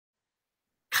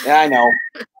Yeah, I know.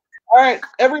 All right,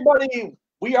 everybody,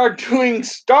 we are doing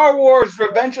Star Wars: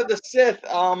 Revenge of the Sith.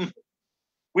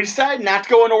 We decided not to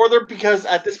go in order because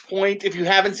at this point, if you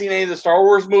haven't seen any of the Star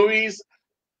Wars movies,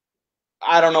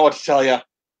 I don't know what to tell you.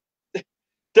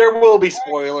 There will be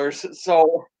spoilers.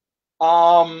 So,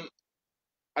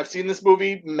 I've seen this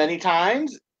movie many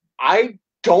times. I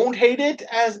don't hate it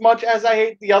as much as I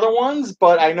hate the other ones,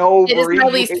 but I know It is Marie, my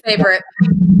least favorite.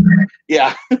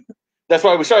 Yeah, that's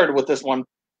why we started with this one.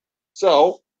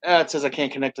 So it says I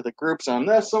can't connect to the groups on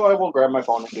this, so I will grab my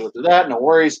phone and do it through that. No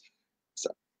worries. So,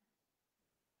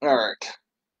 all right.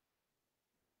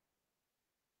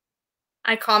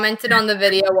 I commented on the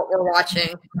video what we're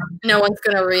watching. No one's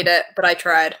gonna read it, but I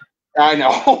tried. I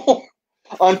know.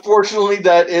 Unfortunately,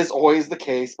 that is always the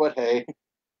case, but hey.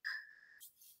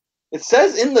 It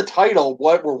says in the title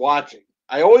what we're watching.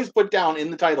 I always put down in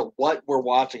the title what we're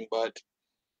watching, but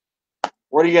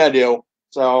what are you going to do?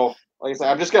 So, like I said,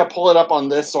 I'm just going to pull it up on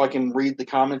this so I can read the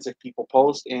comments if people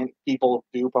post, and people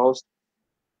do post.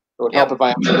 It would help if I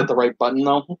actually hit the right button,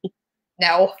 though.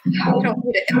 No, you don't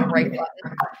need to hit the right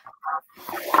button.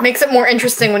 It makes it more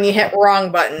interesting when you hit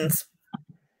wrong buttons.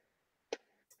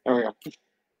 There we go.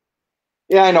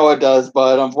 Yeah, I know it does,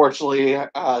 but unfortunately,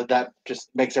 that just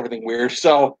makes everything weird.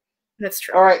 So, that's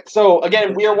true. All right, so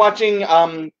again, we are watching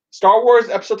Star Wars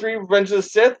Episode 3, Revenge of the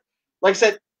Sith. Like I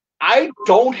said, I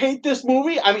don't hate this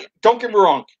movie. I mean, don't get me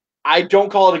wrong. I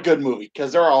don't call it a good movie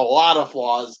because there are a lot of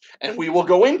flaws, and we will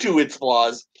go into its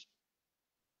flaws.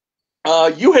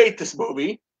 You hate this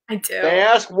movie. I do. They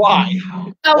ask why.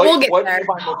 We'll get there.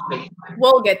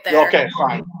 We'll get there. Okay,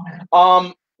 fine.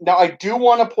 Now, I do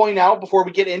want to point out before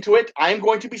we get into it, I'm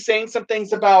going to be saying some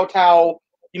things about how,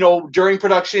 during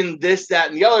production, this, that,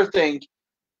 and the other thing.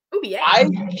 Ooh, yeah. I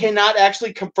cannot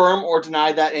actually confirm or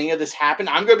deny that any of this happened.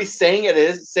 I'm going to be saying it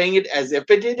as if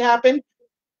it did happen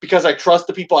because I trust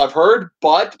the people I've heard,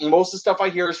 but most of the stuff I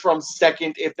hear is from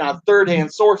second, if not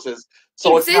third-hand sources.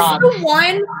 So is this the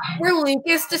one where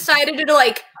Lucas decided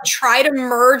to try to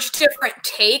merge different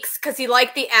takes because he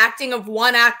liked the acting of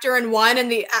one actor in one and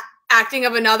the acting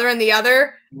of another in the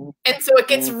other, and so it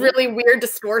gets really weird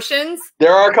distortions?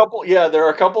 There are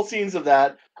a couple scenes of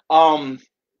that.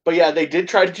 But yeah, they did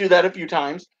try to do that a few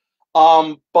times.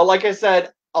 But like I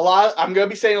said, I'm going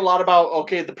to be saying a lot about,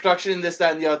 the production, this,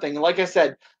 that, and the other thing. And like I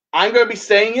said, I'm going to be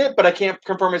saying it, but I can't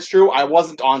confirm it's true. I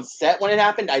wasn't on set when it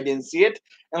happened. I didn't see it.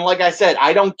 And like I said,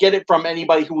 I don't get it from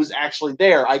anybody who was actually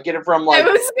there. I get it from I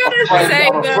was going to say, I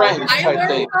learned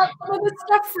about some of the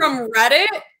stuff from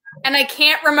Reddit, and I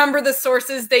can't remember the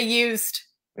sources they used.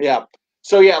 Yeah.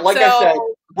 So yeah, I said,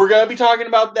 we're going to be talking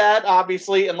about that,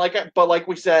 obviously. And but like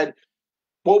we said,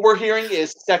 what we're hearing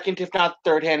is second, if not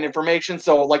third-hand information.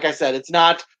 So, like I said, it's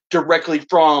not directly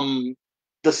from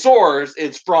the source.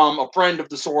 It's from a friend of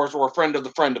the source or a friend of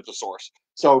the friend of the source.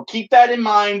 So keep that in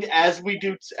mind as we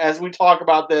talk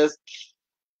about this.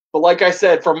 But like I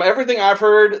said, from everything I've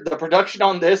heard, the production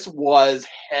on this was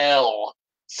hell.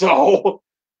 So,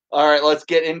 all right, let's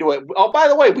get into it. Oh, by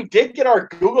the way, we did get our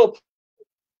Google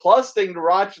Plus thing to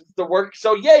watch the work.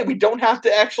 So, yay, we don't have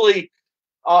to actually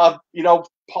time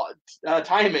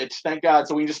it, thank God,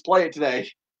 so we can just play it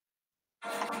today.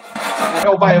 And,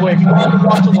 oh, by the way, if you want to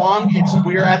watch along,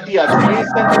 we're at the 20th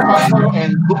Century Hospital,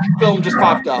 and Lucasfilm just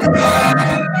popped up. So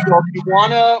if you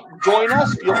want to join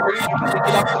us, feel free to pick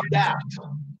it up through that.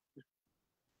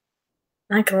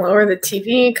 I can lower the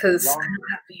TV because I don't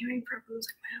have viewing problems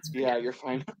like my husband. Yeah, you're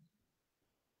fine.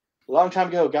 A long time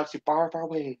ago, got you far, far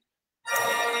away.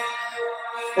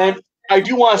 And I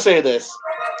do want to say this.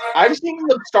 I've seen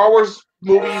the Star Wars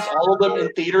movies, all of them in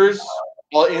theaters,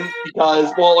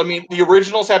 because the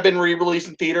originals have been re-released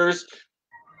in theaters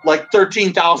like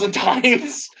 13,000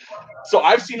 times. So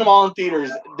I've seen them all in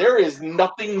theaters. There is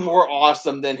nothing more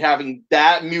awesome than having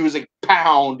that music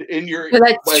pound in your...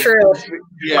 That's true.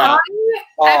 Yeah.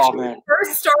 Man. The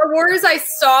first Star Wars I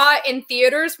saw in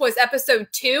theaters was Episode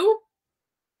 2.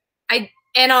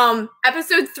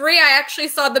 Episode 3 I actually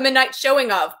saw the midnight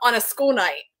showing of on a school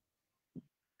night.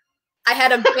 I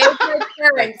had a big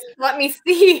parents let me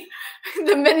see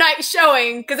the midnight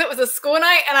showing because it was a school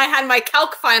night and I had my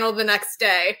calc final the next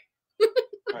day.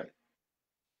 Right.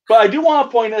 But I do want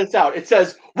to point this out. It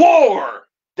says war.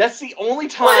 That's the only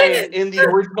time in the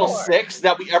original 6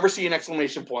 that we ever see an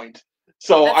exclamation point.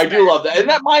 So I do love that. And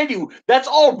that, mind you, that's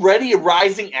already a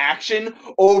rising action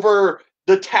over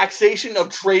the taxation of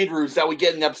trade routes that we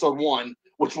get in Episode 1,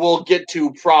 which we'll get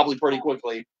to probably pretty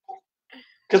quickly.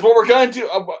 Because what we're going to do,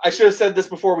 I should have said this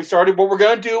before we started, what we're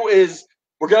going to do is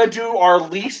we're going to do our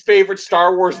least favorite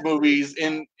Star Wars movies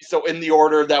in the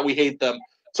order that we hate them.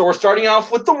 So we're starting off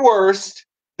with the worst,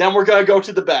 then we're gonna go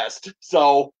to the best.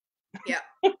 So yeah.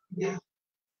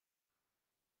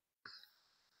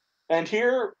 And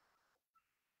here,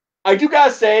 I do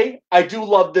gotta say, I do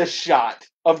love this shot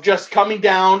of just coming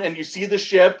down and you see the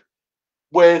ship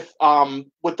with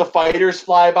the fighters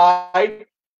fly by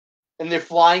and they're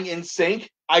flying in sync.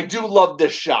 I do love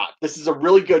this shot. This is a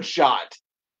really good shot.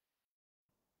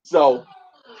 So,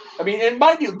 I mean, and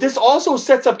mind you, this also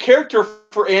sets up character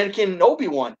for Anakin and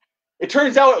Obi-Wan. It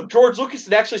turns out George Lucas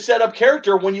had actually set up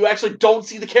character when you actually don't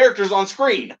see the characters on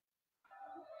screen.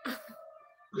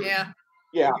 Yeah.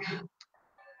 Yeah.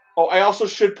 Oh, I also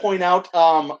should point out,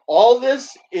 all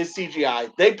this is CGI.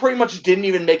 They pretty much didn't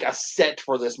even make a set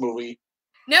for this movie.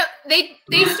 No, they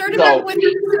started that with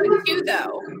episode 2,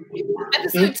 though.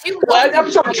 Episode 2. Well,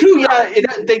 episode 2, yeah,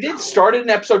 they did start it in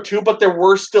episode 2, but there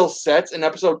were still sets in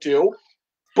episode 2.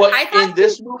 But in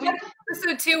this movie,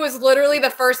 episode 2 was literally the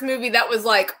first movie that was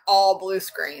like all blue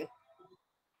screen.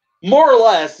 More or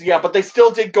less, yeah. But they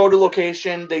still did go to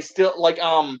location. They still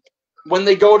when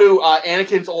they go to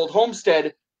Anakin's old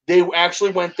homestead, they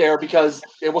actually went there because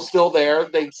it was still there.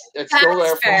 It's still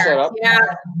there for setup. Yeah,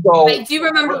 so, I do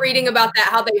remember reading about that,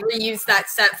 how they reused that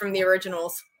set from the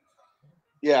originals.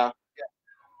 Yeah.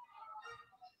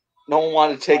 No one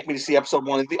wanted to take me to see episode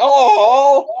 1 of the.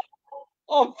 Oh,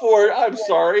 I'm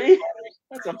sorry.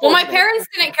 Well, my parents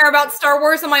didn't care about Star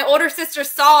Wars, and my older sister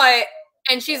saw it,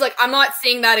 and she's like, "I'm not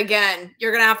seeing that again.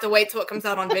 You're gonna have to wait till it comes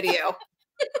out on video."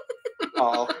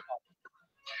 Oh.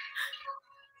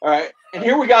 All right, and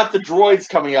here we got the droids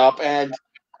coming up, and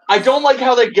I don't like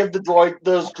how they give those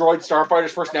droid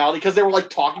starfighters personality because they were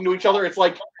like talking to each other. It's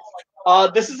like,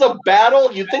 this is a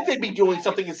battle. You'd think they'd be doing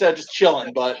something instead of just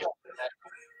chilling, but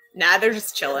nah, they're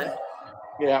just chilling.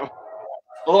 Yeah.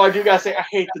 Although I do gotta say, I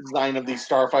hate the design of these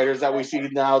starfighters that we see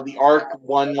now. The ARC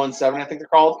 117, I think they're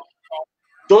called.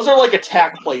 Those are like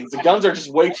attack planes. The guns are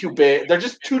just way too big. They're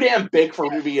just too damn big for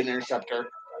me to be an interceptor.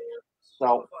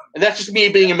 So, and that's just me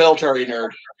being a military nerd.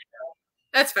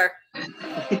 That's fair.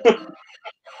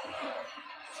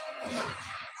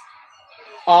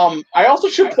 I also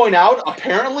should point out,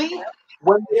 apparently,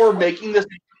 when they were making this,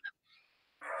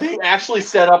 they actually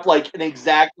set up like an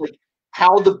exact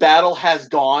how the battle has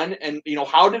gone, and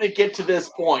how did it get to this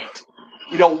point?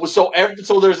 So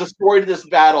there's a story to this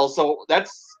battle. So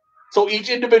each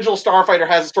individual starfighter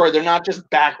has a story. They're not just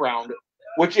background,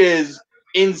 which is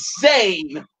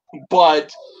insane, but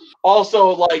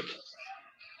also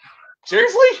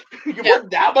seriously, you put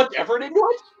that much effort into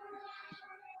it.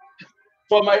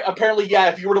 So apparently, yeah.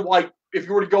 If you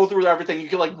were to go through everything, you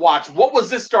could watch what was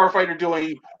this starfighter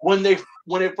doing when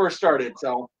it first started.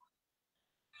 So,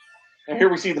 and here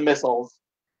we see the missiles.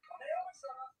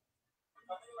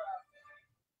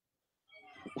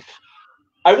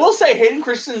 I will say Hayden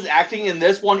Christensen's acting in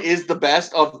this one is the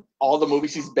best of all the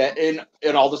movies he's been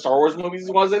in all the Star Wars movies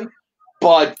he was in.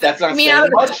 But that's not saying out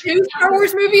of much. The 2 Star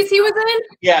Wars movies he was in?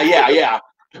 Yeah.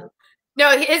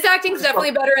 No, his acting's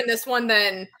definitely better in this one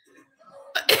than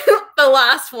the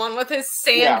last one with his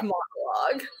sand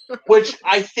monologue. Which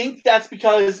I think that's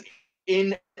because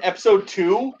in episode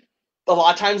 2, a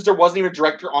lot of times there wasn't even a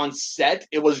director on set.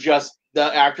 It was just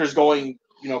the actors going,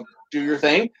 do your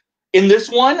thing. In this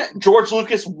one, George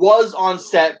Lucas was on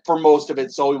set for most of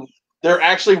it. So there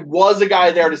actually was a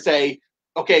guy there to say,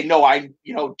 okay,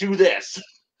 no, do this.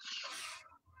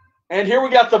 And here we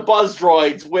got the buzz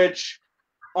droids, which,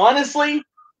 honestly,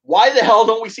 why the hell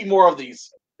don't we see more of these?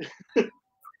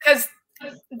 Because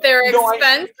they're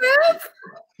expensive?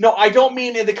 No, I don't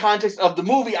mean in the context of the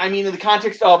movie. I mean in the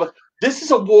context of, this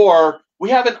is a war. We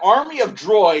have an army of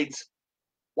droids.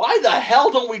 Why the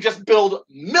hell don't we just build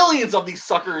millions of these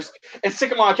suckers and stick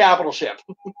them on a capital ship?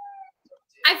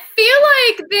 I feel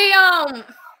like they,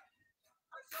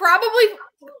 probably,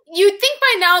 you'd think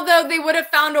by now, though, they would have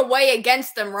found a way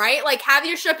against them, right? Have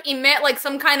your ship emit,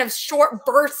 some kind of short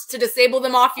burst to disable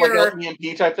them off your... Like an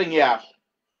EMP type thing, yeah.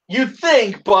 You'd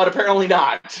think, but apparently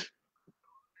not.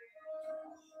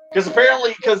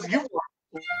 Apparently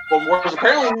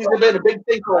these have been a big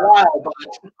thing for a while,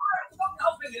 but...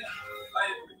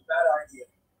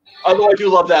 Although I do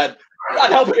love that.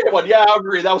 Not helping anyone. Yeah, I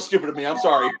agree. That was stupid of me. I'm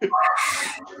sorry.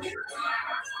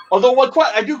 Although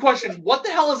I do question, what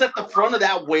the hell is at the front of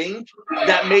that wing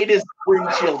that made his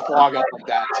windshield fog up like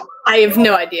that? I have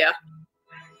no idea.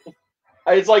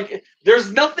 It's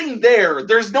there's nothing there.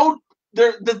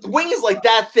 The wing is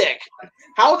that thick.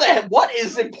 What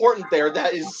is important there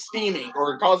that is steaming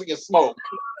or causing a smoke?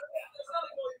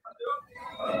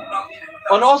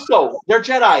 And also, they're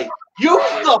Jedi. Use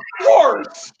the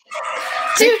Force!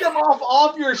 Take them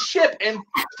off your ship and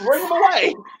bring them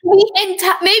away.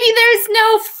 Maybe there's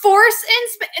no force in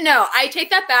space. No, I take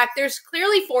that back. There's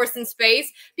clearly force in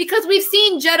space because we've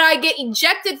seen Jedi get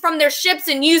ejected from their ships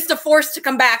and use the force to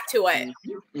come back to it.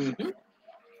 Mm-hmm.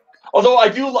 Although I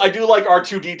do like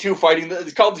R2-D2 fighting.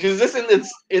 It's called, because this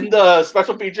in the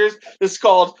special features. This is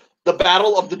called the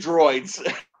Battle of the Droids,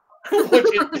 which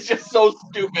is just so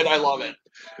stupid. I love it.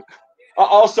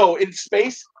 Also, in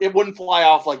space, it wouldn't fly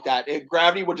off like that.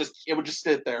 Gravity would just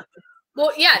sit there.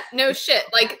 Well, yeah, no shit.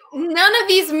 Like, none of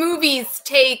these movies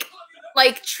treat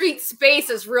space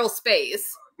as real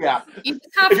space. Yeah. If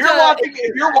you're watching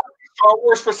Star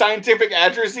Wars for scientific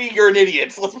accuracy, you're an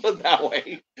idiot. Let's put it that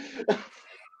way.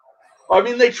 I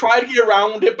mean, they try to get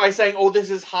around it by saying, "Oh, this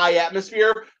is high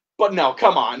atmosphere," but no,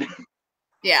 come on.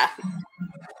 Yeah.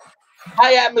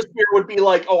 High atmosphere would be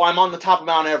like, "Oh, I'm on the top of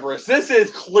Mount Everest." This is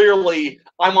clearly,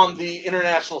 I'm on the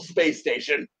International Space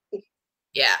Station.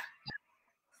 Yeah.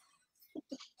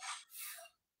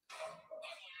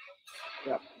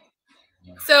 Yep.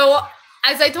 So,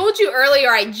 as I told you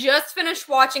earlier, I just finished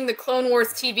watching the Clone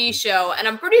Wars TV show, and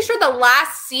I'm pretty sure the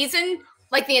last season,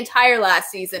 like the entire last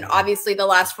season, obviously the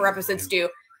last 4 episodes do,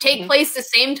 take place the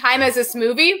same time as this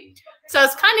movie. So I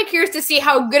was kind of curious to see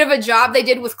how good of a job they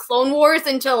did with Clone Wars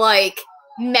into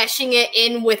meshing it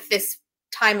in with this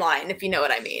timeline, if you know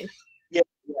what I mean. Yeah.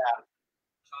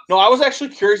 No, I was actually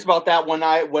curious about that when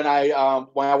I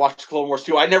watched Clone Wars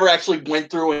 2. I never actually went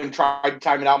through and tried to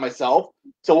time it out myself.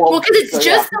 Well, because it's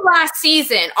just the last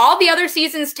season. All the other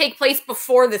seasons take place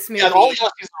before this movie. Yeah, all the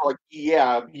other seasons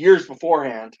are years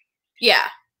beforehand. Yeah.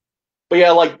 But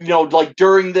yeah,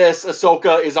 during this,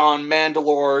 Ahsoka is on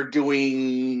Mandalore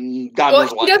doing God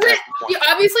knows what. He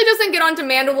obviously doesn't get onto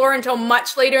Mandalore until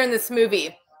much later in this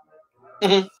movie.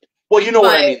 Mm-hmm. Well, you know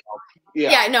what I mean.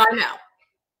 Yeah, no, I know.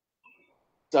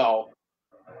 So,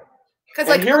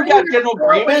 because here we got General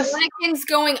Grievous. Anakin's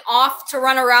going off to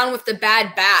run around with the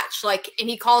Bad Batch, and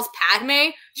he calls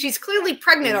Padme. She's clearly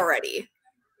pregnant already.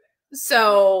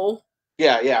 So.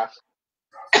 Yeah.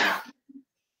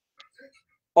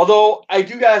 Although I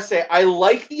do gotta say, I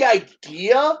like the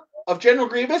idea of General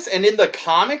Grievous, and in the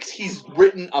comics, he's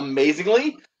written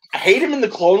amazingly. I hate him in the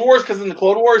Clone Wars because in the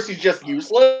Clone Wars, he's just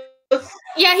useless.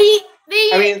 Yeah, he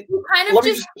kind of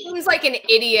just seems like an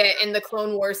idiot in the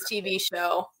Clone Wars TV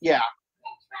show. Yeah.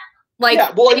 He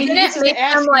gets his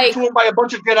ass to him by a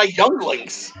bunch of Jedi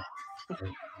younglings.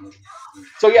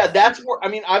 So yeah, that's where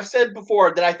I've said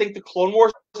before that I think the Clone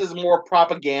Wars is more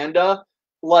propaganda.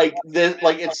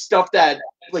 It's stuff that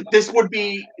this would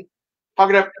be. How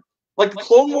can the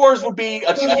Clone Wars would be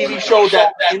a TV show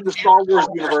that in the Star Wars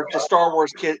universe, the Star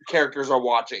Wars characters are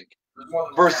watching,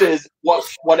 versus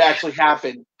what actually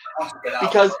happened.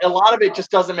 Because a lot of it just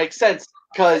doesn't make sense.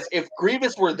 Because if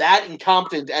Grievous were that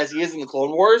incompetent as he is in the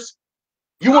Clone Wars,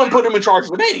 you wouldn't put him in charge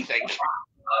of anything.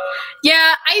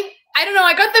 Yeah, I don't know.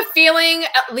 I got the feeling,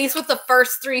 at least with the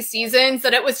first 3 seasons,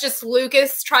 that it was just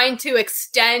Lucas trying to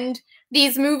extend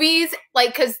these movies,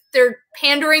 because they're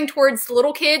pandering towards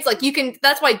little kids.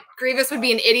 That's why Grievous would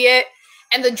be an idiot,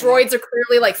 and the droids are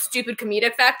clearly stupid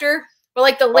comedic factor.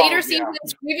 But the later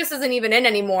seasons, Grievous isn't even in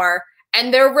anymore,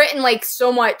 and they're written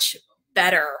so much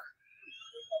better.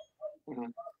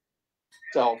 Mm-hmm.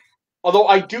 So, although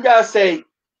I do gotta say,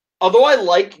 although I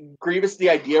like Grievous, the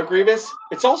idea of Grievous,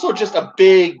 it's also just a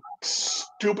big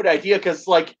stupid idea because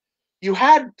you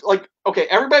had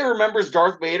everybody remembers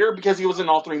Darth Vader because he was in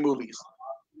all 3 movies.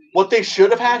 What they should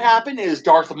have had happen is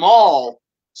Darth Maul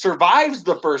survives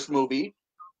the first movie,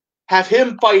 have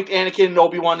him fight Anakin and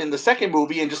Obi-Wan in the second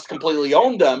movie and just completely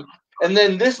own them. And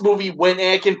then this movie, when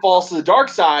Anakin falls to the dark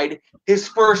side, his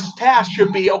first task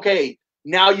should be, okay,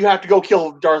 now you have to go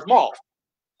kill Darth Maul.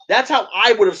 That's how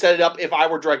I would have set it up if I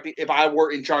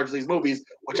were in charge of these movies,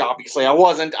 which obviously I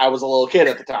wasn't. I was a little kid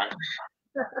at the time.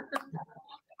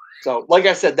 So, like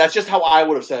I said, that's just how I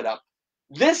would have set it up.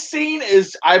 This scene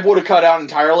I would have cut out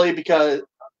entirely because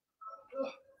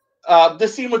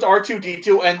this scene with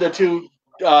R2-D2 and the 2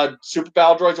 super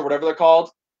battle droids or whatever they're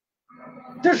called,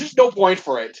 there's just no point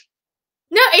for it.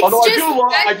 No, it's Although just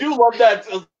I do love that.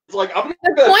 I'm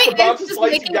the point is just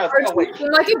making R2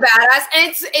 seem like a badass,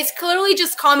 and it's clearly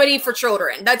just comedy for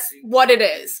children. That's what it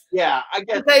is. Yeah, I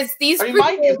guess because these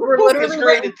prequels were literally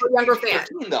written for younger fans.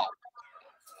 Though.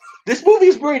 This movie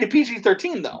is rated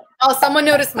PG-13, though. Oh, someone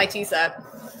noticed my tea set.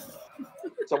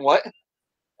 So what?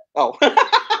 Oh.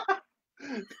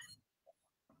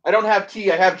 I don't have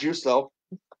tea. I have juice, though.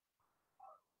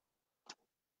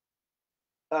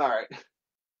 All right.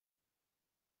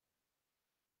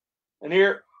 And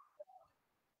here,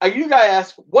 you gotta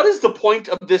ask, what is the point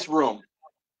of this room?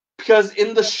 because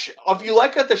in the if you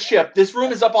look at the ship, this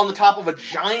room is up on the top of a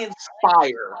giant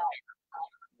spire.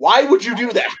 Why would you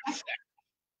do that?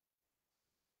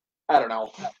 I don't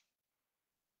know.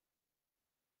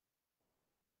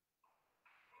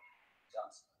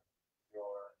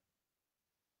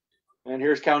 And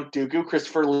here's Count Dooku,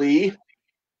 Christopher Lee.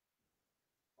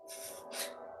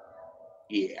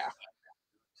 Yeah.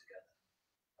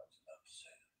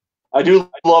 I do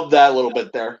love that little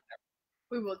bit there.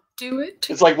 We will do it.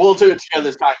 It's like, we'll do it together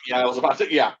this time. Yeah, I was about to.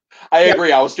 Yeah. I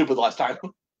agree. I was stupid last time.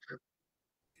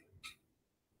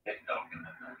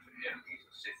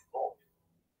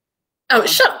 Oh,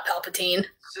 shut up, Palpatine.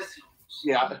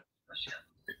 Yeah.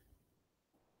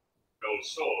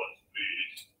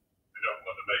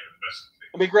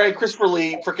 I mean, Greg, Christopher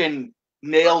Lee freaking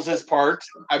nails his part.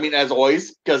 I mean, as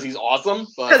always, because he's awesome.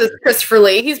 Because it's Christopher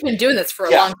Lee. He's been doing this for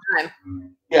a long time.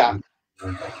 Yeah.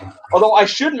 Although I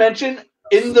should mention,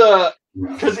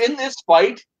 because in this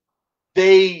fight,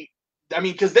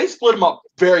 because they split him up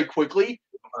very quickly.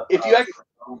 If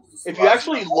you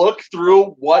actually look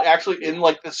through what actually in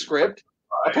like the script,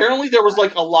 apparently there was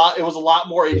like a lot. It was a lot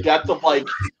more in depth of like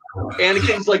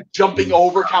Anakin's like jumping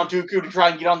over Count Dooku to try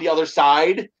and get on the other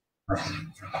side.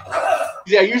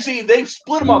 Yeah, you see, they've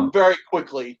split them up very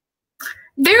quickly.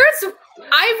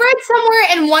 I read somewhere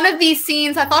in one of these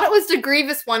scenes, I thought it was the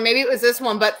Grievous one, maybe it was this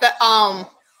one, but the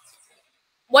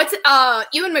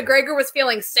Ewan McGregor was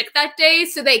feeling sick that day,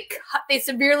 so they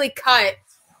severely cut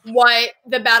what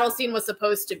the battle scene was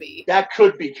supposed to be. That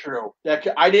could be true.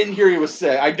 I didn't hear he was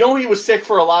sick. I know he was sick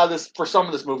for some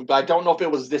of this movie, but I don't know if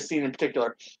it was this scene in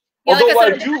particular. Yeah, although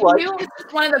like I knew it was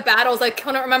just one of the battles. I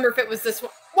couldn't remember if it was this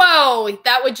one. Whoa,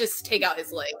 that would just take out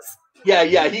his legs. Yeah,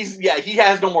 he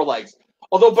has no more legs.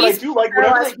 Although, but I do like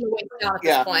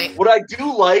what I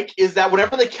do like is that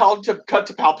whenever they cut to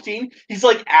Palpatine, he's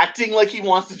like acting like he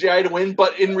wants the Jedi to win,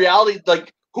 but in reality,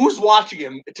 like who's watching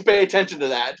him to pay attention to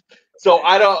that? So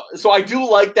I do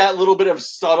like that little bit of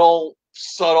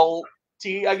subtlety,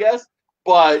 I guess,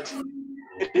 but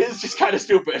it is just kind of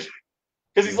stupid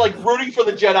because he's like rooting for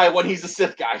the Jedi when he's a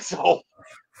Sith guy. So.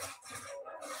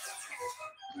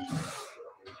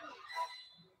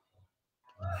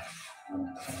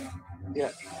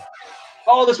 Yeah.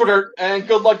 Oh, this would hurt. And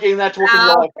good luck getting that to work in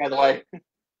real life, by the way.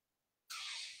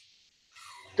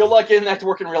 Good luck getting that to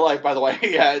work in real life, by the way.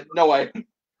 Yeah, no way.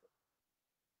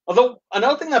 Although,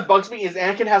 another thing that bugs me is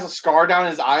Anakin has a scar down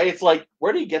his eye. It's like,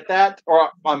 where did he get that? Or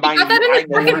on my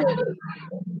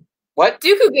What?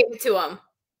 Dooku gave it to him.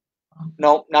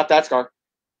 No, not that scar.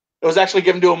 It was actually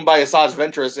given to him by Asajj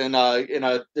Ventress in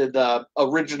the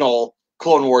original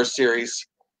Clone Wars series.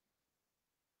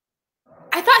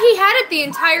 I thought he had it the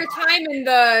entire time in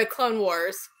the Clone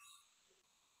Wars.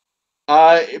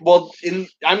 Well, in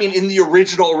the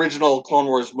original Clone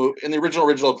Wars in the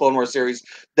original Clone Wars series,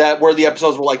 where the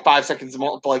episodes were like 5 seconds,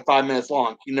 like 5 minutes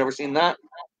long. You never seen that?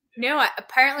 No,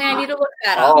 apparently I need to look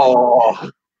that up. Oh,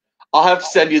 I'll have to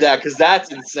send you that because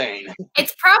that's insane.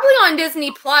 It's probably on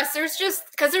Disney Plus. It's just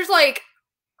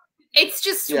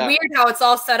weird how it's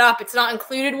all set up. It's not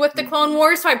included with the Clone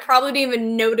Wars, so I probably didn't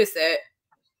even notice it.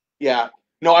 Yeah.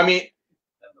 No, I mean,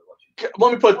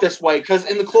 let me put it this way, because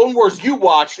in the Clone Wars you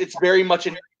watched, it's very much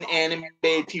an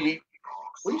animated TV.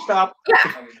 Will you stop?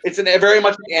 Yeah. It's very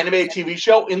much an animated TV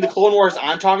show. In the Clone Wars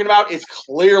I'm talking about, it's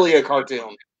clearly a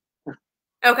cartoon.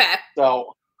 Okay.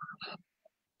 So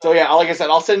yeah, like I said,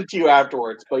 I'll send it to you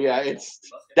afterwards. But yeah,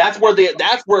 that's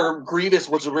where Grievous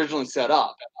was originally set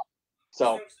up.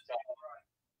 So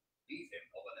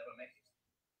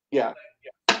yeah.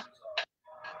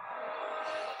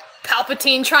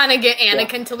 Palpatine trying to get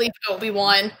Anakin to leave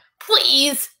Obi-Wan.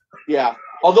 Please. Yeah.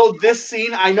 Although this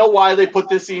scene, I know why they put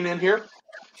this scene in here.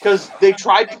 Because they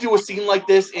tried to do a scene like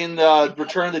this in the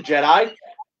Return of the Jedi.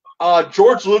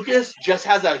 George Lucas just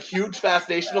has a huge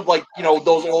fascination of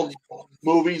those old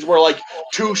movies where like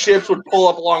two ships would pull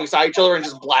up alongside each other and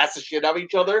just blast the shit out of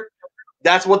each other.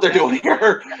 That's what they're doing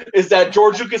here. Is that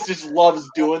George Lucas just loves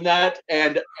doing that,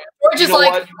 and George is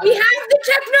like, we have the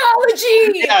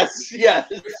technology.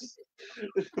 Yes,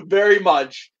 very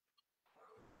much.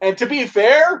 And to be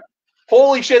fair,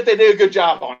 holy shit, they did a good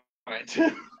job on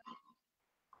it.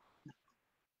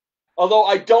 Although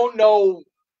I don't know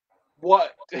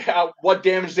what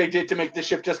damage they did to make the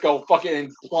ship just go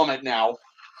fucking plummet now.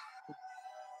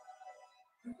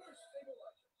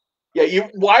 Yeah,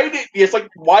 why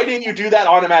didn't you do that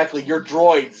automatically? You're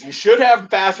droids. You should have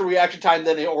faster reaction time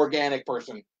than an organic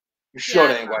person. You should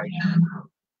anyway.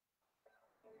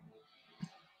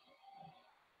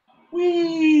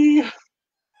 Whee!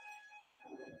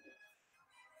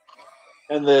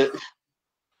 And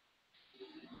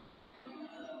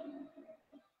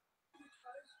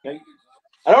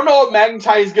I don't know what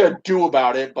Magnetine's gonna do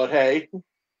about it, but hey.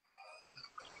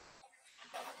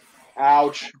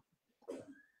 Ouch.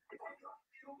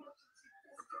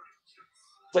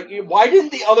 It's like, why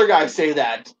didn't the other guy say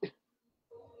that?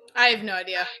 I have no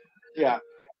idea. Yeah.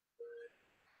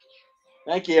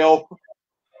 Thank you.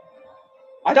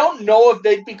 I don't know if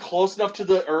they'd be close enough to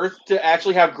the Earth to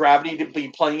actually have gravity to be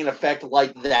playing an effect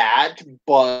like that,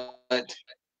 but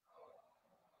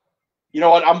you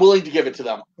know what? I'm willing to give it to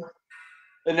them.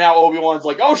 And now Obi-Wan's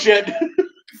like, oh shit!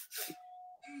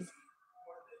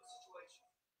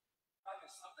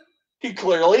 He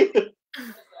clearly.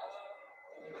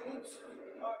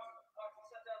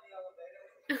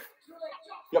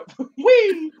 Yep.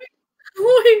 Whee!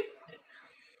 Whee!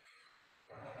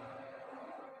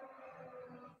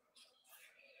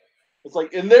 It's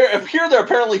like, and they're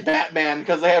apparently Batman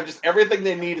because they have just everything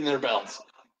they need in their belts.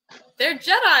 They're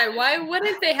Jedi. Why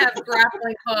wouldn't they have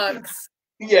grappling hooks?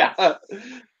 Yeah.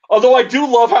 Although I do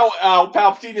love how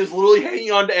Palpatine is literally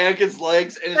hanging onto Anakin's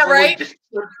legs and it's right? just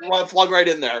flung right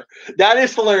in there. That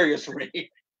is hilarious for me.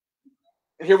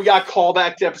 And here we got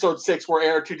callback to episode 6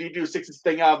 where R2D2 sticks his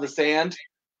thing out of the sand.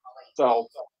 So,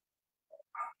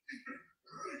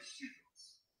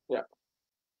 yeah.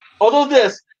 Although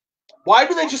why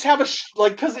do they just have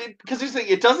because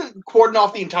it doesn't cordon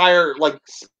off the entire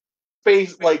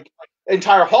space,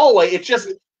 entire hallway. It just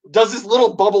does this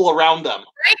little bubble around them.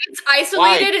 Right? It's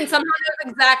isolated and somehow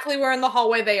knows exactly where in the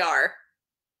hallway they are.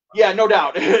 Yeah, no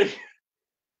doubt. I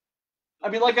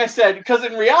mean, like I said, because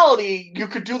in reality, you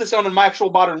could do this on an actual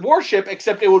modern warship,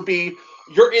 except it would be,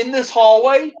 you're in this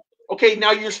hallway, okay,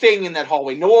 now you're staying in that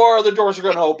hallway. No other doors are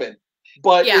going to open.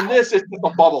 But in this, it's just a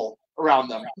bubble around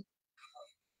them.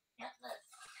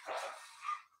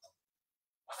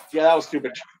 Yeah, that was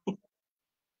stupid.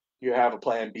 You have a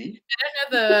plan B?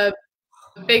 I didn't know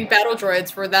the big battle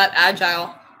droids were that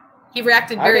agile. He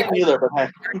reacted very quickly. Either, but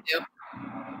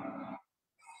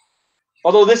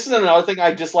although this is another thing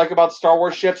I dislike about Star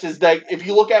Wars ships is that if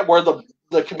you look at where the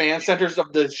command centers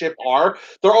of the ship are,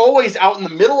 they're always out in the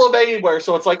middle of anywhere.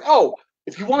 So it's like, oh,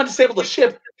 if you want to disable the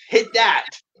ship, hit that.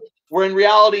 Where in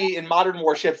reality, in modern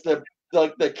warships, the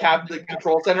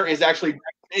control center is actually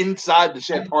inside the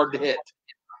ship, hard to hit.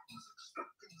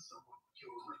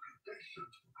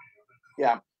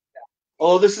 Yeah.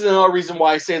 Although this is another reason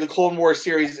why I say the Clone Wars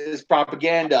series is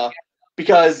propaganda,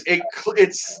 because it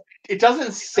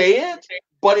doesn't say it,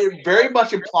 but it very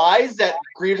much implies that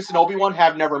Grievous and Obi-Wan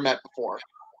have never met before.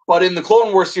 But in the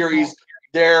Clone Wars series,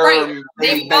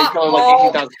 they fought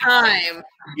all the time.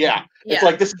 Yeah. It's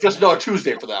like this is just another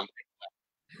Tuesday for them.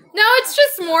 No, it's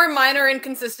just more minor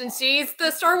inconsistencies.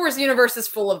 The Star Wars universe is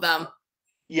full of them.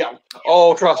 Yeah.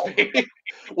 Oh, trust me.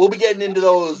 We'll be getting into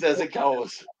those as it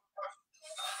goes.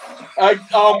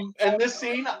 And this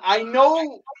scene, I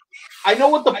know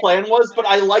what the plan was, but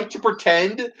I like to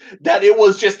pretend that it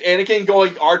was just Anakin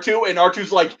going R2, and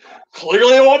R2's like,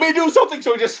 clearly they want me to do something,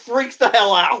 so he just freaks the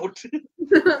hell out.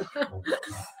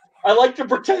 I like to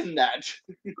pretend that.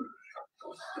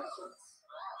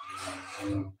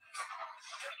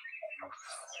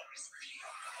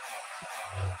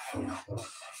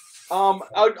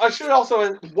 I should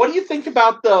also, what do you think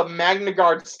about the Magna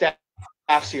Guard staffs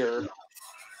here?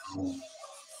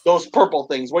 Those purple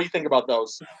things. What do you think about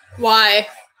those? Why?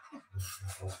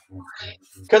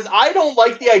 Because I don't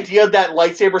like the idea that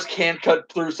lightsabers can't cut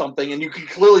through something, and you can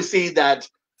clearly see that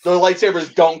the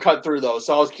lightsabers don't cut through those.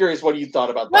 So I was curious what you thought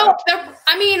about that. Well,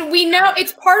 I mean, we know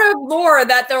it's part of lore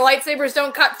that their lightsabers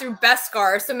don't cut through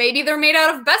Beskar, so maybe they're made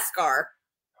out of Beskar.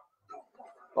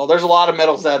 Well, there's a lot of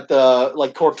metals that,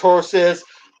 like Cortosis,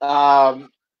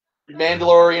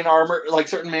 Mandalorian armor, like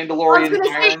certain Mandalorian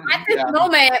iron. At this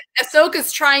moment,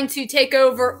 Ahsoka's trying to take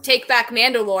back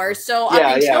Mandalore, so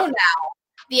up until now,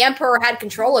 the Emperor had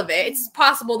control of it. It's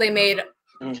possible they made,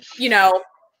 mind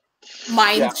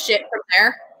shit from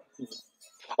there.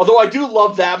 Although I do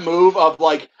love that move of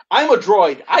like, I'm a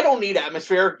droid. I don't need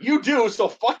atmosphere. You do, so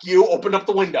fuck you. Open up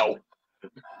the window.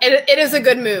 It is a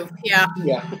good move. Yeah.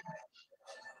 Yeah.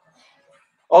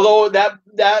 Although that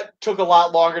took a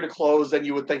lot longer to close than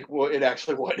you would think it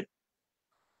actually would.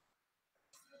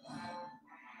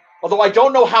 Although I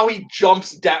don't know how he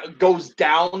goes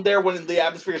down there when the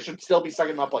atmosphere should still be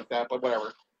sucking him up like that, but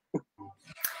whatever.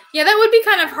 Yeah, that would be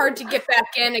kind of hard to get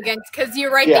back in against, because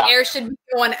you're right, the air should be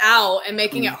going out and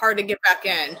making it hard to get back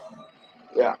in.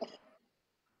 Yeah.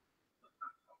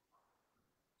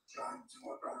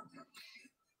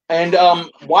 And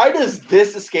why does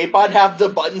this escape pod have the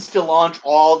buttons to launch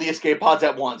all the escape pods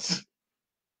at once?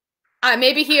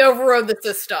 Maybe he overrode the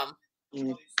system.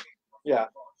 Yeah.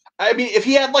 I mean, if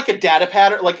he had like a data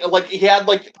pattern, like he had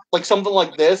like something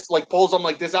like this, like pulls something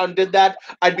like this out and did that,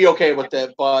 I'd be okay with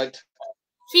it. But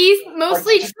he's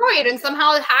mostly droid and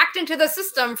somehow hacked into the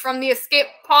system from the escape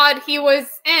pod he was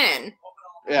in.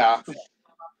 Yeah,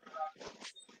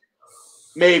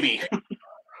 maybe.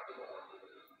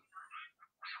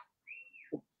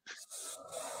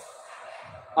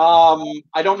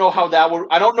 I don't know how that would.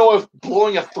 I don't know if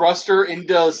blowing a thruster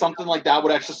into something like that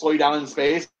would actually slow you down in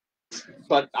space.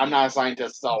 But I'm not a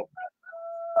scientist, so.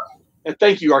 And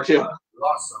thank you, R2.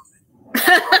 Oh,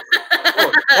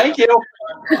 thank you.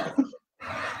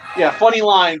 Yeah, funny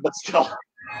line, but still.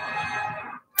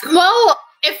 Well,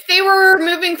 if they were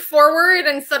moving forward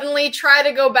and suddenly try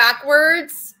to go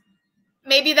backwards,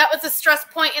 maybe that was a stress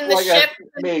point in the ship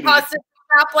and caused it to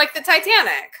crap like the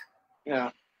Titanic.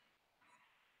 Yeah.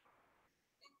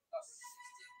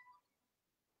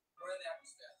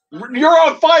 You're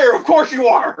on fire, of course you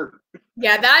are.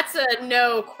 Yeah, that's a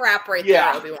no crap right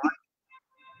there, Obi-Wan.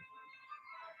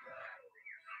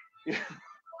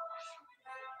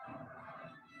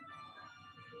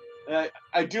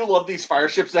 I do love these fire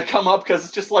ships that come up because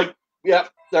it's just like, yeah,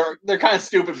 they're kind of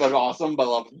stupid but awesome, but I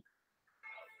love them.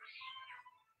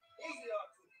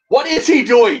 What is he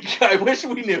doing? I wish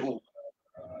we knew.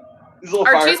 These little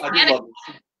fires, I do love them.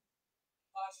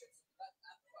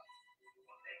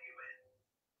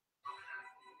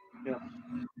 Yeah.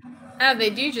 Oh,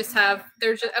 they do just have.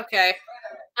 They're just okay.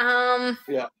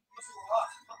 Yeah.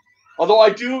 Although I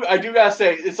do gotta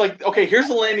say, it's like, okay, here's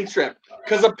the landing strip,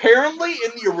 because apparently in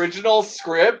the original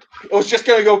script it was just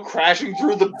gonna go crashing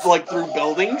through through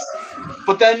buildings,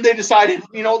 but then they decided,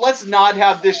 let's not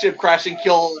have this ship crash and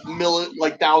kill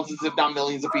thousands, if not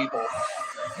millions, of people.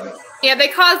 Yeah, they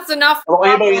caused enough. Well,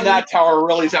 anybody in that tower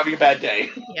really is having a bad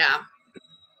day. Yeah.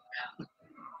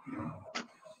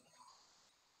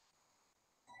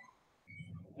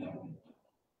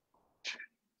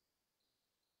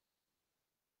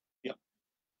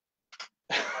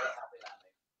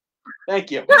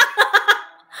 Thank you.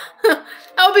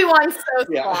 Obi-Wan's so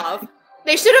suave.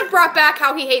 They should have brought back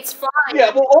how he hates flying.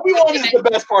 Yeah, well, Obi-Wan is the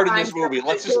best part of this movie.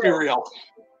 Let's just be real.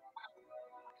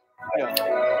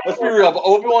 Yeah. Let's be real.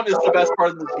 Obi-Wan is the best part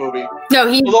of this movie. No,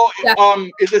 he. Although,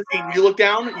 in this scene, you look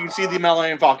down, you see the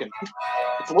Millennium Falcon.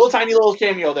 It's a little tiny little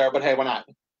cameo there, but hey, why not?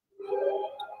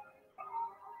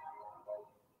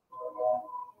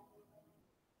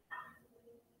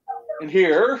 And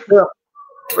here,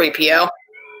 3PO.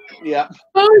 Yeah.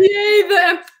 Oh yay!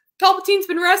 The Palpatine's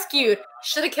been rescued.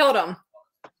 Should have killed him.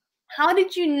 How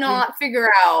did you not figure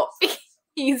out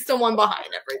he's the one behind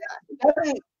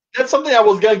everything? That's something I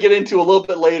was gonna get into a little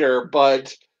bit later,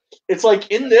 but it's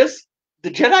like in this, the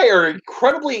Jedi are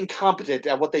incredibly incompetent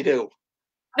at what they do.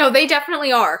 No, they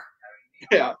definitely are.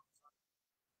 Yeah.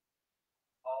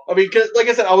 I mean, like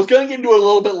I said, I was gonna get into it a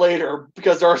little bit later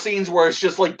because there are scenes where it's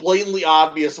just like blatantly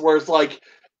obvious, where it's like,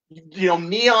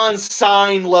 neon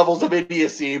sign levels of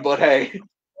idiocy, but hey.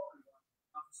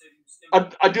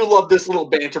 I do love this little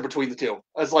banter between the two.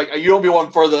 It's like, you don't be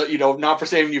one for the, not for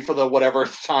saving you for the whatever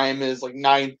time is, like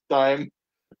 9th time.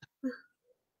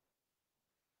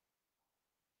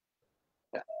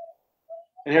 Yeah.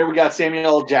 And here we got Samuel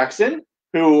L. Jackson,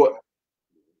 who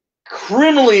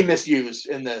criminally misused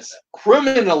in this.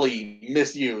 Criminally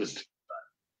misused.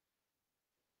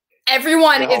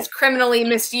 Everyone is criminally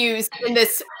misused in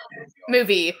this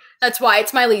movie. That's why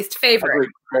it's my least favorite.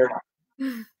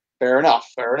 Fair enough.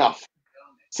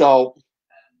 So,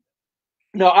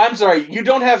 no, I'm sorry. You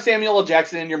don't have Samuel L.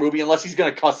 Jackson in your movie unless he's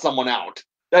going to cuss someone out.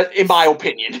 That, in my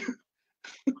opinion.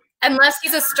 Unless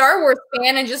he's a Star Wars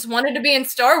fan and just wanted to be in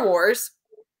Star Wars.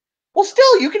 Well,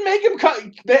 still, you can make him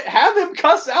have him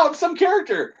cuss out some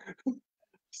character.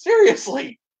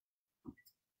 Seriously.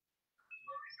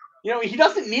 He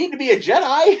doesn't need to be a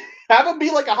Jedi. Have him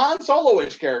be like a Han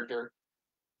Solo-ish character.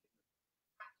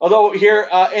 Although here,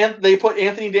 they put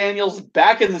Anthony Daniels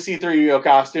back in the C-3PO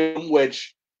costume,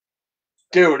 which,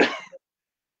 dude,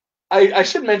 I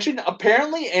should mention,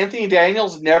 apparently Anthony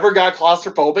Daniels never got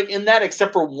claustrophobic in that,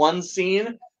 except for one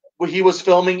scene where he was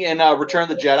filming in Return of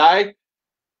the Jedi.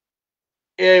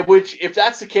 Which, if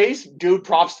that's the case, dude,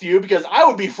 props to you, because I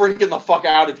would be freaking the fuck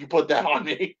out if you put that on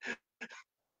me.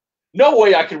 No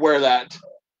way I could wear that.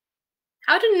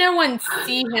 How did no one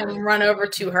see him run over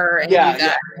to her and do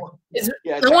that?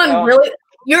 No one really.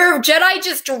 Your Jedi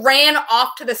just ran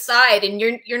off to the side, and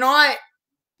you're not.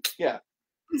 Yeah.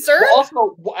 Concerned? Well,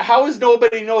 also, how is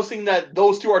nobody noticing that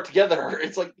those two are together?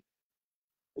 It's like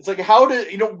how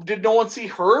did no one see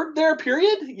her there?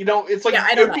 Period. It's like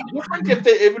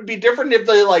it would be different if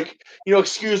they like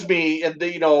excuse me, and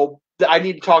I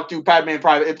need to talk to Padme in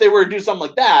private. If they were to do something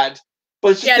like that,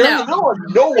 But it's just they're in the middle of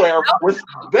nowhere with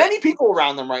many people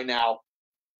around them right now.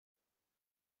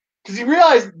 Because you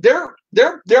realize there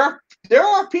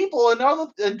are people and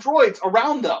droids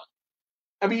around them.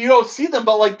 I mean, you don't see them,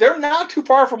 but like they're not too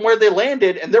far from where they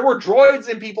landed, and there were droids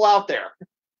and people out there.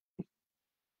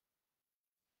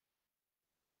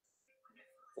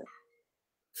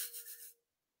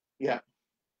 Yeah.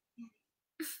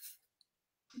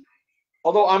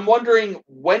 Although I'm wondering,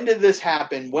 when did this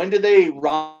happen? When did they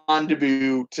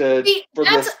rendezvous for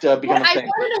this to become a thing? I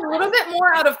wanted a little bit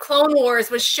more out of Clone Wars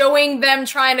was showing them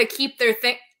trying to keep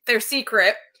their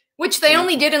secret, which they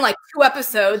only did in like 2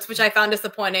 episodes, which I found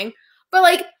disappointing. But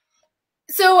like,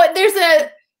 so there's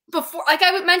before, like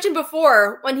I mentioned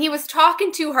before, when he was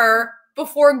talking to her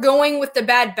before going with the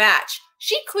Bad Batch,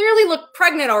 she clearly looked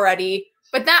pregnant already,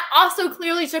 but that also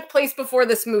clearly took place before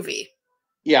this movie.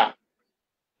 Yeah.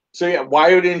 So yeah, why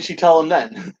didn't she tell him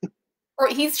then? Or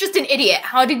he's just an idiot.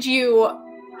 How did you?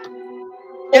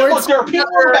 And look, there are people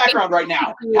in the background right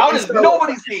now. How does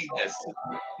nobody see this?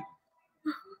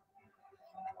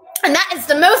 And that is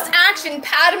the most action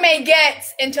Padme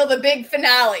gets until the big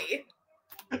finale.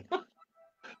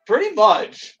 Pretty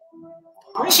much.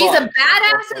 She's a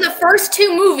badass in the first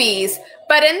 2 movies,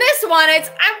 but in this one, it's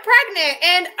I'm pregnant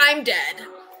and I'm dead.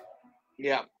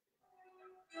 Yeah.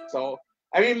 So,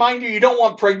 I mean, mind you don't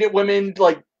want pregnant women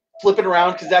like flipping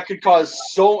around because that could cause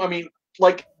I mean,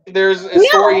 like there's a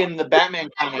story in the Batman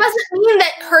comics. It doesn't mean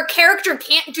that her character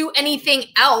can't do anything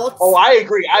else. Oh, I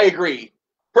agree.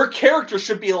 Her character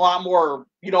should be a lot more,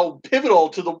 pivotal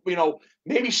to the,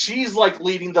 maybe she's like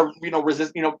leading the,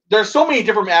 resist. There's so many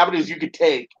different avenues you could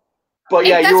take. But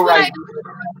yeah, you're right.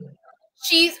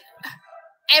 She's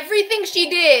everything she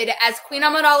did as Queen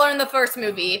Amidala in the first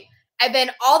movie, and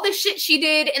then all the shit she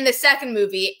did in the second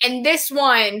movie, and this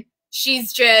one,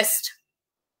 she's just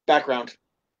background.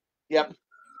 Yep.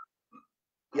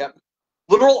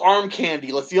 Literal arm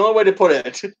candy. That's the only way to put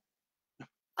it.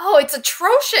 Oh, it's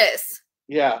atrocious.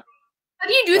 Yeah. How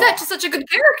do you do that to such a good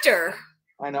character?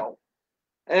 I know.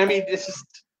 And I mean, it's just...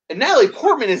 And Natalie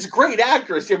Portman is a great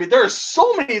actress. I mean, there are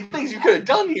so many things you could have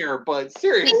done here, but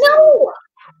seriously. I know.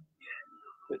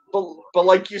 But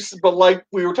like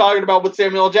we were talking about with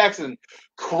Samuel L. Jackson,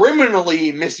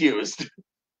 criminally misused.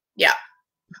 Yeah.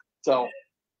 So,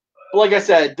 like I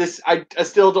said, I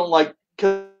still don't like,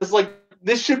 because like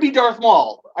this should be Darth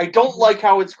Maul. I don't like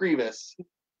how it's Grievous.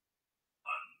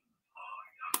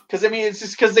 Because I mean, it's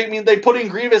just because they put in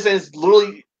Grievous and it's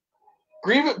literally.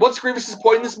 What's Grievous's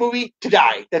point in this movie? To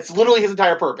die. That's literally his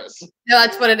entire purpose. No,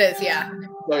 that's what it is, yeah.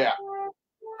 So yeah.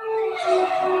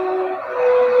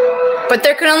 But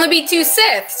there can only be 2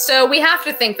 Sith, so we have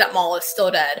to think that Maul is still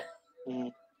dead.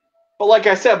 But like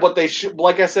I said, what they should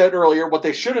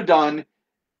have done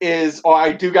is,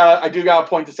 I do gotta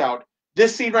point this out.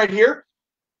 This scene right here,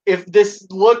 if this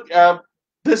look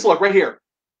right here,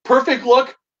 perfect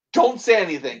look. Don't say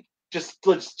anything. Just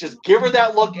give her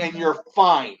that look, and you're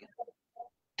fine.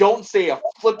 Don't say a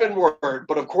flippin' word,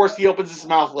 but of course he opens his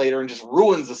mouth later and just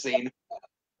ruins the scene.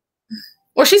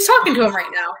 Well, she's talking to him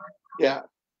right now. Yeah.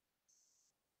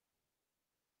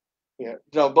 Yeah.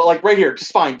 No, but like right here,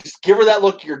 just fine. Just give her that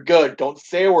look, you're good. Don't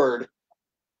say a word.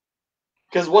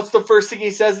 Because what's the first thing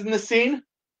he says in the scene?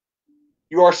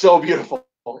 You are so beautiful.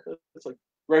 It's like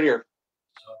right here.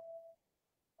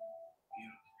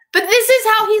 But this is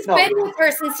how he's been with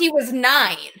her since he was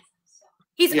 9.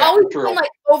 He's always been like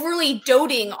overly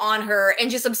doting on her and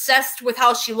just obsessed with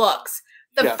how she looks.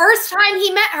 The first time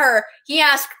he met her, he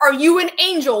asked, "Are you an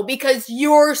angel? Because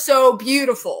you're so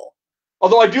beautiful."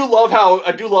 Although I do love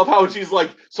how she's like,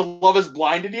 "So love has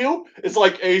blinded you." It's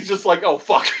like he's just like, "Oh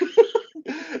fuck."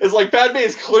 It's like Padme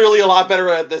is clearly a lot better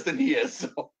at this than he is.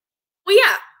 So. Well,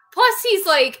 yeah. Plus, he's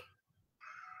like,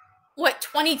 what,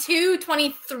 22,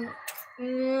 23?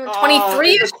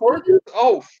 23?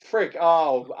 Oh, frick.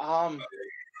 Oh,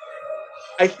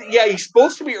 he's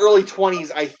supposed to be early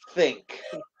 20s, I think.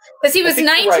 Because he was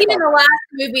 19 in the last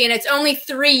movie, and it's only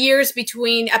 3 years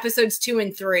between episodes 2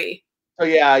 and 3. Oh,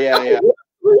 yeah.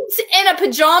 In a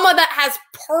pajama that has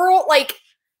pearl,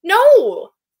 no!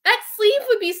 That sleeve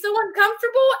would be so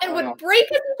uncomfortable and would break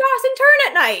as you toss and turn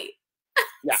at night.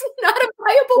 Yeah. It's not a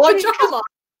viable pajama.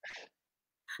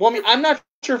 Well, I mean, I'm not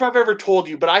sure if I've ever told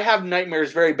you, but I have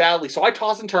nightmares very badly, so I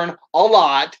toss and turn a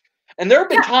lot. And there have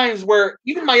been times where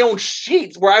even my own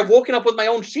sheets, where I've woken up with my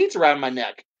own sheets around my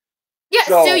neck. Yeah,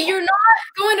 so you're not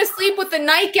going to sleep with a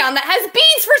nightgown that has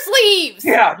beads for sleeves.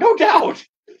 Yeah, no doubt.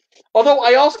 Although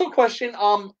I also question,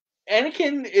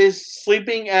 Anakin is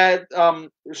sleeping at,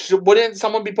 wouldn't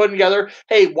someone be putting together,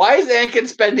 hey, why is Anakin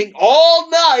spending all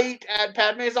night at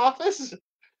Padme's office?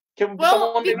 Can Well,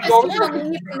 someone maybe because go he's over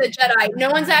on leave from the Jedi, no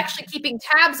one's actually keeping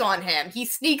tabs on him. He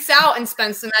sneaks out and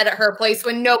spends the night at her place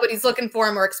when nobody's looking for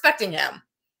him or expecting him.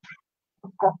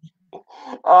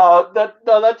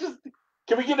 That just.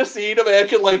 Can we get a scene of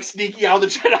Anakin like sneaking out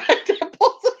of the Jedi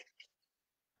temple?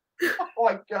 Oh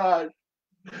my god.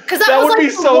 Because that would like be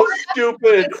so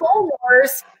stupid. In Clone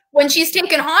Wars, when she's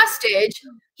taken hostage,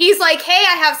 he's like, "Hey,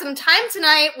 I have some time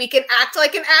tonight. We can act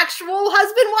like an actual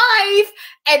husband-wife."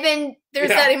 And then there's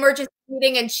that emergency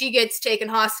meeting, and she gets taken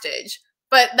hostage.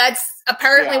 But that's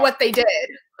apparently what they did.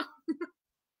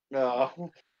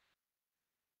 No.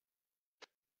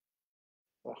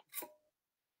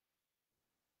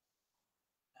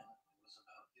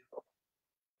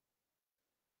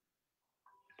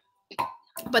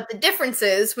 But the difference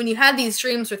is, when you had these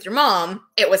dreams with your mom,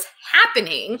 it was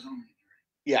happening.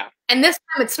 Yeah. And this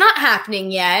time it's not happening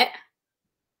yet.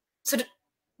 So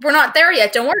we're not there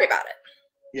yet. Don't worry about it.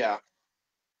 Yeah.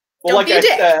 Well, like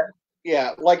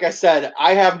I said,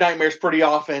 I have nightmares pretty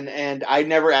often, and I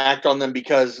never act on them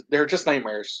because they're just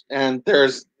nightmares. And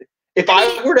if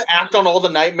I were to act on all the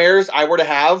nightmares I were to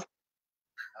have,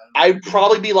 I'd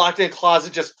probably be locked in a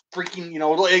closet just freaking,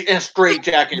 in a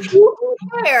straitjacket.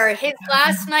 His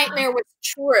last nightmare was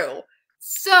true.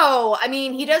 So, I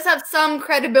mean, he does have some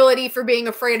credibility for being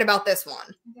afraid about this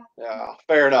one. Yeah,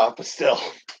 fair enough, but still.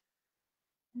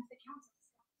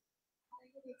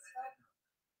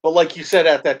 But like you said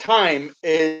at that time,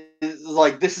 is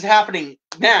like this is happening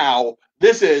now.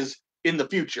 This is in the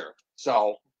future.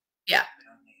 So yeah.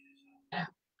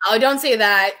 Oh, don't say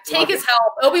that. Take his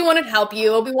help. Obi-Wan would help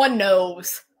you. Obi-Wan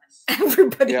knows.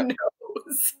 Everybody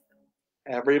knows.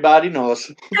 Everybody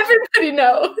knows. Everybody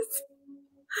knows.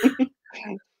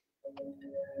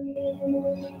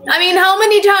 I mean, how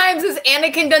many times has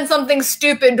Anakin done something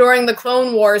stupid during the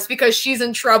Clone Wars because she's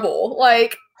in trouble?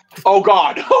 Like, oh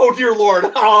God, oh dear Lord,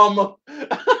 Padme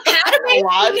being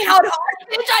held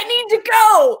hostage. I need to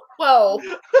go. Whoa.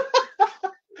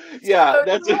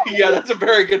 That's a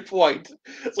very good point.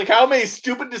 It's like, how many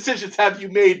stupid decisions have you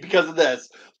made because of this?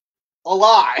 A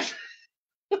lot.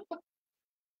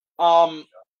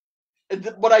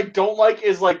 What I don't like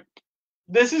is like,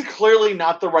 this is clearly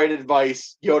not the right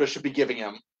advice Yoda should be giving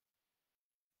him.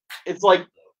 It's like,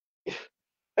 I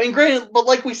mean, granted, but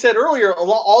like we said earlier,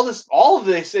 all of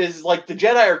this is like the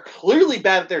Jedi are clearly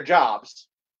bad at their jobs.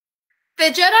 The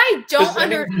Jedi don't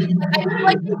understand. I feel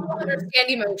like they don't understand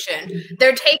emotion.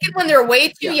 They're taken when they're way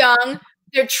too young.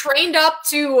 They're trained up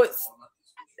to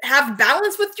have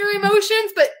balance with your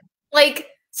emotions, but like,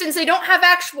 since they don't have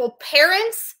actual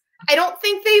parents, I don't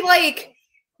think they like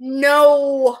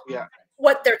know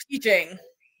what they're teaching.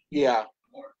 Yeah.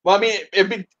 Well, I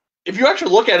mean, if you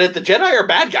actually look at it, the Jedi are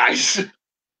bad guys.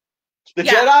 The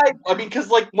Jedi, I mean, because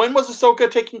like, when was Ahsoka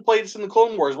taking place in the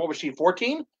Clone Wars? What was she,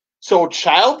 14? So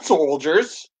child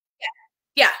soldiers.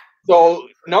 Yeah. So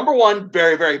number one,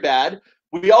 very, very bad.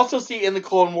 We also see in the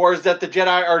Clone Wars that the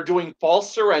Jedi are doing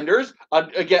false surrenders,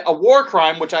 again, a war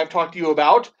crime, which I've talked to you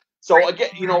about. So again,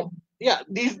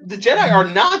 the Jedi are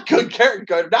not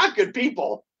not good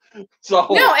people. So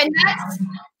no, and that's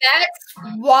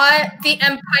what the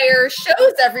Empire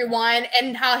shows everyone,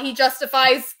 and how he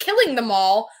justifies killing them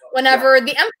all whenever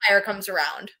the Empire comes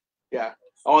around. Yeah.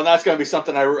 Oh, and that's going to be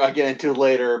something I get into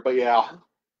later, but yeah.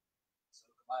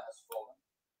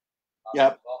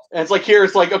 Yep. And it's like here,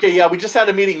 it's like, okay, we just had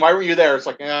a meeting. Why weren't you there? It's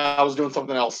like, I was doing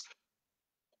something else.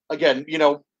 Again,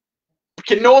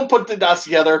 can no one put the dots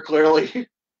together, clearly?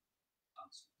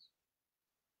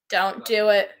 Don't do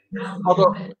it.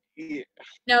 Although,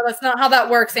 no, that's not how that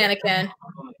works, Anakin.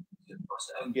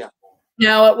 Yeah.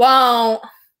 No, it won't.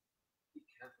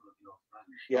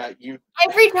 Yeah,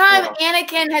 every time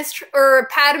Anakin or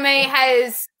Padme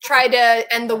has tried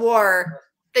to end the war,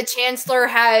 the Chancellor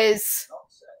has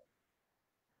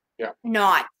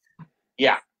not.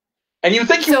 Yeah. And you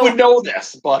think you would know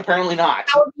this, but apparently not.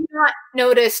 How have you not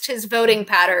noticed his voting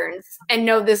patterns and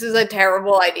know this is a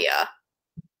terrible idea?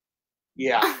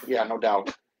 Yeah, no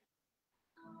doubt.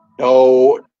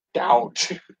 No doubt.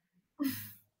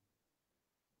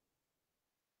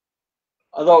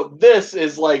 Although this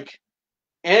is like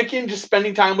Anakin just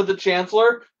spending time with the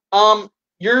Chancellor.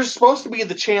 You're supposed to be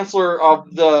the Chancellor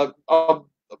of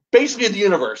basically the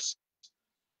universe.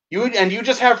 You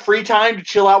just have free time to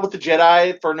chill out with the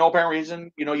Jedi for no apparent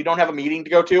reason. You don't have a meeting to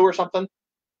go to or something.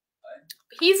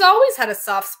 He's always had a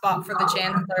soft spot for the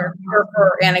Chancellor or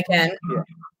for Anakin. Yeah.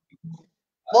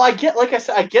 Well, I get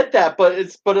that, but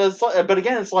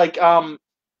again, it's like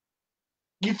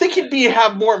you think he'd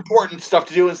have more important stuff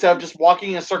to do instead of just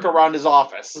walking in a circle around his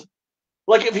office.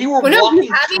 Like if he were well, no, walking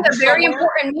he's having a very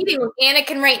important meeting with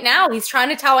Anakin right now. He's trying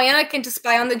to tell Anakin to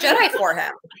spy on the Jedi for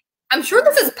him. I'm sure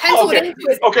this is penciled into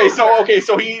his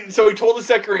so he told the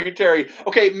secretary,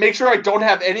 okay, make sure I don't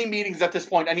have any meetings at this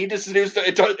point. I need to seduce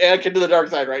Anakin to the dark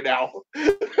side right now.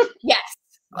 Yes,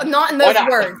 not in those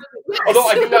words. Yes. Although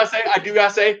I do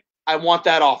gotta say, I want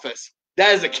that office.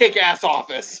 That is a kick-ass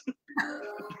office.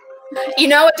 You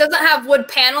know, it doesn't have wood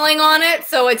paneling on it,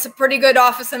 so it's a pretty good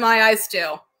office in my eyes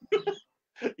too.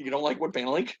 You don't like wood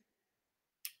paneling?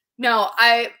 No,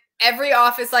 every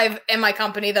office in my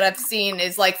company that I've seen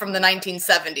is like from the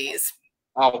 1970s.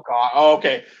 Oh god. Oh,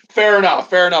 okay. Fair enough.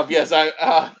 Yes,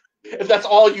 if that's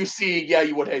all you see, yeah,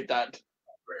 you would hate that.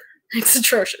 It's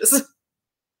atrocious.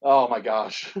 Oh my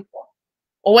gosh.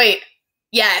 Oh wait.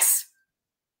 Yes.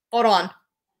 Hold on.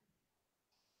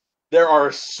 There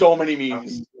are so many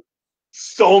memes.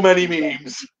 So many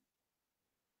memes.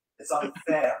 It's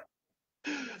unfair.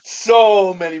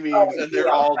 So many memes, and they're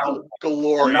all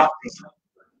glorious.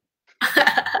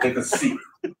 Take a seat.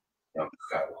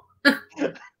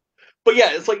 But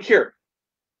yeah, it's like, here.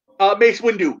 Mace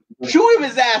Windu, chew him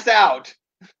his ass out.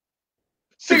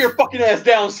 Sit your fucking ass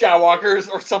down, Skywalkers,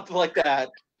 or something like that.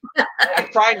 I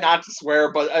try not to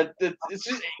swear, but it's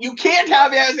just, you can't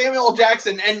have Samuel L.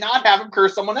 Jackson and not have him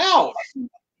curse someone out.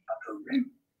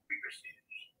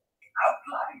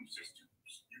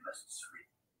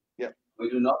 Yep. We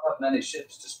do not have many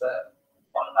ships to spare.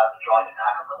 What about the joint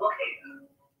attack of the Wookiees?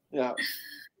 Yeah.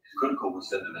 It's critical we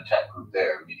send an attack group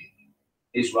there immediately.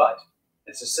 He's right.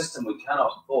 It's a system we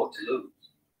cannot afford to lose.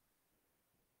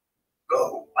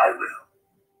 Go, I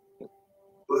will.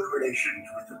 Good relations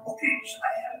with the Wookiees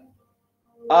I have.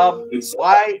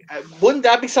 Why wouldn't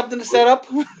that be something to set up?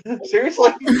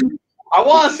 Seriously, I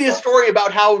want to see a story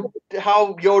about how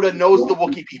Yoda knows the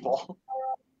Wookiee people.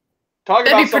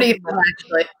 That'd be pretty fun,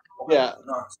 actually. Yeah.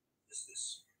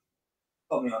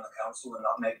 Put me on the council and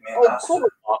not make me a master.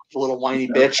 The little whiny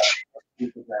bitch.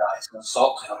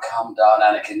 Consult and calm down,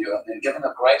 Anakin. You have been given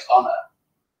a great honor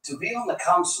to be on the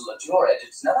council at your age.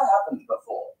 It's never happened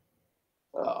before.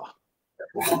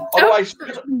 Although I should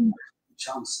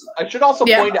also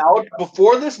point out,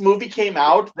 before this movie came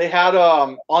out, they had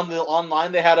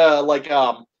online they had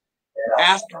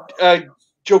ask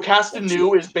Jocasta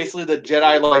Nu is basically the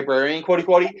Jedi librarian, quotey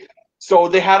quotey. So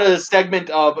they had a segment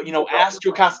of ask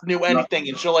Jocasta Nu anything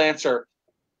and she'll answer.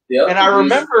 Yep. And I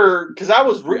remember because I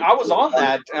was on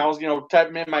that and I was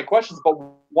typing in my questions, but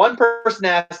one person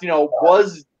asked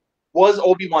was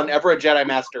Obi-Wan ever a Jedi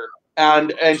Master?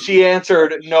 And she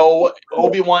answered, no,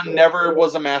 Obi-Wan never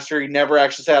was a master. He never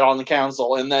actually sat on the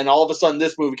council. And then all of a sudden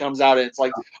this movie comes out and it's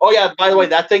like, oh yeah, by the way,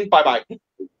 that thing, bye-bye.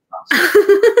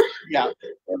 Yeah.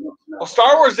 Well,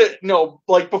 Star Wars,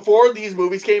 before these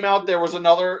movies came out, there was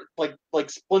another, like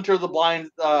Splinter of the Blind,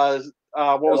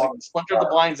 what was it? Splinter of the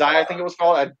Blind's Eye, I think it was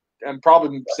called. I'm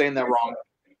probably saying that wrong.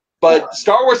 But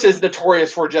Star Wars is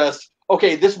notorious for just,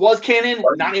 okay, this was canon,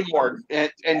 not anymore,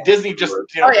 and Disney just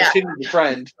continued the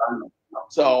trend.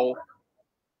 So,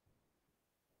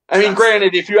 I mean,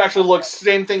 granted, if you actually look,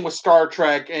 same thing with Star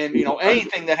Trek, and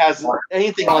anything that has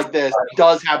anything like this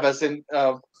does have us in.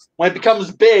 When it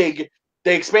becomes big,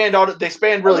 they expand on it. They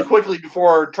expand really quickly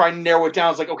before trying to narrow it down.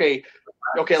 It's like, okay,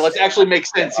 let's actually make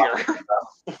sense here.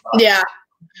 Yeah.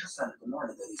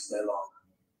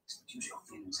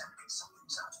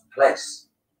 Place.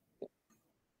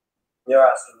 You're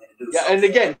asking me to do something. And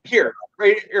again,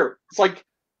 right here, it's like,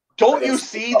 don't you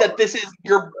see that this is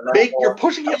you're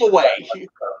pushing him away?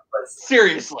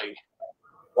 Seriously.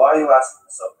 Why are you asking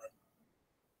something?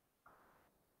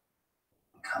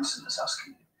 Council is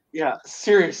asking. Yeah,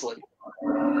 seriously.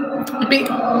 Because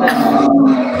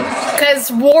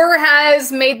war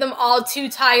has made them all too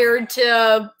tired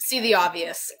to see the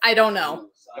obvious. I don't know.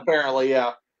 Apparently,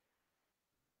 yeah.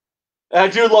 I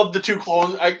do love the two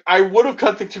clones. I would have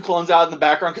cut the two clones out in the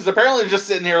background because apparently they're just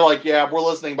sitting here like, yeah, we're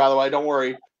listening, by the way, don't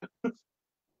worry.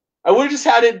 I would have just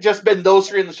had it just been those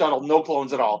three in the shuttle, no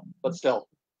clones at all, but still.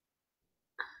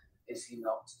 Is he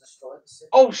not to destroy the Sith?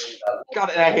 Oh, God,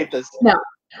 and I hate this. No.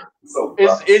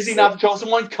 Is he not the chosen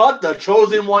one? Cut the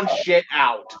chosen one shit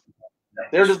out.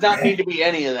 There does not need to be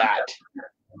any of that.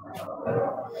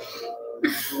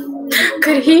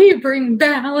 Could he bring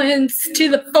balance to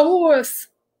the Force?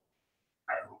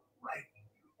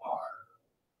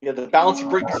 Yeah, the balance he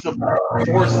brings to the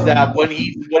Force is that when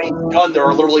he's done, there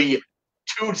are literally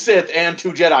 2 Sith and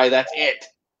 2 Jedi. That's it.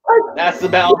 That's the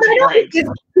balance he brings.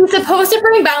 He's supposed to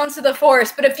bring balance to the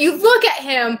Force, but if you look at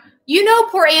him,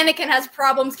 poor Anakin has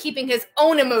problems keeping his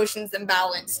own emotions in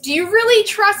balance. Do you really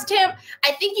trust him?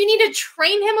 I think you need to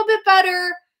train him a bit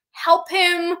better, help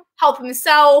him, help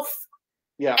himself.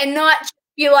 Yeah. And not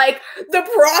be like, the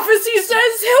prophecy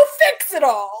says he'll fix it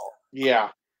all. Yeah.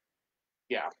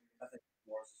 Yeah.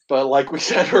 But like we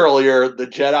said earlier, the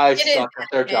Jedi suck at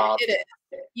their job. It is.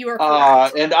 You are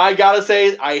correct. And I gotta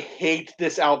say, I hate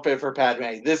this outfit for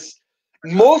Padme.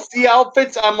 Most of the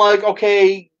outfits, I'm like,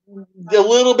 okay, a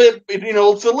little bit,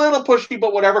 it's a little pushy,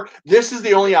 but whatever. This is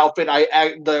the only outfit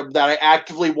that I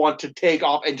actively want to take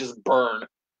off and just burn.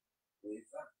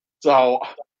 So,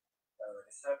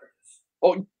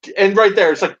 and right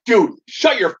there, it's like, dude,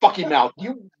 shut your fucking mouth.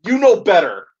 You know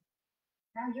better.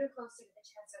 Now you're closer to the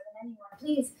Chancellor than anyone.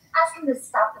 Please ask him to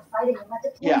stop the fighting and let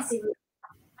diplomacy. Yeah.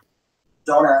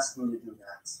 Don't ask me to do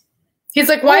that. He's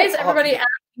like, why is everybody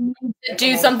asking me to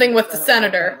do something with the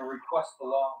senator?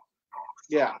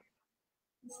 Yeah.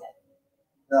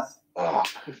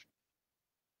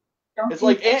 It's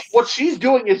like what she's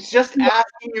doing is just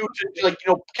asking you to, like,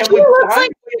 can we? He looks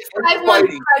like 5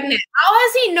 months pregnant. How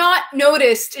has he not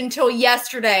noticed until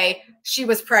yesterday she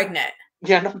was pregnant?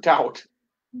 Yeah, no doubt.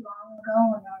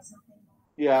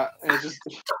 Yeah, and it's just I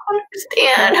don't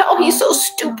understand how he's so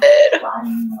stupid.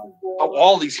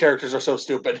 All these characters are so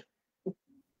stupid.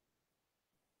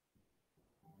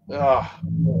 Ugh.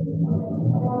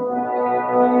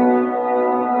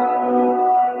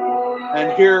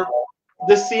 And here,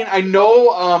 this scene, I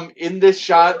know in this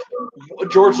shot,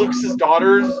 George Lucas's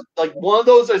daughters, like one of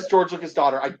those is George Lucas'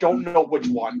 daughter. I don't know which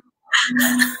one.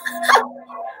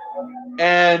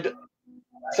 And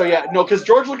so yeah, no, because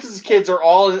George Lucas's kids are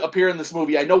all appear in this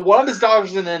movie. I know one of his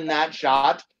daughters is in that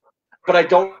shot, but I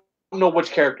don't know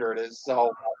which character it is.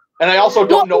 So, and I also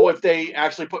don't know if they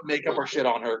actually put makeup or shit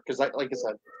on her because, like I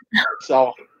said,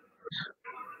 so.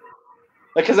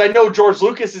 Because I know George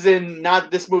Lucas is in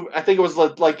not this movie. I think it was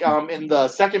like in the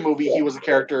second movie he was a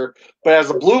character, but as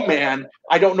a blue man,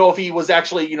 I don't know if he was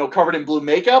actually covered in blue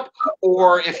makeup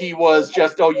or if he was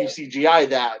just you CGI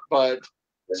that. But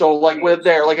so like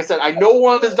I said, I know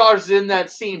one of his daughters is in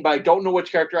that scene, but I don't know which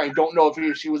character. I don't know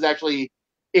if she was actually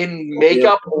in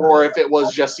makeup or if it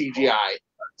was just CGI.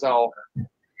 So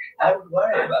I would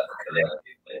worry about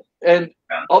the and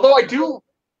although I do.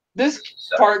 This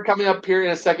part coming up here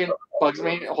in a second bugs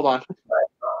me. Hold on.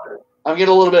 I'm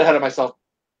getting a little bit ahead of myself.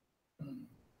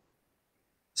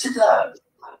 Sit down.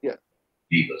 Yeah.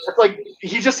 It's like,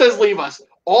 he just says leave us.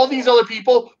 All these other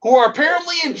people who are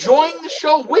apparently enjoying the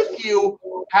show with you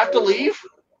have to leave?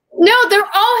 No, they're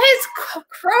all his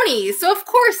cronies. So, of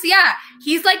course, yeah.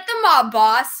 He's like the mob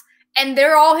boss, and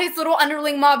they're all his little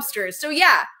underling mobsters. So,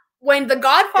 yeah. When the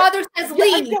Godfather says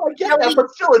leave, I get that, but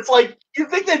still, it's like, you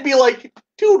think they'd be like,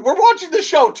 dude, we're watching the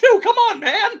show too. Come on,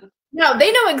 man. No,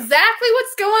 they know exactly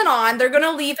what's going on. They're going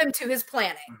to leave him to his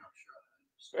planning.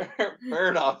 Fair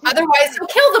enough. Otherwise, he'll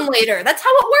kill them later. That's how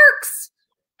it works.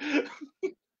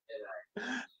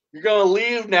 You're going to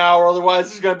leave now, or otherwise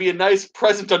there's going to be a nice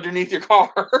present underneath your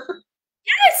car.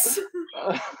 Yes!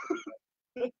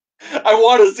 I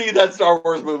want to see that Star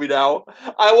Wars movie now.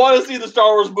 I want to see the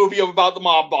Star Wars movie about the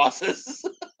mob bosses.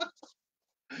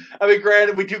 I mean,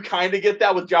 granted, we do kind of get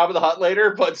that with Jabba the Hutt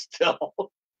later, but still.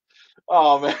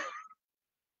 Oh, man.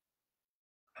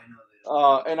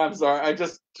 And I'm sorry, I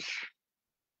just...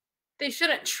 They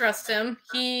shouldn't trust him.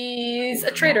 He's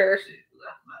a traitor.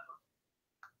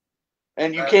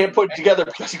 And you can't put it together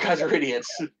because you guys are idiots.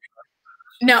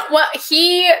 No, well,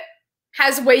 he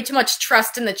has way too much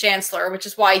trust in the Chancellor, which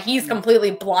is why he's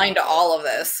completely blind to all of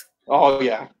this. Oh,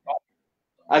 yeah.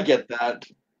 I get that.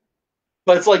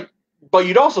 But it's like, but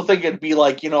you'd also think it'd be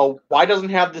like, why doesn't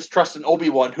he have this trust in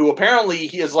Obi-Wan, who apparently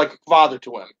he is like a father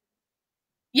to him?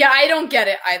 Yeah, I don't get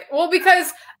it either. Well,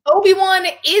 because Obi-Wan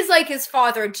is like his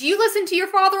father. Do you listen to your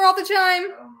father all the time?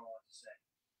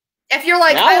 If you're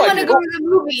like, I want to go to the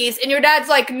movies, and your dad's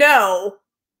like, no.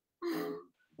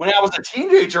 When I was a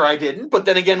teenager, I didn't. But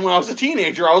then again, when I was a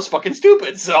teenager, I was fucking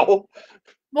stupid, so...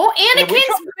 Well,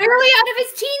 Anakin's barely out of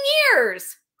his teen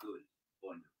years.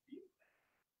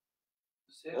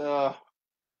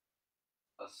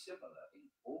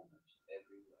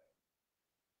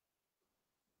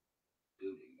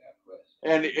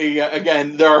 And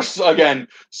again, there are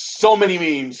so many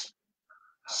memes,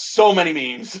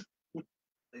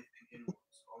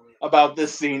 about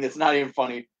this scene. It's not even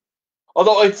funny.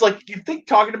 Although it's like you think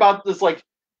talking about this, like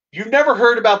you've never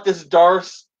heard about this dark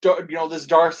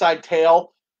side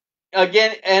tale.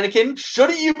 Again, Anakin,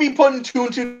 shouldn't you be putting two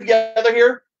and two together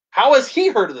here? How has he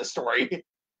heard of this story?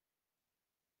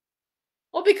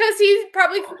 Well, because he's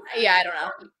probably I don't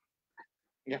know.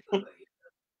 Yeah.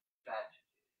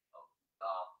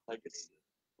 Like it's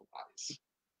wise.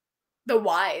 The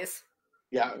wise.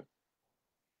 Yeah.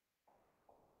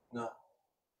 No.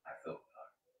 I felt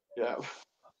yeah.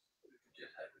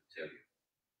 Just had to tell you.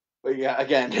 But yeah,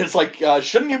 again, it's like,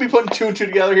 shouldn't you be putting 2 and 2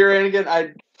 together here,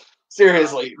 Anakin?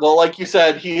 Seriously. Well, like you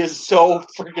said, he is so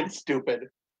freaking stupid.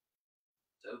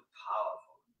 So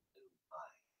powerful.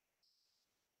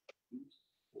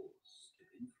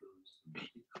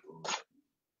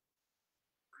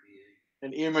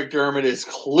 And Ian McDermott is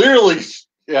clearly,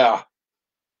 yeah.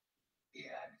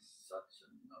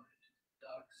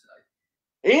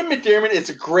 Ian McDermott is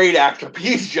a great actor, but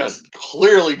he's just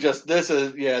clearly just, this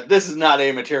is not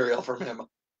a material from him.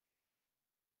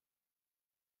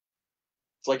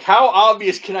 It's like, how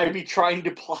obvious can I be trying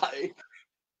to play?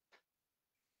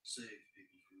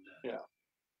 Yeah.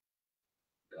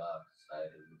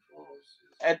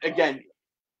 And again,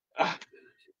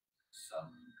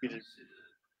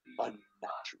 unnatural.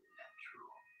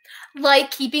 Like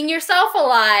keeping yourself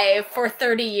alive for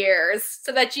 30 years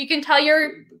so that you can tell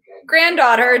your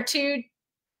granddaughter to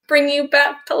bring you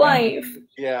back to life.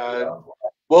 Yeah,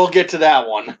 we'll get to that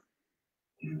one.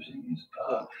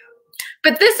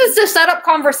 But this is to set up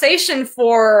conversation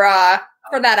for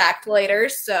that act later,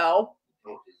 so.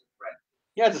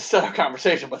 Yeah, it's a set up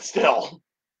conversation, but still.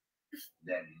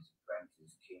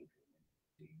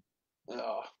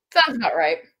 Sounds about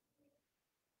right.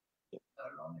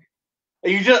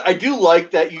 I do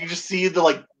like that you just see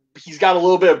he's got a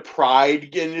little bit of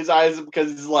pride in his eyes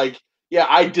because he's like, yeah,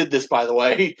 I did this, by the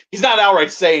way. He's not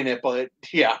outright saying it, but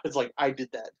yeah, it's like, I did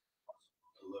that.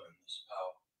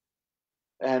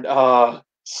 And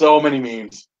so many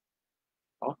memes.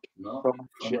 Oh, so much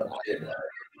shit.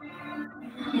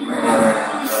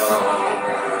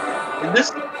 And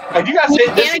this, I do gotta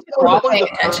say, this is probably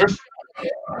the first.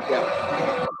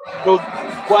 Yeah. So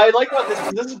what I like about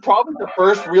this is probably the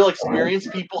first real experience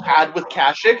people had with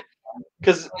Kashyyyk.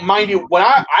 Because, mind you, when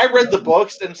I read the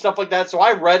books and stuff like that, so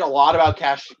I read a lot about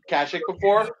Kashyyyk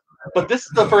before, but this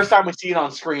is the first time we see it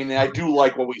on screen, and I do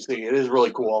like what we see. It is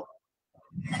really cool.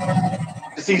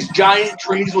 It's these giant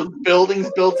trees with buildings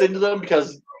built into them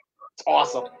because it's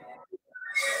awesome.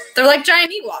 They're like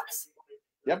giant Ewoks.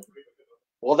 Yep.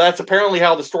 Well, that's apparently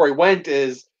how the story went,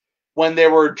 is when they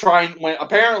were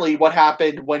apparently what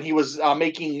happened when he was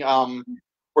making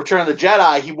Return of the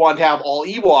Jedi, he wanted to have all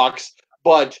Ewoks,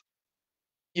 but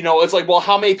it's like, well,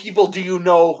 how many people do you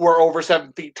know who are over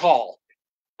 7 feet tall?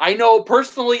 I know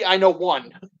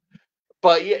one,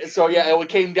 but yeah, so yeah, it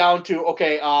came down to,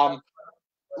 okay,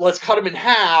 let's cut them in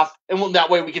half, and that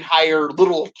way we can hire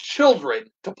little children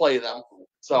to play them.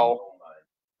 So,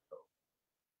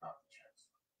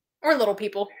 or little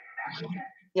people.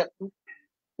 Yep.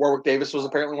 Warwick Davis was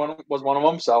apparently one of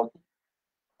them. So,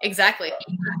 exactly.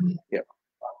 Yep.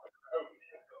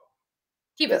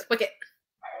 He was wicked.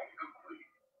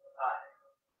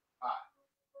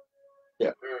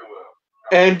 Yeah.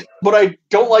 And what I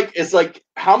don't like is like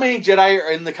how many Jedi are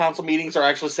in the council meetings are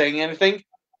actually saying anything.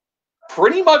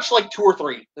 Pretty much like 2 or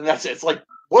 3, and that's it. It's like,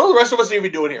 what are the rest of us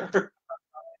even doing here?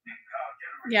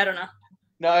 Yeah, I don't know.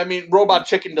 No, I mean, Robot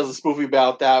Chicken does a spoofy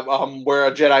about that, where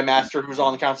a Jedi Master who's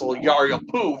on the council, Yariel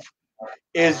Poof,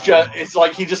 it's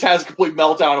like he just has a complete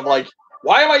meltdown of like,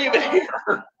 why am I even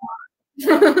here?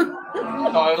 So,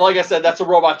 like I said, that's a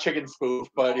Robot Chicken spoof,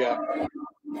 but yeah.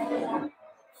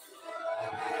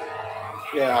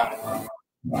 Yeah.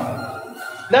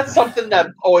 That's something that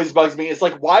always bugs me. It's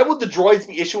like, why would the droids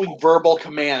be issuing verbal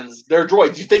commands? They're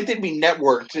droids. You'd think they'd be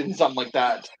networked in something like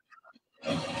that.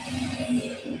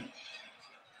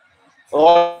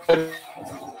 Oh, I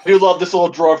do love this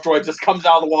little droid just comes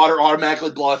out of the water,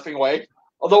 automatically blasting away.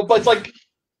 But it's like,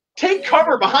 take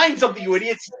cover behind something, you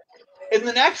idiots. In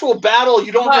an actual battle,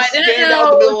 you don't just stand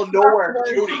out in the middle of nowhere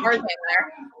shooting.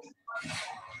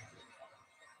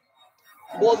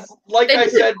 Well, like I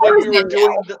said when we were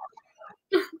doing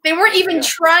they weren't even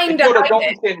trying to hide don't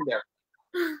it. be standing there.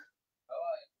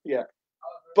 Yeah.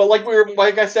 But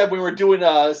like I said, we were doing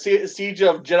Siege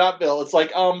of Jedhaville. It's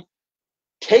like,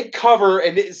 take cover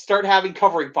and start having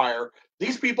covering fire.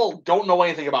 These people don't know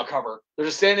anything about cover. They're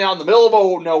just standing out in the middle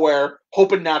of nowhere,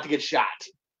 hoping not to get shot.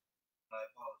 I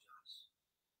apologize.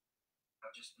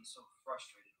 I've just been so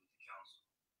frustrated with the council.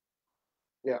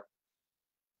 Yeah.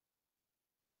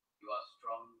 You are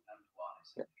strong and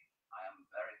wise. Yeah. I am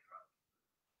very proud.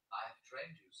 I have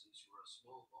trained you since you were a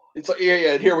small boy. It's like,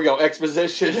 yeah, here we go.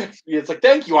 Exposition. It's like,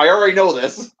 thank you. I already know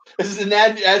this. This is an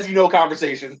as you know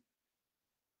conversation.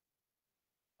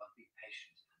 But be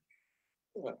patient.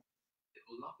 Yeah. It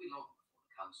will not be long before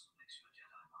the council makes you a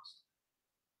Jedi Master.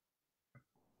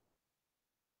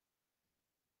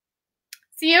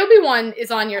 See, Obi-Wan is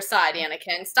on your side,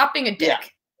 Anakin. Stop being a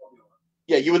dick.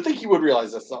 Yeah, you would think he would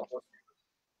realize this stuff.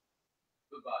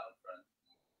 Goodbye, friend.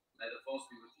 May the Force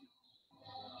be with you.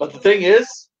 But the thing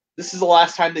is, this is the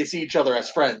last time they see each other as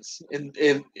friends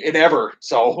in ever.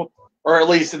 So, or at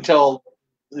least until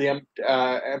the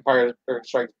Empire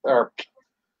or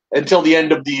until the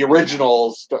end of the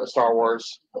original Star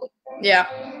Wars. Yeah.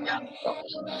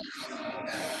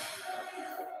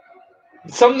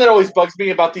 Something that always bugs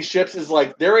me about these ships is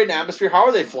like they're in atmosphere. How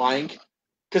are they flying?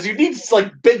 Because you need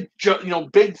like big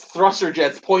thruster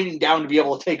jets pointing down to be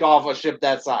able to take off a ship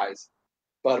that size.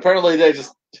 But apparently they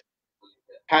just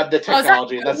have the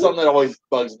technology. And that's something that always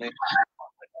bugs me.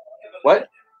 What?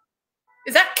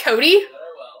 Is that Cody?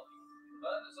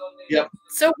 Yep.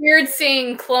 So weird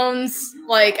seeing clones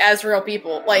like as real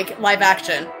people, like live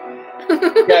action.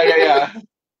 Yeah.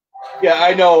 Yeah,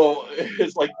 I know.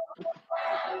 It's like,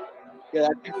 yeah,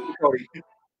 that's Cody.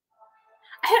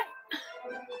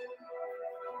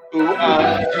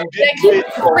 I keep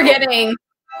forgetting.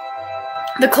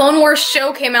 The Clone Wars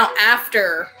show came out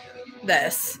after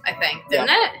this, I think, didn't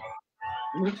it?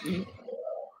 Mm-hmm.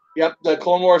 Yep, the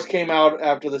Clone Wars came out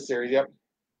after the series. Yep.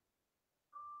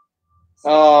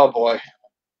 Oh boy.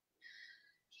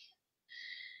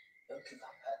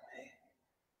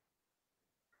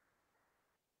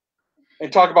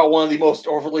 And talk about one of the most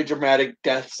overly dramatic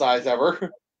death sighs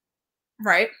ever.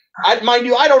 Right. Mind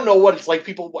you, I don't know what it's like.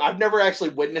 I've never actually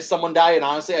witnessed someone die, and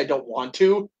honestly, I don't want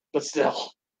to. But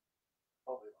still.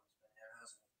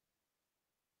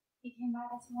 He came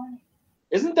out this morning.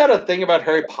 Isn't that a thing about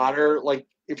Harry Potter? Like,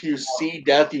 if you see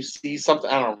death, you see something.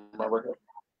 I don't remember.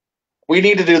 We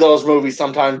need to do those movies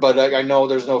sometimes, but I know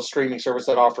there's no streaming service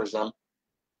that offers them.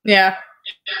 Yeah.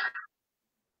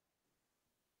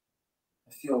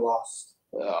 I feel lost.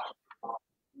 Lost?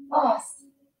 What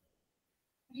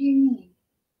do you mean?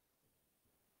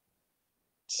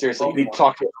 Seriously, you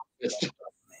talk to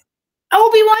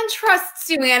Obi-Wan trusts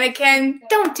you, Anakin.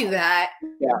 Don't do that.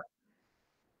 Yeah.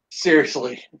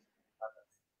 Seriously.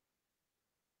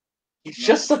 He's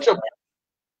just such a...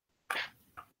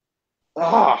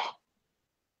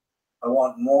 I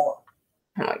want more.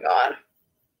 Oh my god.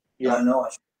 Yeah, I know.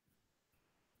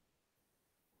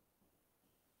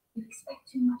 You expect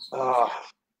too much. I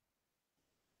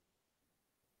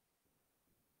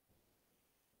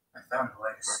found a way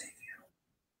to save you.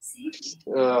 Save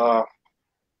you? For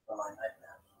my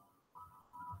nightmare.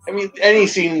 I mean, any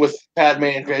scene with Padme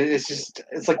and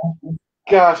it's like,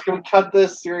 gosh, can we cut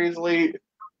this? Seriously?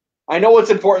 I know it's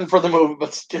important for the movie,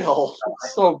 but still,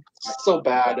 it's so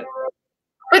bad.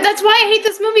 But that's why I hate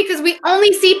this movie, because we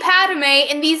only see Padme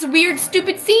in these weird,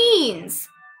 stupid scenes.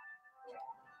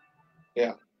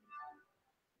 Yeah.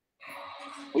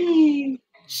 Whee!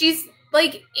 She's,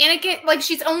 like, Anakin, like,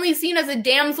 she's only seen as a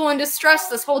damsel in distress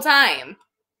this whole time.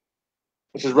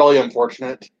 Which is really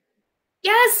unfortunate.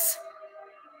 Yes!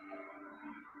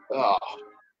 Oh.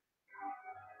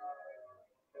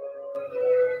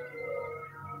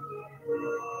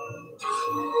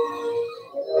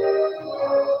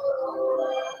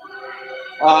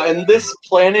 And this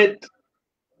planet,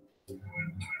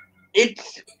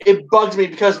 it bugs me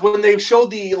because when they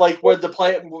showed where the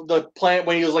planet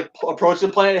when he was like approaching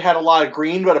the planet, it had a lot of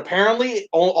green, but apparently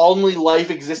only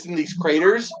life exists in these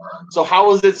craters. So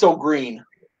how is it so green?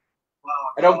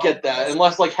 I don't get that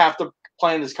unless like half the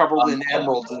planet is covered in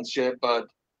emeralds and shit. But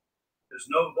there's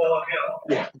no ball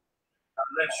here. Yeah.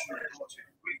 Unless you report it.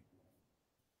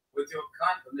 With your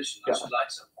kind permission, I should like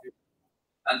some fuel.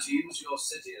 And to use your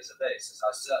city as a base as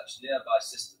I search nearby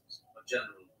systems for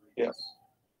general agreements.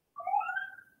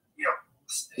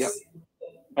 Yep.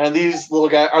 And these little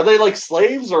guys, are they like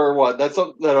slaves or what? That's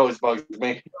something that always bugs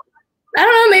me. I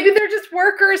don't know, maybe they're just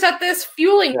workers at this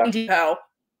fueling depot.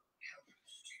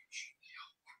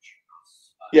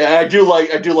 Yeah, I do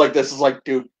like this. It's like,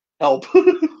 dude, help. Tell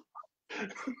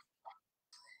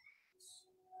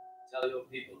your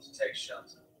people to take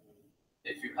shelter.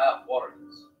 If you have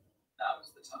warriors, now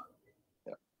is the time.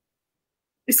 Yeah.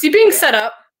 Is he being set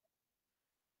up?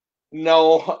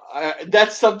 No,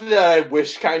 that's something that I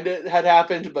wish kind of had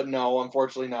happened, but no,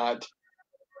 unfortunately not.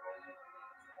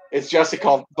 It's just a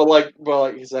call, but like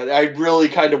you said, I really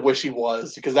kind of wish he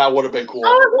was, because that would have been cool. Oh,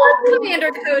 I love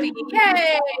Commander Cody!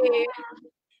 Yay!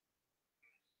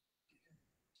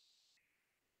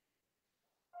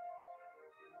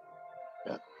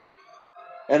 Yeah.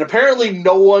 And apparently,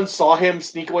 no one saw him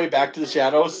sneak away back to the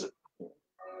shadows.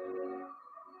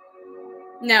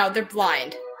 No, they're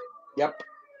blind. Yep.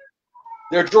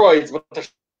 They're droids, but their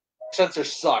sensors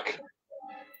suck.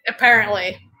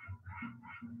 Apparently.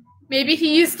 Maybe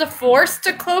he used the Force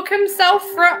to cloak himself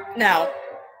from... No.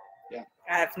 Yeah.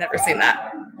 I've never seen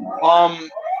that.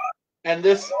 And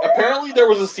this... Apparently there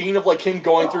was a scene of, like, him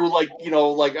going through, like,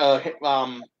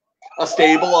 a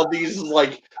stable of these,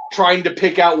 like trying to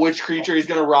pick out which creature he's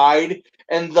gonna ride.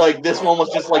 And like this one was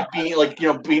just like being like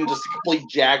being just a complete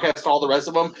jackass to all the rest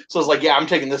of them. So it's like, yeah, I'm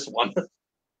taking this one.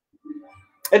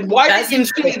 And why did you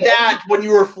see that when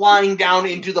you were flying down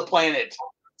into the planet?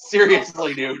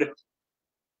 Seriously, dude.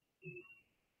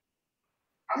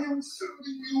 I am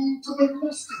sending you to the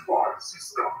Mustify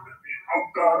system in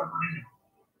Outer Rim.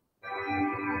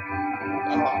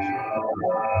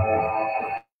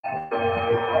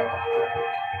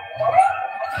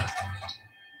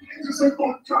 It is a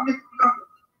volcanic planet.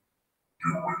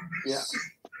 You will be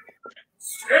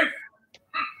safe.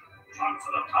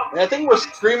 And I think we're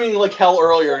screaming like hell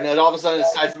earlier, and then all of a sudden it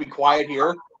decides to be quiet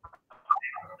here.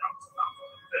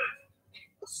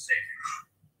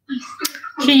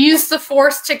 He used the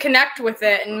Force to connect with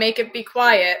it and make it be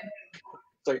quiet.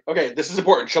 It's like, okay, this is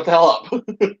important. Shut the hell up.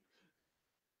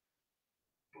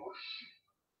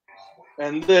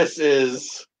 And this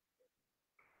is...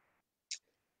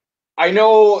 I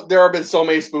know there have been so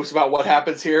many spoofs about what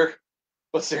happens here,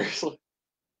 but seriously.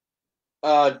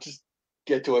 Just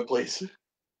get to it, please.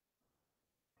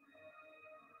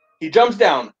 He jumps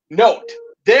down. Note,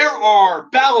 there are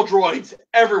battle droids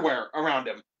everywhere around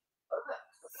him.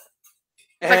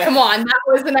 But come on, that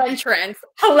was an entrance.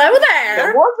 Hello there!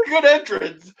 That was a good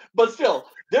entrance, but still,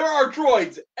 there are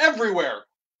droids everywhere.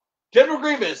 General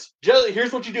Grievous,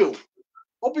 here's what you do.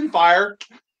 Open fire.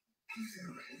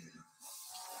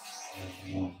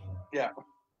 Yeah.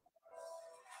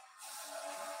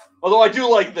 Although I do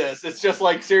like this. It's just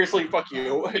like, seriously, fuck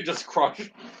you. And just crush.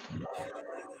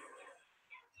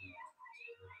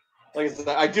 Like I said,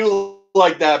 I do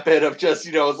like that bit of just,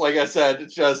 it's like I said,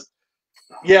 it's just,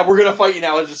 yeah, we're gonna fight you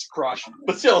now and just crush.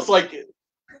 But still, it's like,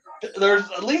 there's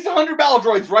at least 100 battle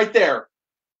droids right there.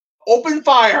 Open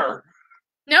fire.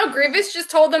 No, Grievous just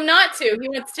told them not to. He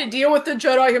wants to deal with the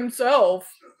Jedi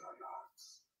himself.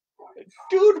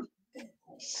 Dude,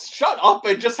 shut up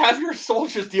and just have your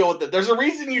soldiers deal with it. There's a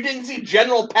reason you didn't see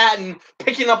General Patton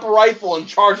picking up a rifle and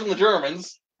charging the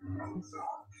Germans.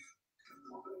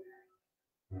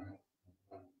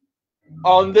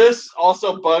 This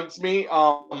also bugs me.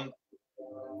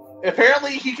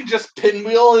 Apparently he can just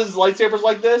pinwheel his lightsabers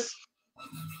like this.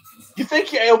 You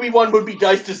think Obi-Wan would be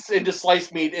diced into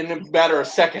sliced meat in a matter of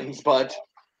seconds, but...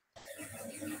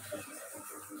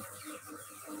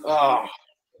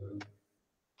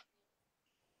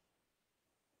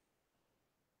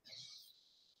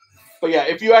 But yeah,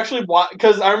 if you actually watch...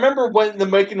 Because I remember when the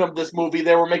making of this movie,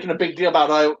 they were making a big deal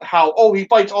about how he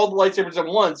fights all the lightsabers at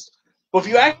once. But if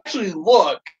you actually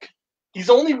look, he's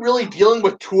only really dealing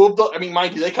with two of them. I mean,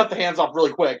 mind you, they cut the hands off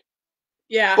really quick.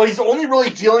 Yeah. But he's only really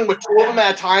dealing with two of them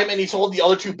at a time, and he's holding the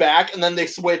other two back, and then they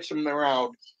switch them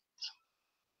around.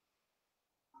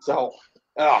 So,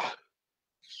 But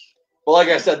like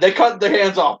I said, they cut their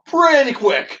hands off pretty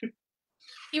quick.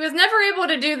 He was never able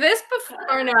to do this before.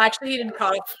 Or no, actually, he did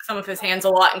cut off some of his hands a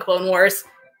lot in Clone Wars.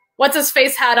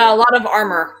 What's-his-face had a lot of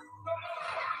armor.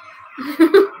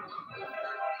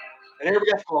 And here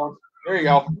we go. There you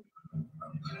go.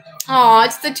 Aw,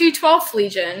 it's the 212th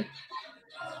Legion.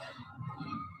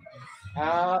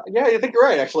 Yeah, I think you're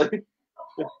right, actually.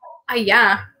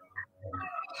 Yeah.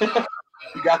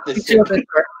 You got this.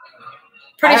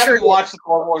 Pretty I sure haven't watched the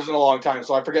Clone Wars in a long time,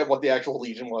 so I forget what the actual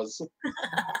Legion was.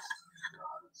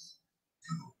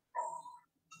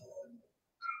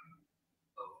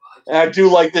 And I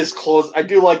do like this close. I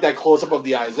do like that close up of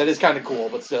the eyes. That is kind of cool,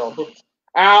 but still.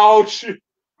 Ouch!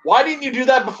 Why didn't you do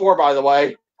that before, by the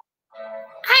way?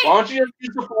 Why don't you just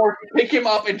use the Force, pick him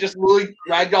up, and just really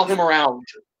ragdoll him around?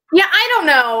 Yeah, I don't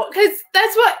know, because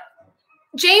that's what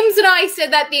James and I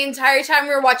said that the entire time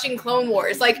we were watching Clone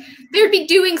Wars. Like, they'd be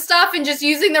doing stuff and just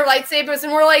using their lightsabers,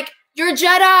 and we're like, you're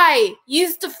Jedi!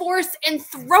 Use the Force and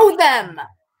throw them!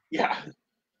 Yeah.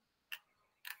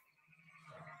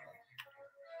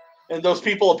 And those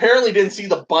people apparently didn't see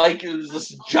the bike. It was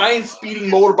this giant speeding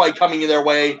motorbike coming in their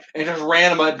way and just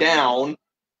ran them down.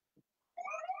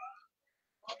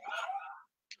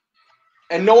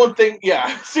 And no one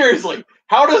seriously,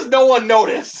 how does no one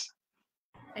notice?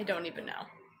 I don't even know.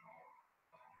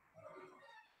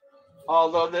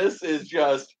 Although this is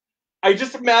just, I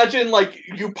just imagine like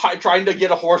you trying to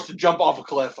get a horse to jump off a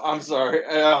cliff. I'm sorry.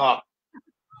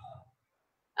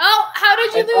 Oh, how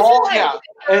did you lose your light?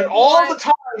 Yeah. And all the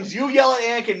times you yell at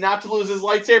Anakin not to lose his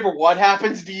lightsaber, what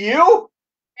happens to you?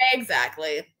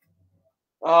 Exactly.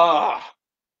 Yeah.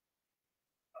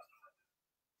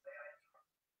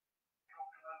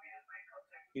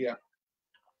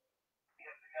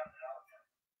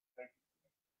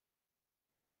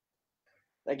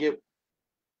 Thank you.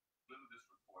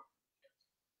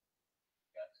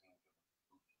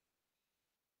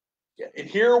 Yeah, and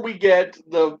here we get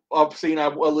the up scene I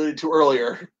alluded to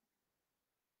earlier.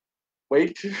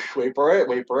 Wait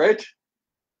for it.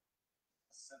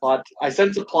 Plot. I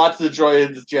sense a plot to destroy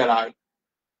the Jedi.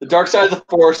 The dark side of the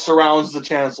Force surrounds the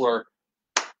Chancellor.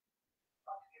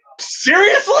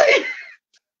 Seriously?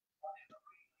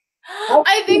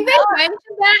 I think they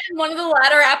mentioned that in one of the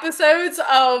latter episodes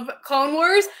of Clone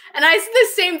Wars, and I said the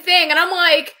same thing, and I'm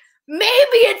like, maybe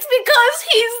it's because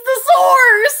he's the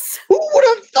source! Who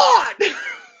would have thought?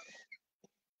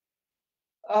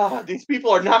 These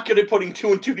people are not good at putting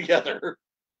two and two together.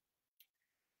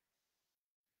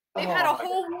 They've had a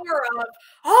whole war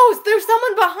of, there's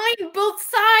someone behind both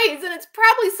sides, and it's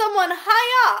probably someone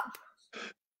high up.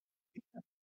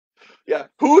 Yeah,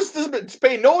 who's this?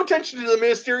 Pay no attention to the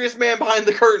mysterious man behind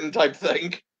the curtain type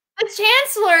thing. The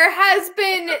Chancellor has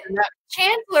been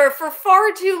Chancellor for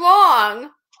far too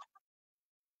long.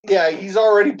 Yeah, he's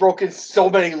already broken so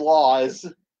many laws.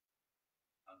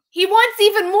 He wants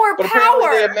even more but power.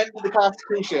 Apparently they amended the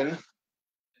Constitution.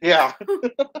 Yeah.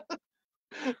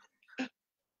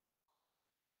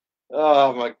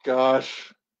 Oh my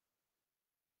gosh.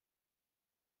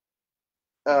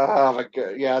 Oh my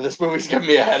god. Yeah, this movie's giving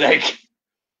me a headache.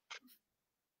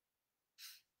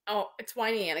 Oh, it's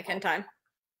whiny Anakin time.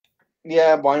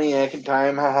 Yeah, whiny Anakin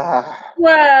time.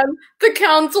 When the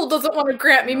council doesn't want to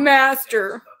grant me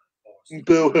master.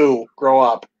 Boo-hoo. Grow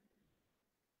up.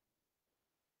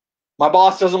 My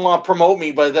boss doesn't want to promote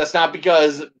me, but that's not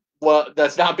because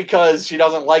she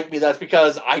doesn't like me. That's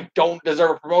because I don't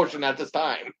deserve a promotion at this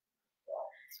time.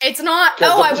 It's not.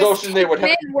 Oh, I was they would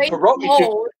have promote me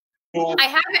to. I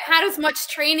haven't had as much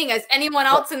training as anyone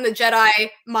else in the Jedi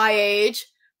my age,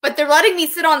 but they're letting me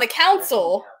sit on the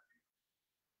council,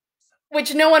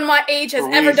 which no one my age has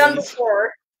ever done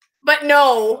before. But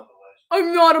no,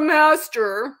 I'm not a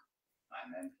master.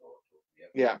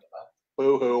 Yeah.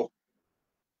 Boo-hoo.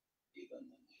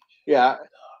 Yeah.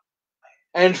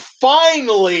 And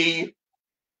finally,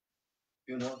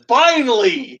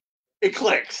 it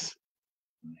clicks.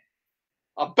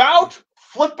 About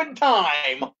flipping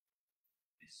time.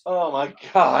 Oh my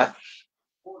gosh.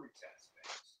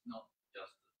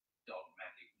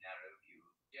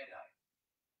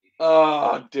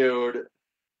 Oh, dude.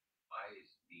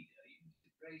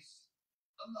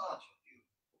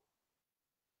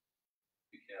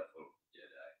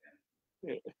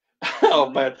 Oh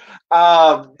man.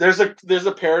 There's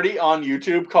a parody on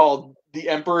YouTube called The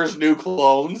Emperor's New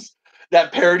Clones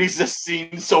that parodies this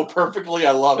scene so perfectly.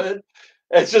 I love it.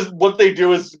 It's just what they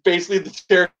do is basically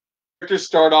the characters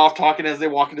start off talking as they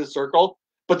walk into a circle,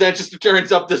 but then just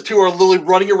turns up these two are literally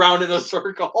running around in a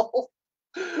circle.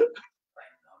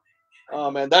 Oh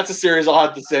man, that's a series I'll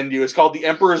have to send you. It's called The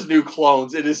Emperor's New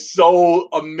Clones. It is so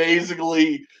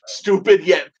amazingly stupid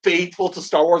yet faithful to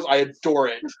Star Wars. I adore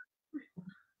it.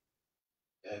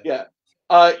 Yeah.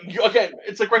 Again,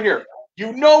 it's like right here.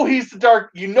 You know he's the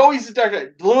dark.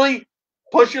 Literally,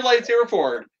 push your lightsaber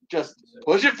forward. Just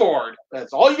push it forward.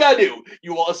 That's all you gotta do.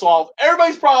 You will solve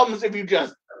everybody's problems if you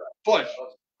just push.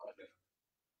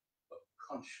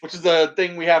 Which is the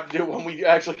thing we have to do when we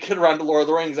actually get around to Lord of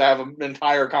the Rings. I have an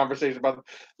entire conversation about it.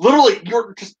 Literally,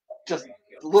 you're just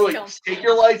literally take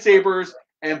your lightsabers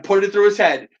and put it through his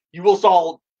head. You will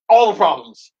solve all the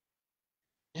problems.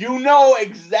 You know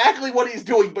exactly what he's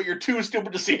doing, but you're too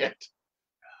stupid to see it.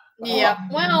 Yeah,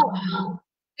 well,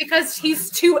 because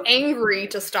he's too angry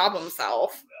to stop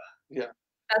himself. Yeah.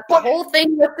 That's the whole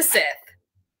thing with the Sith.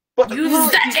 But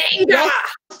use that anger!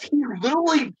 He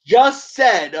literally just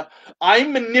said,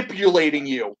 I'm manipulating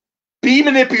you. Be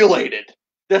manipulated.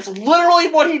 That's literally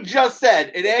what he just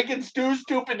said. And Anakin's too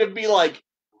stupid to be like,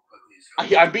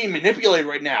 I'm being manipulated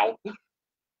right now.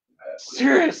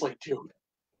 Seriously, dude.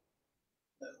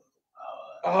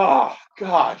 Oh,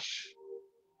 gosh.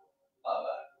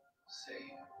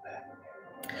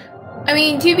 I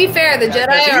mean, to be fair, the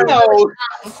Jedi are really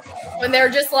dumb when they're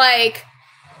just like,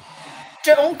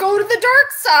 don't go to the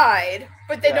dark side.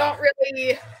 But they don't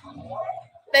really,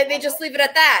 they just leave it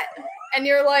at that. And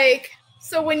you're like,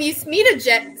 so when you meet a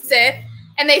Sith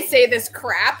and they say this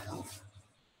crap,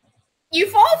 you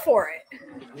fall for it.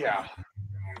 Yeah.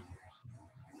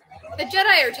 The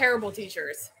Jedi are terrible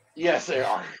teachers. Yes, they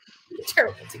are.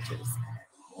 Terrible teachers.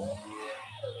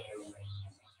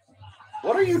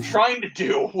 What are you trying to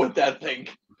do with that thing?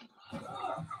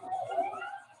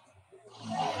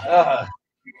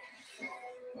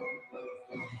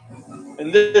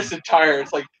 And this entire,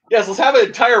 it's like, yes, let's have an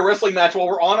entire wrestling match while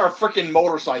we're on our freaking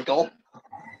motorcycle.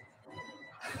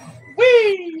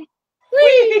 Whee!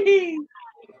 Whee!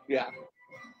 Yeah.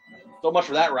 So much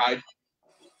for that ride.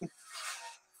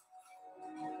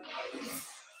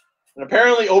 And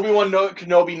apparently Obi-Wan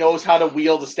Kenobi knows how to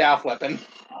wield a staff weapon.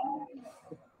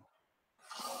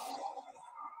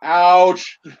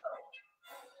 Ouch.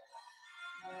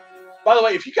 By the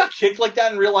way, if you got kicked like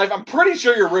that in real life, I'm pretty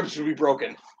sure your ribs would be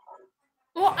broken.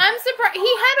 Well, I'm surprised.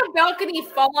 He had a balcony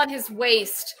fall on his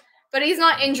waist, but he's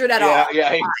not injured at all.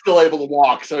 Yeah, he's still able to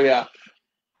walk, so yeah.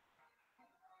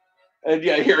 And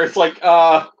yeah, here it's like,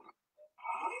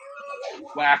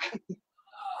 whack.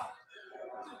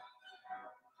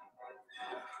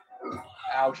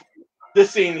 Ouch. This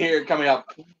scene here coming up.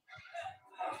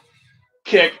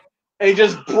 Kick. And he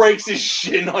just breaks his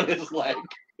shin on his leg.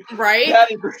 Right?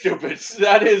 That is stupid.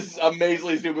 That is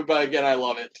amazingly stupid, but again, I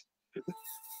love it. It's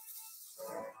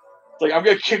like, I'm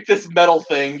going to kick this metal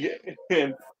thing.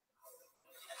 And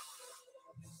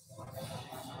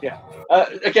yeah.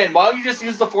 Again, why don't you just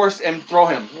use the Force and throw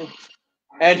him?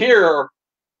 And here,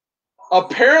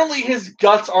 apparently his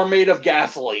guts are made of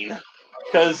gasoline.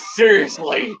 Because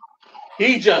seriously,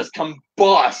 he just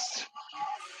combusts.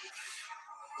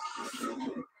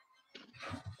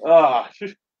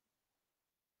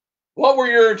 What were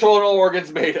your internal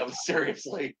organs made of,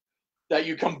 seriously, that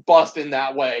you combust in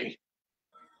that way?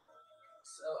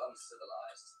 So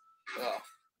uncivilized. Oh.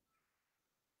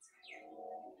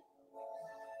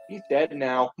 He's dead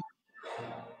now.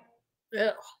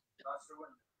 Ugh.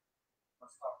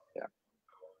 Yeah.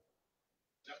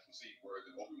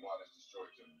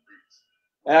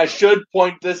 And I should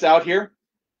point this out here.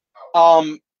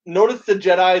 Notice the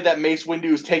Jedi that Mace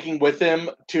Windu is taking with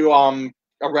him to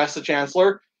arrest the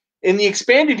Chancellor. In the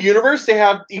expanded universe, they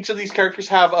have each of these characters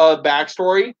have a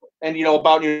backstory and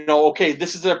about okay,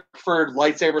 this is a preferred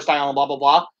lightsaber style and blah blah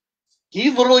blah. He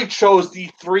literally chose the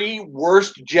 3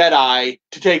 worst Jedi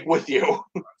to take with you.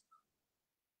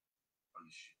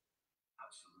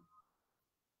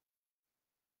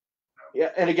 Yeah,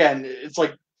 and again, it's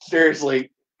like seriously.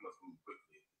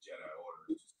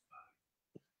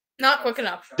 Not quick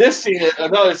enough. This scene,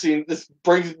 another scene. This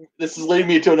is leading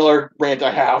me to another rant I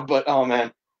have, but oh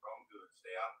man.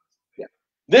 Yeah,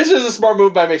 this is a smart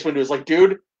move by Mace Windu. It's like,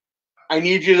 dude, I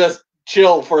need you to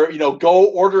chill for go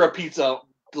order a pizza.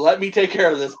 Let me take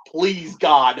care of this, please,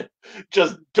 God.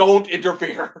 Just don't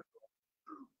interfere.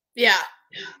 Yeah.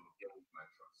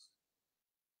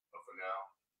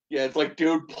 Yeah, it's like,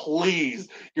 dude, please.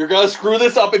 You're gonna screw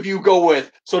this up if you go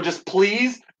with. So just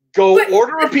please go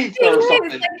order a pizza or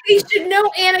something. Like, they should know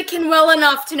Anakin well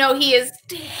enough to know he is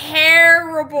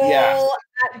terrible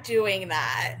at doing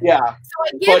that. Yeah. So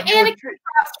I give Anakin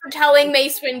props for telling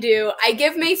Mace Windu. I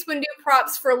give Mace Windu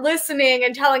props for listening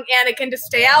and telling Anakin to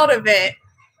stay out of it.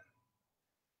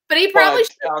 But he probably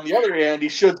should. On the other hand, he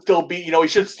should still be, he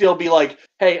should still be like,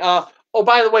 hey, oh,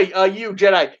 by the way, you,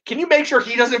 Jedi, can you make sure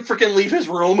he doesn't freaking leave his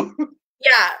room?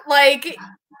 Yeah, like,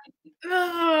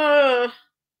 Wow.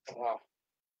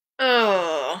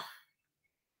 oh.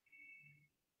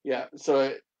 Yeah,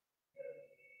 so,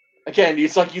 again,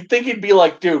 it's like, you'd think he'd be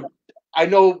like, dude, I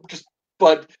know,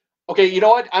 but, okay, you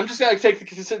know what? I'm just going to take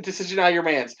the decision out of your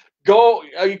hands. Go,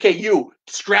 okay, you,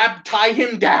 tie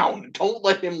him down. Don't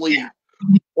let him leave.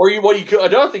 Or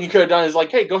another thing you could have done is like,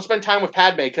 hey, go spend time with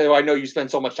Padme, because I know you spend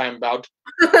so much time about.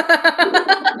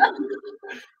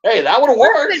 Hey, that would have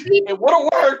worked. It would have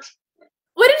worked.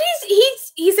 What did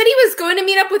he said he was going to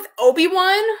meet up with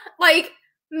Obi-Wan? Like,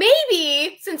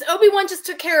 maybe, since Obi-Wan just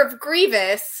took care of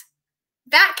Grievous,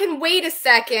 that can wait a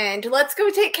second. Let's go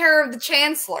take care of the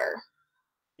Chancellor.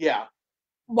 Yeah.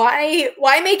 Why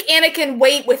make Anakin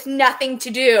wait with nothing to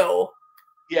do?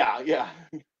 Yeah.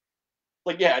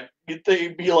 Like, yeah, you'd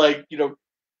be like,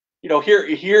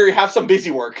 here, have some busy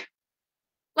work.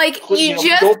 Like, you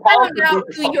just found out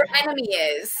who your enemy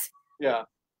is. Yeah.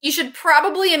 You should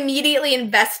probably immediately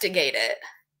investigate it.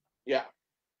 Yeah.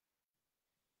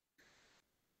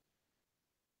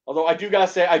 Although I do gotta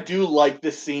say, I do like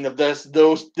this scene of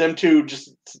them two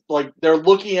just, like, they're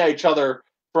looking at each other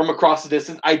from across the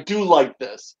distance. I do like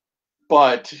this.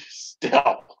 But,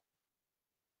 still.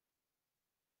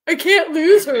 I can't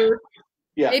lose her.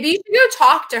 Yeah. Maybe you should go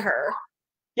talk to her.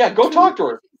 Yeah, go talk to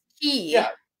her. Key. Yeah.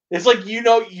 It's like, you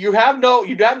have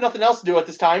nothing else to do at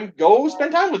this time. Go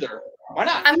spend time with her. Why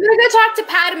not? I'm gonna go talk to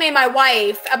Padme, my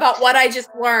wife, about what I just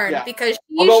learned because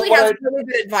she usually has really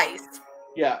good advice.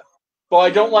 Yeah. But what I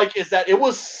don't like is that it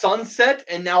was sunset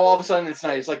and now all of a sudden it's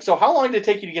night. It's like, so how long did it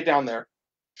take you to get down there?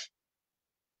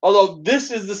 Although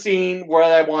this is the scene where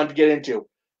I wanted to get into.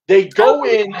 They go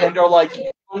in and are like,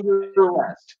 under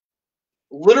arrest.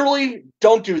 Literally,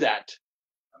 don't do that.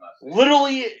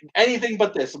 Literally anything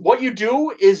but this. What you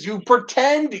do is you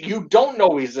pretend you don't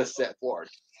know he's a Sith Lord.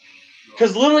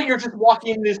 Because literally you're just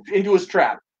walking into his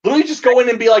trap. Literally just go in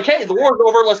and be like, hey, the war's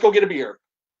over, let's go get a beer.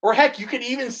 Or heck, you could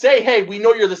even say, hey, we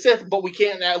know you're the Sith, but we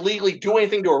can't legally do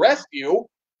anything to arrest you.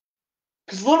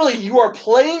 Because literally, you are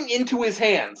playing into his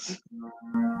hands.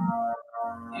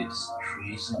 It's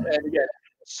treason. And again,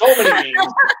 so many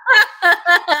memes.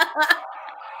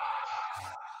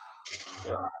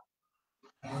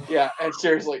 Yeah, and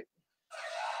seriously.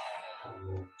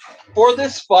 For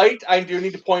this fight, I do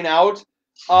need to point out,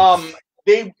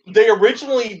 they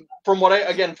originally, from what I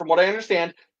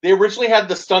understand, they originally had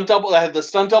the stunt double. They had the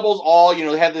stunt doubles all,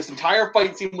 they had this entire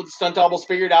fight scene with the stunt doubles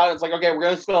figured out. It's like, okay, we're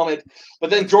gonna film it,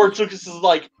 but then George Lucas is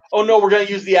like, oh no, we're gonna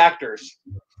use the actors.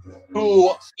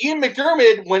 Who Ian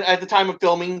McDermott, when at the time of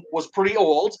filming, was pretty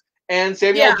old, and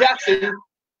Samuel L. Jackson,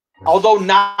 although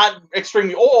not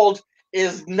extremely old,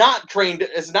 is not a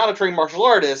trained martial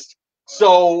artist.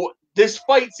 So this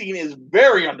fight scene is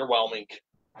very underwhelming.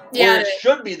 Yeah, where it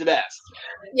should be the best.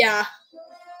 Yeah.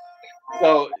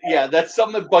 So yeah, that's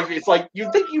something that bugs me. It's like you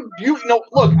think you know.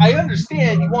 Look, I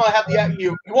understand you want to have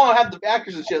you want to have the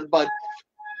actors and shit, but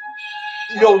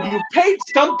you paid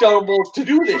stunt doubles to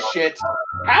do this shit.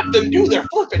 Have them do their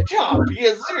flipping job.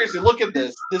 Because seriously, look at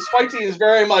this. This fight scene is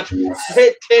very much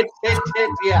hit.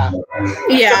 Yeah.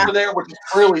 Except for there, which is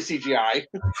really CGI.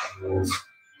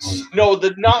 No,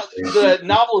 the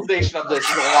novelization of this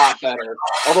is a lot better,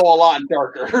 although a lot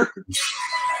darker.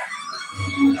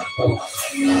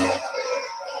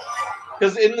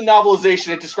 Because in the novelization,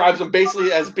 it describes them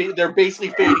basically as they're basically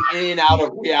fading in and out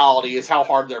of reality. Is how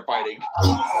hard they're fighting.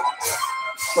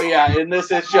 But yeah, in this,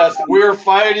 it's just we're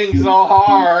fighting so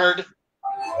hard.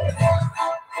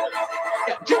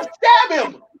 Yeah, just stab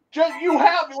him. You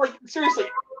have seriously.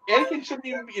 Anakin shouldn't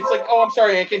even be. It's like, oh, I'm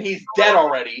sorry, Anakin. He's dead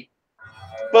already.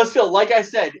 But still, like I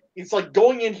said, it's like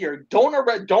going in here.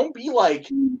 Don't be like,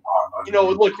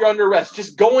 look, you're under arrest.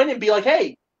 Just go in and be like,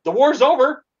 hey, the war's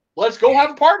over. Let's go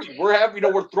have a party.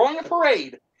 We're throwing a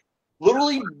parade.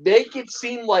 Literally make it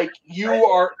seem like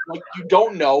you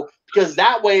don't know, because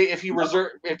that way, if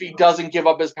he doesn't give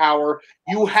up his power,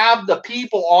 you have the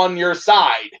people on your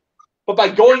side. But by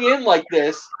going in like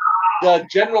this, the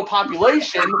general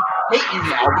population hate you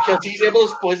now because he's able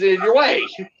to split it in your way.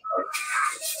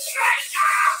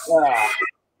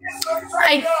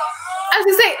 I was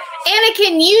gonna say,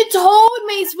 Anakin, you told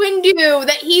Mace Windu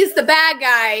that he's the bad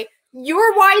guy.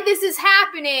 You're why this is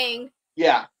happening.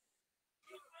 Yeah.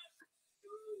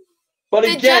 But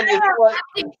the again, it's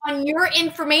like on your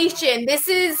information. This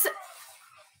is.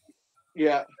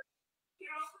 Yeah.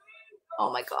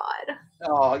 Oh my god.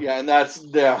 Oh yeah, and that's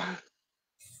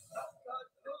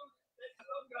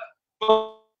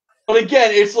But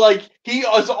again, it's like he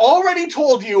has already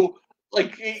told you.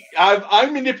 Like,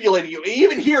 I'm manipulating you.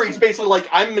 Even here, he's basically like,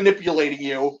 I'm manipulating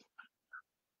you.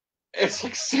 It's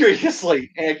like,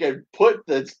 seriously, and can put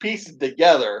the pieces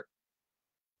together.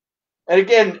 And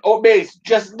again, Mace,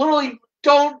 just literally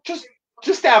just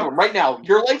stab him right now.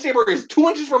 Your lightsaber is 2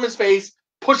 inches from his face.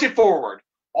 Push it forward.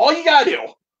 All you gotta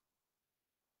do.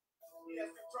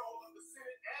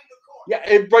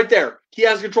 Yeah, right there. He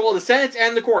has control of the Senate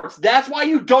and the courts. That's why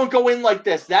you don't go in like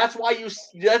this. That's why you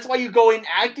go in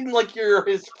acting like you're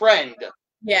his friend.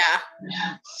 Yeah.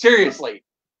 Seriously.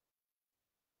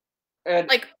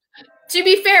 And to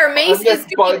be fair, Mace is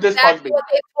doing exactly what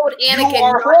they told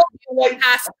Anakin for the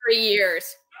past 3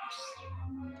 years.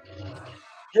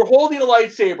 You're holding a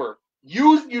lightsaber.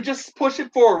 You just push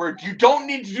it forward. You don't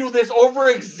need to do this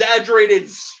over-exaggerated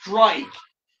strike.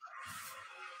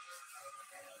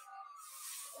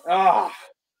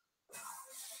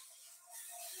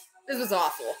 This was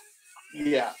awful.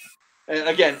 Yeah. And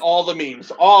again, all the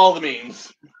memes. Oh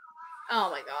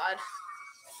my god.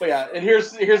 But yeah, and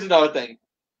here's another thing.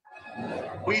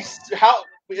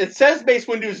 It says Mace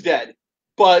Windu's dead,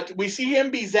 but we see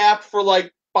him be zapped for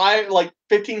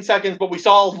 15 seconds, but we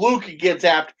saw Luke get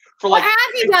zapped for what have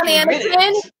you done, Anakin?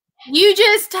 Minutes. You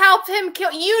just helped him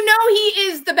kill. You know he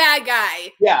is the bad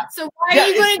guy. Yeah. So why are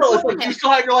you going to kill him? You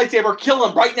still have your lightsaber. Kill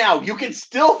him right now. You can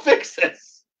still fix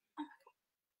this.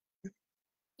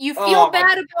 You feel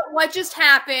bad about what just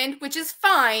happened, which is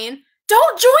fine.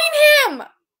 Don't join him.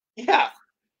 Yeah.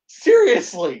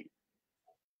 Seriously.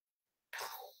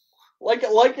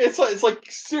 It's like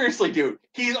seriously, dude.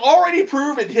 He's already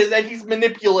proven that he's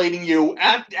manipulating you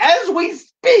as we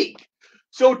speak.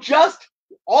 So just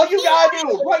all you gotta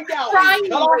do right now is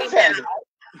cut off his head.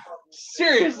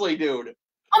 Seriously, dude.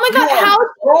 Oh my god, how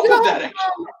so pathetic.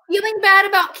 Feeling bad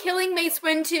about killing Mace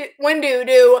Windu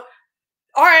to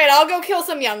alright, I'll go kill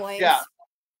some younglings. Yeah.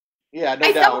 Yeah, no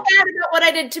doubt. I felt bad about what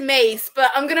I did to Mace,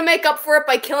 but I'm gonna make up for it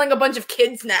by killing a bunch of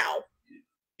kids now.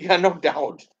 Yeah, no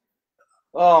doubt.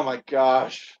 Oh my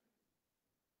gosh.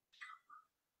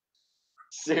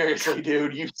 Seriously,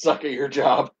 dude, you suck at your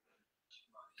job.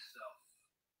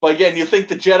 But again, you think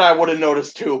the Jedi would have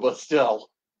noticed too, but still.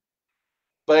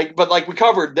 But like we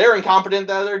covered, they're incompetent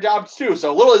at their jobs too.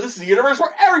 So literally, this is a universe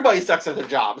where everybody sucks at their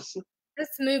jobs. This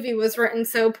movie was written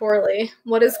so poorly.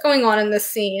 What is going on in this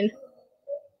scene?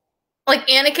 Like,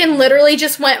 Anakin literally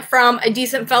just went from a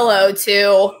decent fellow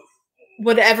to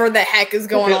whatever the heck is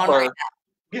going on right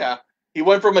now. Yeah, he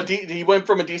went from a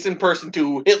decent person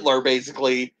to Hitler,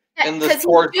 basically, in this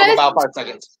course of about 5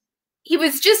 seconds. He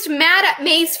was just mad at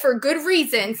Mace for good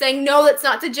reason, saying, no, that's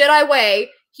not the Jedi way.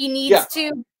 He needs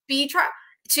to be I'm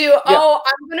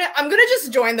gonna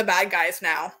just join the bad guys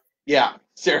now. Yeah,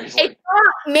 seriously.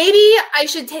 Maybe I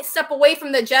should step away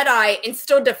from the Jedi and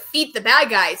still defeat the bad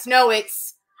guys. No,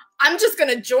 I'm just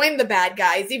gonna join the bad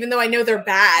guys, even though I know they're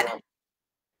bad. Yeah.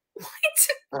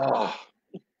 What?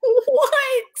 What?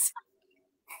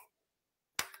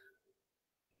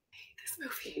 This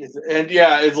movie. And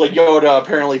yeah, it's like Yoda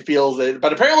apparently feels it,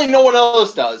 but apparently no one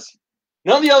else does.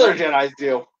 None of the other Jedis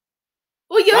do.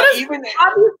 Well, Yoda's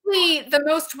obviously the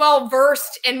most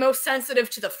well-versed and most sensitive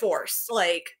to the Force,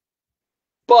 like.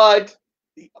 But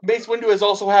Mace Windu has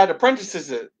also had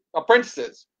apprentices.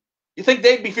 You think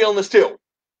they'd be feeling this too?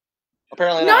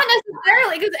 Apparently not. Not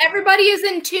necessarily, because everybody is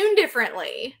in tune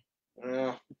differently.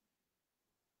 Yeah.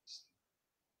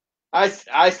 I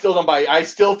still don't buy it. I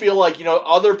still feel like,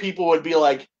 other people would be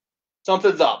like,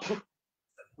 something's up.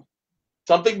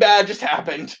 Something bad just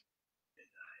happened.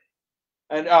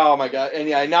 And oh my god. And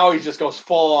yeah, now he just goes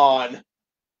full on.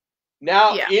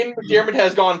 Now, Ian McDiarmid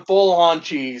has gone full on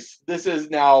cheese. This is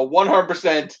now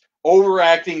 100%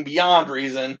 overacting beyond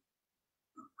reason.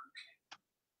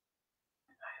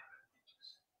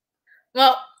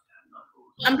 Well,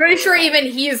 I'm pretty sure even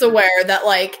he's aware that,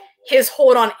 like, his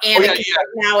hold on Anakin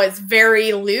now is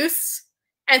very loose.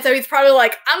 And so he's probably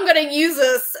like, I'm going to use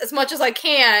this as much as I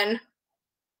can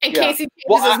in case he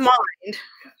changes his mind.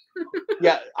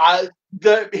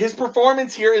 His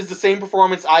performance here is the same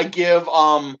performance I give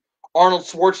Arnold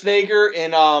Schwarzenegger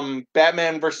in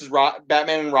Batman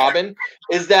and Robin,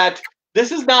 is that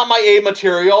this is not my A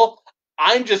material.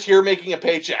 I'm just here making a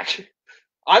paycheck.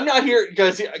 I'm not here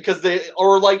because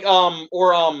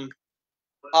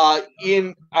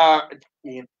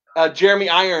Jeremy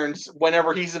Irons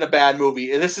whenever he's in a bad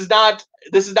movie. This is not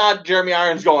Jeremy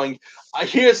Irons going,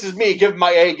 this is me giving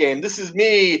my A game. This is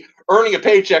me earning a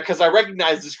paycheck because I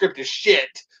recognize the script is shit.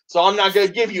 So I'm not going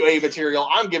to give you A material.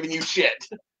 I'm giving you shit.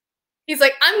 He's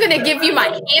like, I'm going to give you my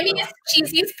hammiest,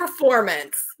 cheesiest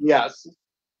performance. Yes.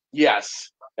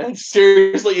 And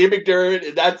seriously, Ian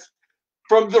McDiarmid, that's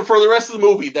for the rest of the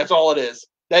movie, that's all it is.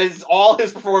 That is all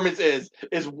his performance is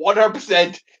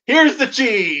 100%. Here's the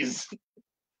cheese.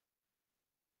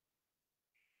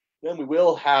 Then we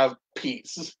will have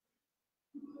peace.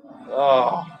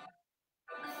 Oh.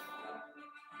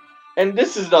 And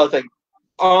this is another thing.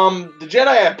 The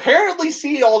Jedi apparently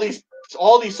see all these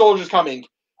soldiers coming.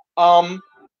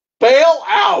 Bail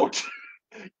out.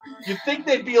 You'd think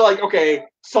they'd be like, okay,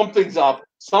 something's up,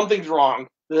 something's wrong.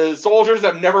 The soldiers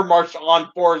have never marched on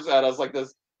force at us like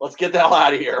this. Let's get the hell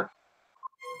out of here.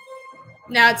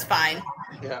 No, it's fine.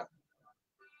 Yeah.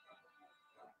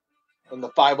 And the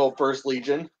 501st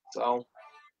Legion, so.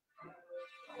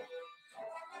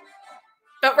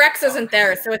 But Rex isn't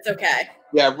there, so it's okay.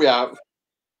 Yeah.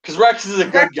 Because Rex is a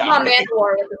good guy. On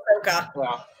Mandalore with Ahsoka.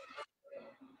 Yeah.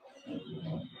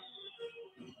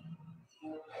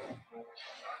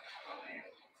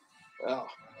 Oh.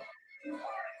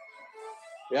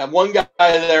 Yeah, one guy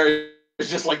there is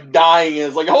just like dying and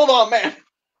is like, hold on, man.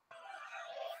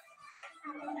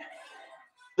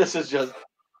 This is just...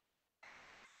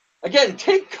 Again,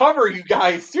 take cover, you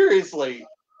guys. Seriously.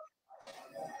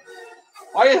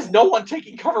 Why is no one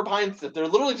taking cover behind Sith? They're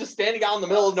literally just standing out in the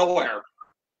middle of nowhere.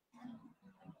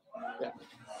 Yeah.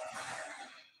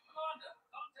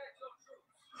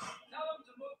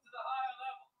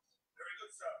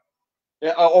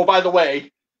 Yeah. Oh, by the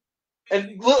way,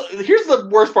 and look, here's the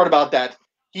worst part about that.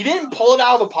 He didn't pull it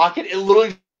out of the pocket. It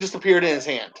literally just appeared in his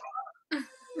hand.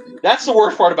 That's the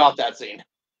worst part about that scene.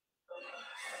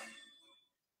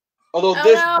 Although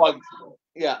bugs me.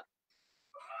 Yeah.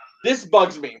 This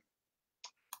bugs me.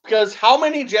 Because how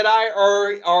many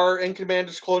Jedi are in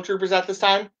Commander's Clone Troopers at this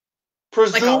time?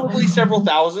 Presumably several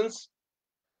thousands.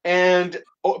 And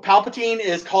Palpatine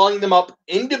is calling them up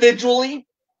individually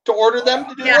to order them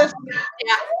to do this.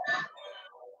 Yeah.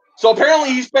 So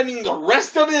apparently he's spending the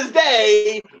rest of his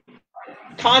day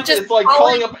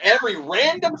calling up every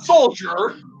random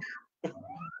soldier.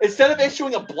 Instead of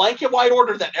issuing a blanket white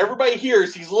order that everybody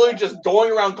hears, he's literally just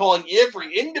going around calling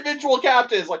every individual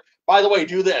captain. It's like, by the way,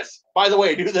 do this. By the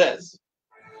way, do this.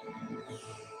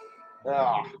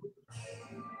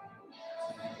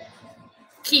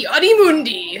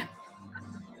 Ki-Adi-Mundi.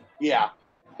 Yeah.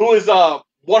 Who is 100%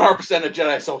 a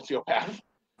Jedi sociopath.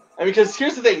 I mean, because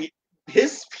here's the thing.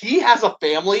 He has a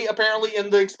family, apparently, in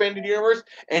the expanded universe,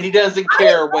 and he doesn't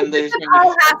care when they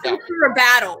all happen through a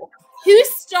battle. Who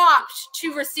stopped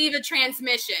to receive a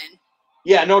transmission?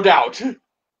 Yeah, no doubt.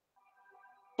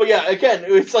 But yeah, again,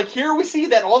 it's like here we see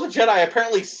that all the Jedi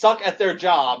apparently suck at their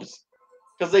jobs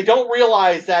because they don't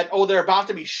realize that, oh, they're about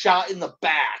to be shot in the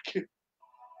back. Is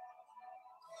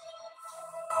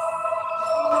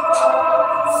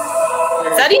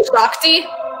that Shakti?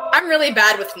 I'm really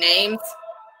bad with names.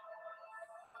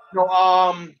 No,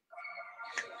 wow,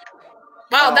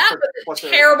 that was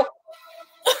terrible.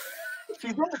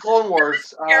 She's in the Clone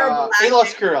Wars. Ayla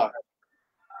Secura.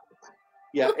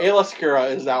 Yeah, Ayla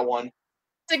Secura is that one.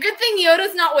 It's a good thing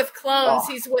Yoda's not with clones.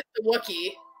 He's with the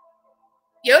Wookiee.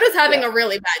 Yoda's having a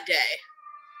really bad day.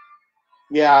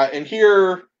 Yeah, and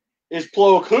here is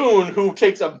Plo Koon, who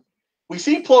takes a... We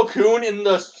see Plo Koon in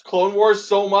the Clone Wars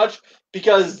so much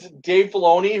because Dave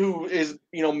Filoni, who is,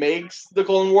 makes the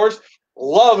Clone Wars,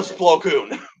 loves Plo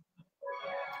Koon.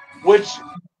 Which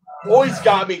always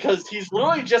got me because he's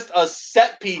literally just a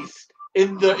set piece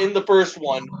in the first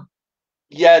one.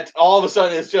 Yet all of a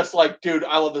sudden it's just like, dude,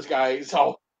 I love this guy.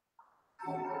 So,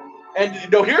 and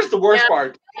here's the worst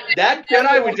part: that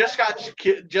Jedi we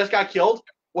just got killed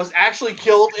was actually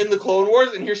killed in the Clone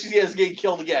Wars, and here she is getting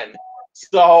killed again.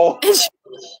 So,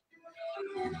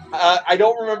 I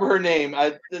don't remember her name.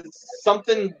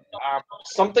 Something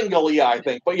Galia, I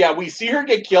think. But yeah, we see her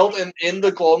get killed in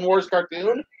the Clone Wars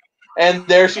cartoon, and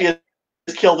there she is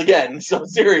killed again. So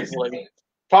seriously,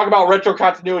 talk about retro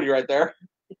continuity right there.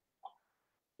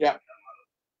 Yeah.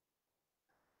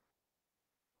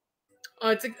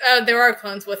 Oh, there are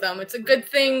clones with them. It's a good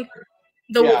thing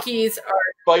the Wookiees are.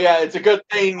 But yeah, it's a good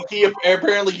thing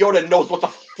apparently Yoda knows what the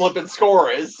flippin' score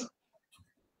is.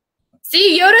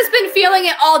 See, Yoda's been feeling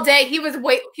it all day. He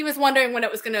was wondering when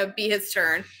it was gonna be his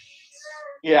turn.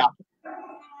 Yeah.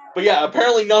 But yeah,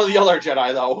 apparently none of the other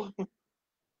Jedi though.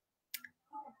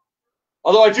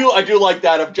 Although I do like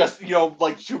that of just,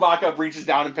 like Chewbacca reaches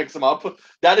down and picks him up.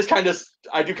 That is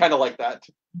I do kind of like that.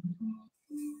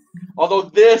 Although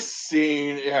this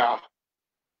scene, yeah.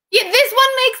 Yeah, this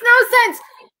one makes no sense.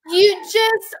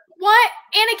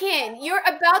 Anakin, you're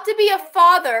about to be a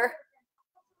father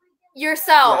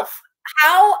yourself. Yeah.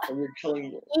 How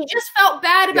you just felt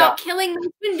bad about killing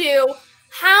the Windu.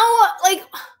 How,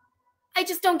 I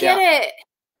just don't get it.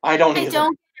 I don't either. I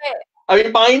don't get it. I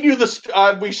mean, mind you,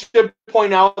 we should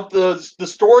point out the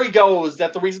story goes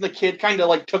that the reason the kid kind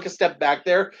of took a step back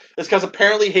there is because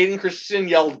apparently Hayden Christensen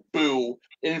yelled "boo"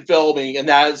 in filming, and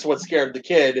that is what scared the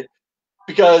kid.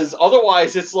 Because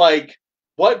otherwise, it's like,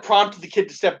 what prompted the kid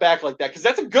to step back like that? Because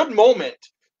that's a good moment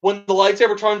when the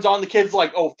lightsaber turns on. The kid's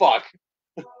like, "Oh fuck."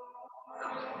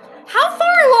 How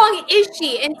far along is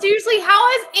she? And seriously, how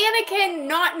has Anakin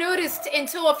not noticed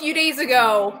until a few days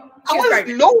ago? How has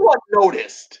no one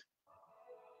noticed?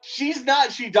 She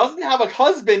doesn't have a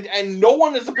husband, and no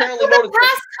one has apparently noticed. The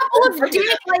past couple of days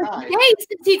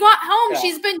since he got home,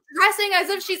 she's been dressing as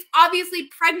if she's obviously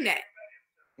pregnant.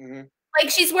 Mm-hmm.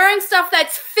 She's wearing stuff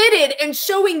that's fitted and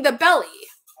showing the belly.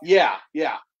 Yeah.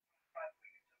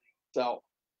 So,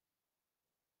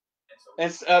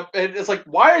 it's like,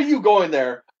 why are you going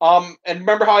there? And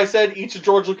remember how I said each of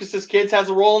George Lucas's kids has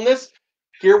a role in this?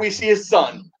 Here we see his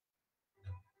son.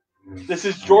 This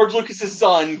is George Lucas's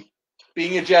son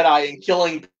being a Jedi and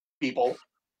killing people.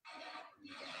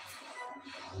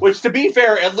 Which, to be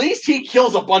fair, at least he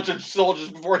kills a bunch of soldiers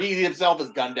before he himself is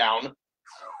gunned down.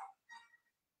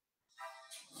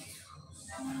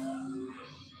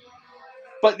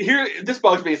 But here, this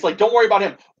bugs me. It's like, don't worry about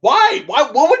him. Why?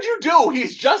 What would you do?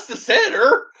 He's just a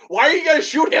senator. Why are you going to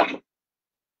shoot him?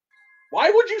 Why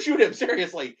would you shoot him?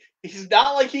 Seriously. He's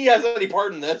not like he has any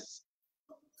part in this.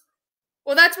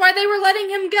 Well, that's why they were letting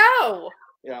him go.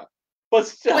 Yeah. But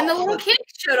still. When the little kid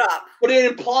showed up. But it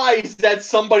implies that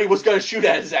somebody was going to shoot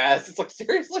at his ass. It's like,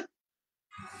 seriously?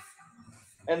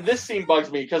 And this scene bugs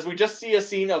me, because we just see a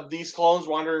scene of these clones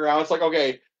wandering around. It's like,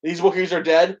 okay, these Wookiees are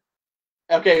dead.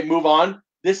 Okay, move on.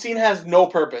 This scene has no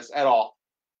purpose at all.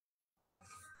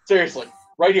 Seriously.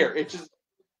 Right here. It just...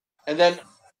 And then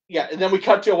we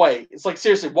cut to away. It's like,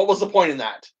 seriously, what was the point in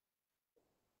that?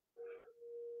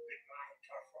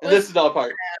 And this is another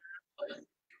part.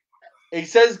 He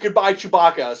says goodbye,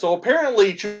 Chewbacca. So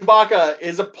apparently, Chewbacca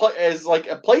is a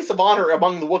place of honor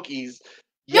among the Wookiees.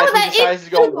 Yet he decides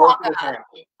to go work with him.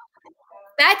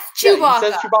 That's Chewbacca. Yeah, he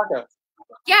says Chewbacca.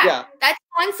 Yeah, that's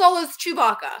Han Solo's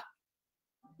Chewbacca.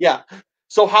 Yeah.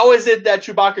 So how is it that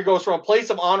Chewbacca goes from a place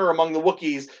of honor among the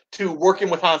Wookiees to working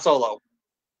with Han Solo?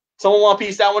 Someone want to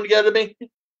piece that one together to me?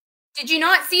 Did you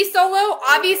not see Solo?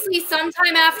 Obviously,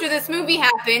 sometime after this movie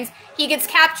happens, he gets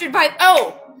captured by...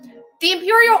 Oh! The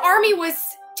Imperial Army was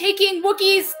taking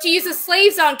Wookiees to use as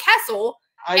slaves on Kessel.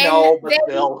 I know, but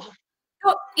still.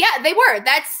 Oh, yeah, they were.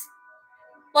 That's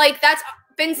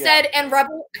been said in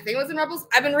Rebels. I think it was in Rebels.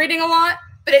 I've been reading a lot,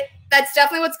 but that's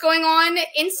definitely what's going on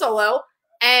in Solo.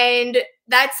 And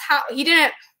that's how he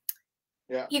didn't...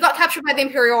 Yeah. He got captured by the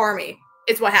Imperial Army,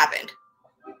 is what happened.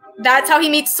 That's how he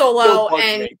meets Solo.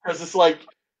 And because it's like,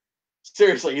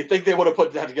 seriously, you think they would have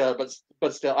put that together,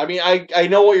 but still, I mean, I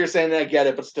know what you're saying, and I get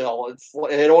it, but still,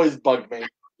 it always bugged me.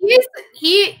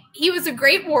 He was a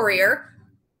great warrior,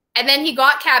 and then he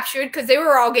got captured because they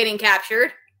were all getting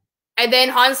captured, and then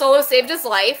Han Solo saved his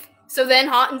life. So then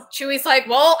Chewie's like,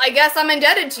 well, I guess I'm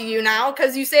indebted to you now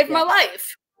because you saved my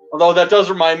life. Although that does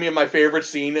remind me of my favorite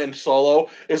scene in Solo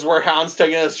is where Han's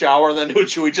taking a shower, and then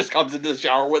Chewie just comes into the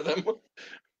shower with him.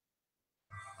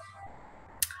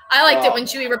 I liked it when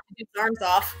Chewie ripped his arms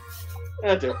off.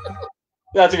 That too.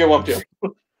 That's a good one too.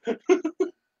 Because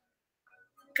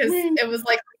it was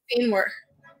like a scene where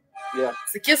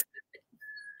it's like, yes,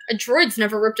 a droid's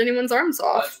never ripped anyone's arms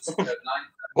off.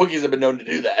 Wookiees have been known to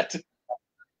do that.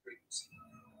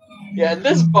 Yeah, and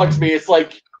this bugs me. It's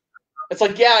like,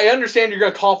 yeah, I understand you're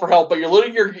going to call for help, but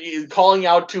you're calling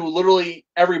out to literally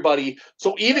everybody,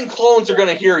 so even clones are going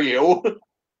to hear you.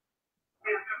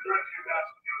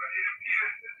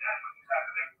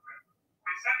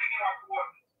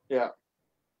 Yeah.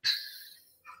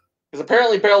 Because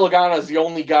apparently Bail Organa is the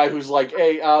only guy who's like,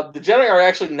 hey, the Jedi are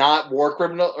actually not war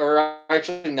criminal, or are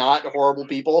actually not horrible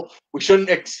people. We shouldn't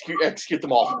execute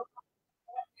them all.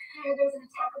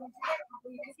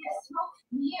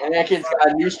 And Anakin's got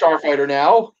a new starfighter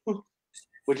now,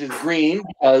 which is green,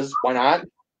 because why not? The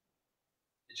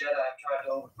Jedi have tried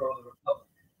to overthrow the Republic.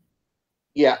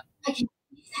 Yeah.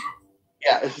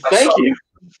 Yeah, thank you.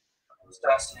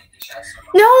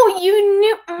 No, you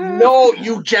knew. No,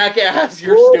 you jackass!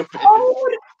 You're stupid.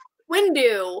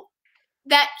 Windu,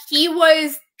 that he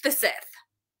was the Sith.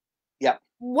 Yeah.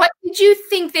 What did you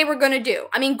think they were going to do?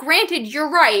 I mean, granted, you're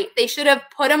right. They should have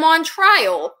put him on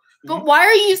trial. But why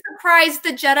are you surprised the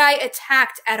Jedi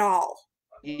attacked at all?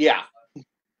 Yeah.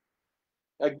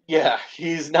 Yeah,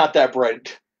 he's not that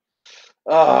bright.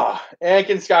 Anakin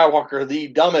Skywalker, the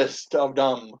dumbest of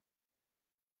dumb.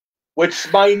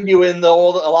 Which, mind you, in a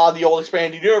lot of the old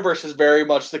expanded universe is very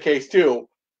much the case too.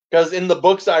 Because in the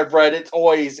books I've read, it's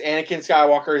always Anakin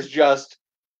Skywalker is just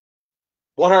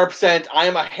 100%. I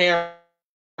am a hammer.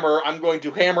 I'm going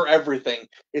to hammer everything.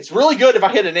 It's really good if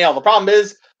I hit a nail. The problem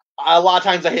is, a lot of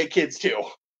times I hit kids too,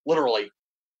 literally.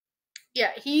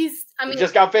 Yeah, he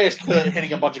just got finished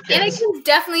hitting a bunch of kids. Anakin's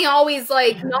definitely always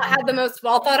not had the most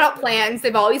well thought out plans.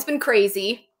 They've always been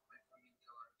crazy.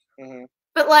 Mm-hmm.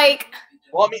 But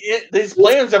well, I mean, his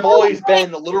plans have always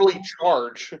been literally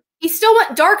charge. He still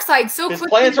went dark side so quickly. His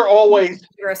plans are always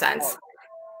zero sense.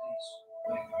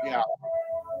 Yeah.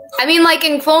 I mean,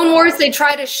 in Clone Wars, they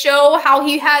try to show how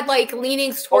he had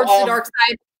leanings towards the dark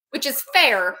side, which is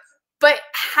fair. But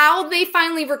how they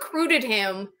finally recruited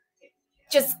him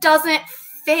just doesn't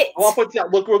fit. I'll put that.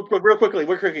 Look real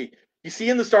quickly. You see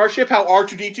in the starship how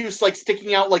R2-D2 is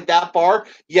sticking out that far,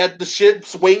 yet the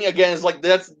ship's wing again is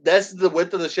that's the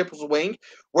width of the ship's wing.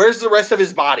 Where's the rest of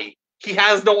his body? He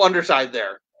has no underside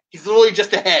there. He's literally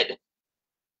just a head.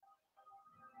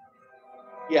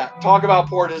 Yeah, talk about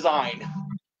poor design.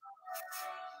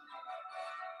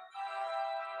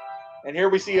 And here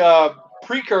we see a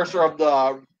precursor of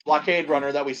the blockade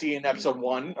runner that we see in episode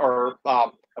 1, or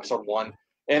episode 1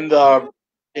 in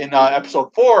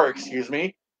episode 4, excuse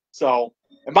me. So,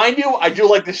 and mind you, I do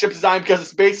like the ship design because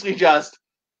it's basically just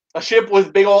a ship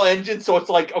with big old engines. So it's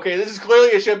okay, this is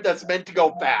clearly a ship that's meant to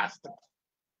go fast.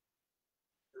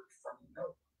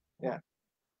 Yeah.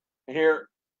 And here,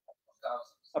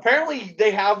 apparently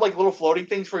they have little floating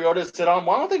things for Yoda to sit on.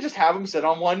 Why don't they just have him sit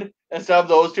on one instead of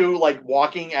those two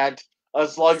walking at a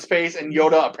slug's pace and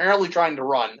Yoda apparently trying to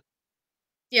run?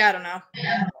 Yeah, I don't know.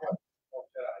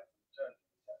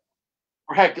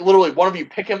 Or heck, literally, one of you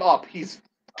pick him up. He's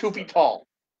 2 feet tall.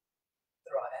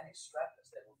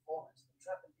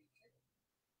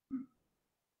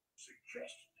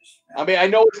 I mean, I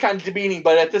know it's kind of demeaning,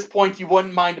 but at this point, you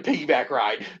wouldn't mind a piggyback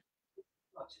ride.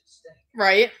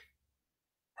 Right.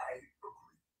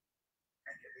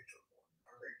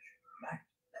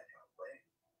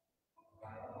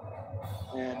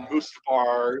 And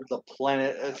Mustafar, the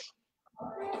planet is...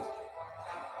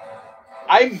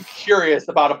 I'm curious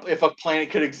about if a planet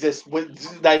could exist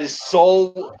that is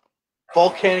so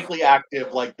volcanically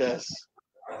active like this.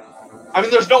 I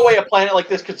mean, there's no way a planet like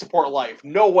this could support life.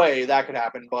 No way that could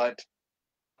happen, but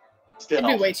still.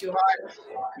 It'd be way too hard.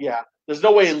 Yeah. There's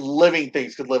no way living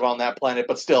things could live on that planet,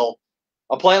 but still.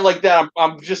 A planet like that,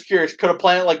 I'm just curious, could a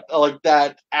planet like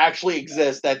that actually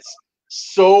exist that's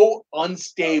so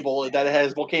unstable that it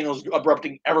has volcanoes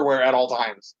erupting everywhere at all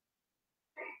times?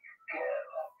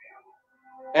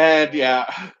 And yeah.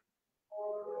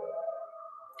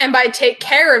 And by take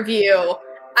care of you,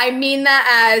 I mean that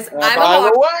as I'm by a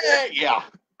the way, yeah.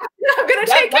 I'm gonna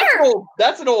take care.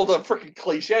 That's an old freaking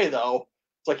cliche, though.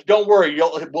 It's like, don't worry,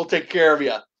 we'll take care of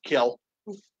you. Kill.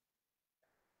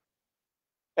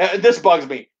 And this bugs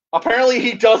me. Apparently,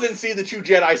 he doesn't see the two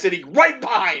Jedi sitting right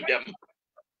behind him.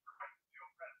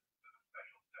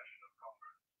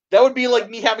 That would be like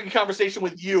me having a conversation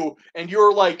with you, and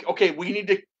you're like, "Okay, we need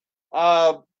to."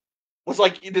 It's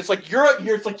like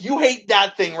you hate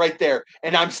that thing right there,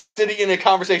 and I'm sitting in a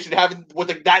conversation having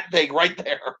with that thing right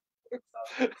there.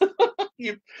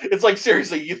 It's like,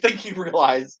 seriously, you think you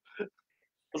realize?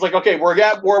 It's like, okay, we're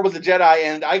at war with the Jedi,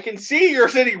 and I can see you're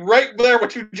sitting right there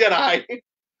with two Jedi.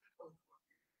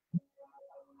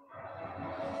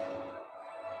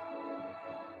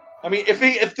 I mean, if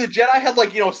the Jedi had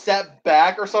sat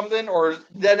back or something, or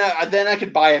then I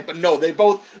could buy it. But no, they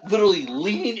both literally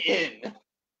lean in.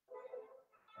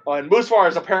 And Mustafar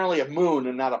is apparently a moon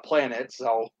and not a planet,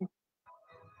 so.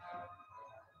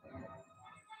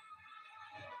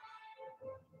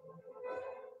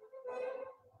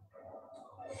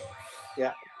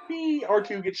 Yeah,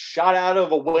 R2 gets shot out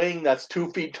of a wing that's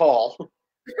 2 feet tall.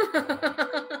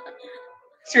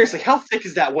 Seriously, how thick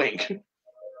is that wing?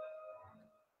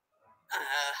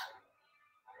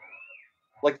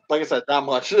 Like I said, not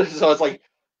much. So it's like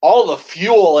all the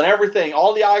fuel and everything,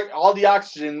 all the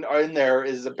oxygen are in there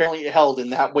is apparently held in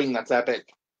that wing that's that big.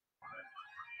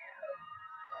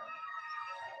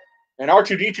 And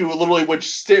R2-D2 literally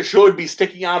should be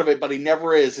sticking out of it, but he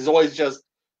never is. He's always just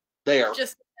there.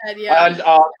 Just yeah. And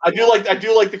I do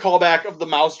like the callback of the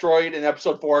mouse droid in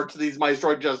episode 4 to these mice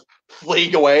droid just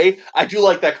fleeing away. I do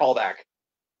like that callback.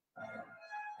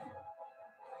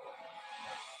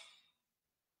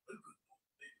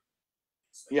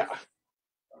 Yeah.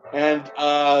 And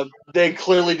they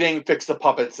clearly didn't fix the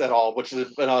puppets at all, which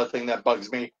is another thing that bugs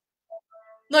me.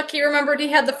 Look, he remembered he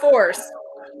had the Force.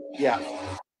 Yeah.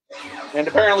 And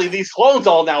apparently these clones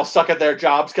all now suck at their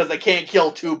jobs because they can't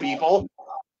kill 2 people.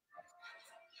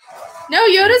 No,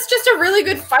 Yoda's just a really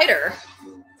good fighter.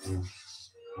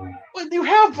 Well, you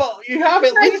have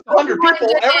at least 100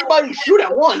 people. Everybody shoot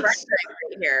at once.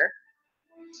 Right here.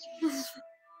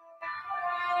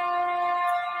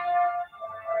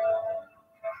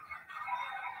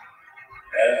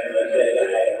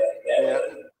 Yeah.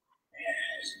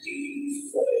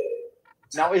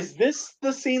 Now, is this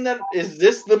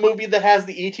the movie that has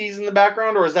the ETs in the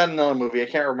background, or is that another movie? I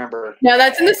can't remember. No,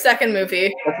 that's in the second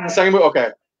movie. That's in the second movie? Okay.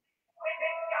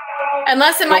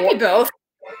 Unless it might be both.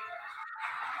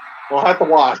 We'll have to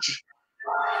watch.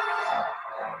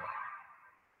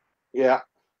 Yeah.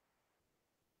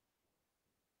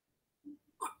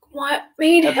 What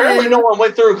made him? Apparently no one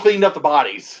went through and cleaned up the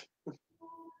bodies.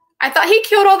 I thought he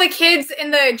killed all the kids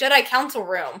in the Jedi Council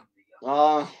room.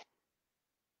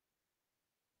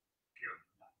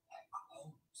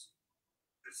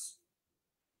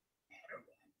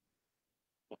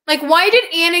 Like, why did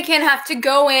Anakin have to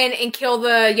go in and kill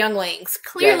the younglings?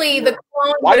 Clearly, the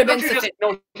clone would have been sufficient.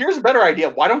 No, here's a better idea.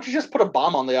 Why don't you just put a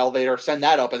bomb on the elevator, send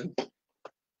that up, and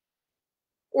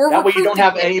that way you don't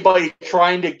have anybody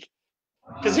trying to.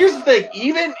 Because here's the thing: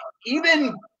 even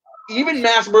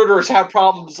mass murderers have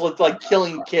problems with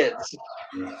killing kids.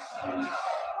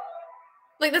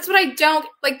 Like, that's what I don't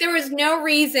like. There was no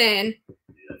reason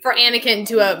for Anakin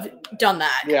to have done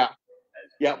that. Yeah.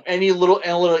 Yeah, any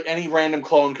random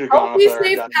clone could have gone up there.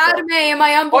 Please save Padme. Am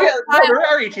I on board? Oh yeah, there's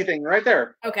our ET thing right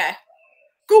there. Okay.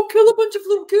 Go kill a bunch of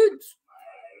little kids.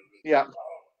 Yeah.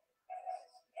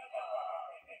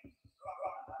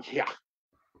 Yeah.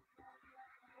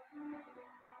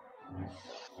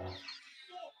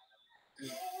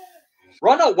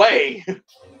 Run away.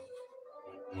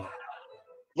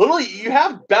 Literally, you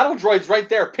have battle droids right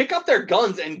there. Pick up their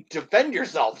guns and defend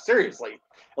yourself. Seriously.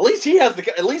 At least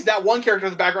at least that one character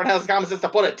in the background has the common sense to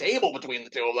put a table between the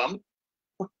two of them.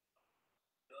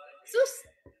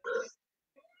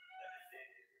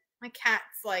 My cat's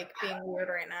being weird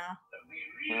right now.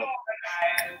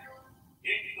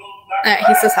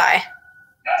 He says hi.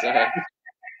 Say hi.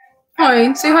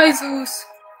 Hi, say hi, Zeus.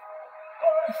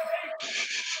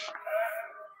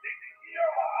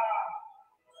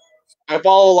 I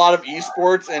follow a lot of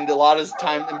esports, and a lot of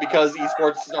time, and because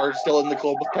esports are still in the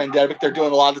global pandemic, they're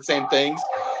doing a lot of the same things.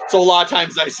 So a lot of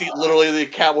times I see literally the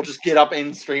cat will just get up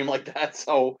and stream like that.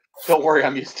 So don't worry,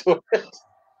 I'm used to it.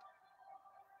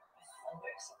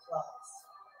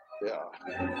 Yeah.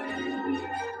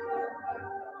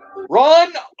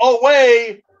 Run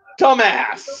away,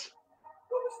 dumbass.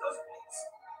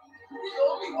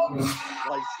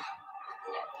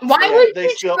 Why would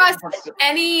you trust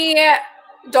any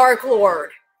Dark Lord?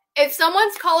 If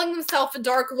someone's calling themselves a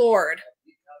Dark Lord,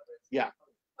 yeah,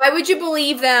 why would you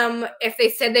believe them if they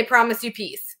said they promised you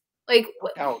peace? Like,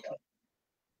 ouch.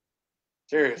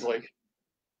 Seriously.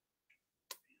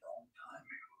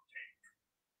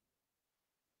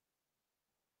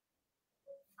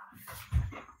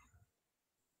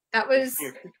 That was.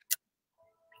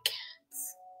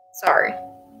 Sorry.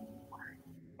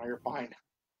 Oh, you're fine.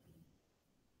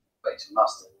 Wait,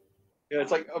 mustard. Yeah,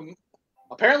 it's like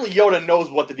apparently Yoda knows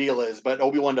what the deal is, but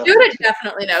Obi-Wan doesn't. Yoda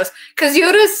definitely knows, because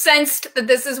Yoda sensed that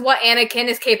this is what Anakin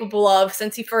is capable of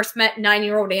since he first met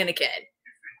 9-year-old Anakin.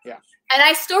 Yeah. And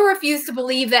I still refuse to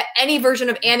believe that any version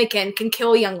of Anakin can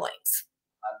kill younglings.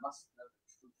 I must know the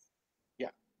truth. Yeah.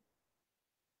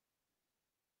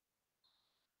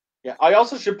 Yeah. I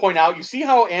also should point out, you see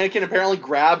how Anakin apparently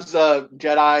grabs a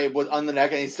Jedi on the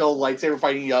neck and he's still lightsaber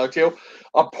fighting the other two?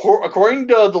 According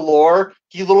to the lore,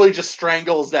 he literally just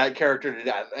strangles that character to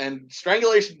death. And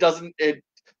strangulation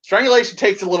strangulation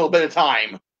takes a little bit of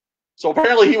time. So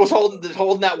apparently he was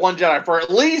holding that one Jedi for at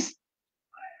least,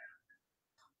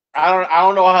 I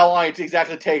don't know how long it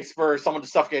exactly takes for someone to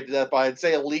suffocate to death, but I'd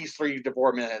say at least 3 to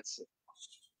 4 minutes.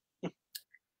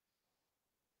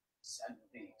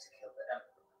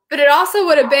 But it also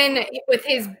would have been with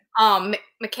his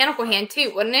mechanical hand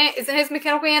too, wouldn't it? Isn't his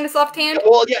mechanical hand his left hand?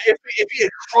 Well, yeah. If he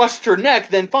had crushed her neck,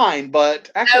 then fine. But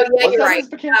actually, you're right.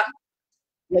 Yeah,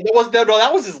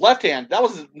 that was his left hand. That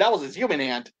was his human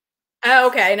hand. Oh,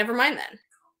 okay. Never mind then.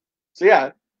 So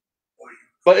yeah.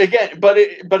 But again,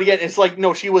 it's like,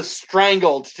 no, she was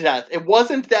strangled to death. It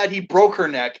wasn't that he broke her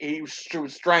neck; she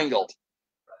was strangled.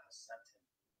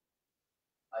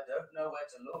 I don't know where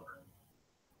to look.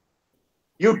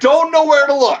 You don't know where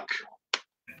to look.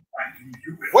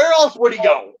 Where else would he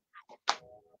go?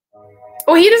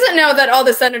 Well, he doesn't know that all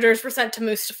the senators were sent to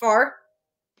Mustafar.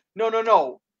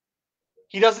 No.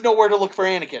 He doesn't know where to look for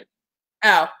Anakin.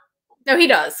 Oh. No, he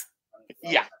does.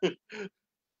 Yeah. Yesterday.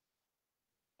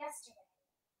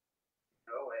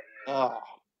 Go away. Oh.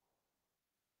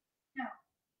 No.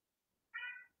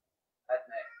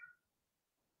 Padme,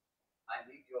 I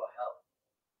need your help.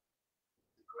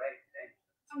 It's a great danger.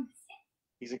 From the Sith?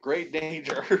 He's a great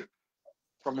danger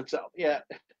from himself. Yeah.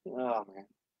 Oh man.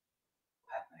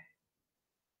 Padme,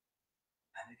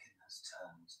 Anakin has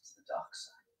turned to the dark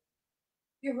side.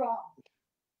 You're wrong.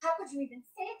 How could you even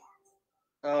say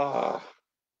that? I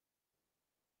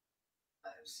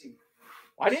have seen.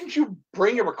 Why didn't you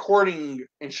bring a recording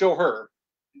and show her?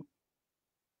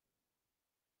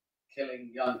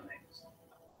 Killing younglings.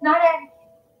 Not Anakin.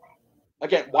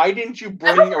 Again, why didn't you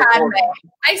bring a recording?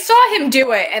 I saw him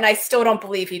do it, and I still don't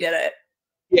believe he did it.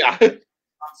 Yeah. Monsters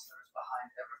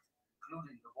behind everything,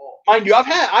 including the war. Mind you,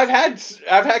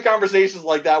 I've had conversations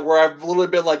like that where I've literally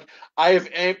been like, I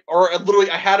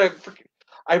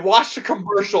watched a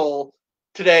commercial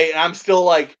today and I'm still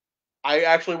like, I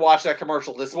actually watched that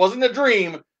commercial. This wasn't a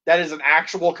dream. That is an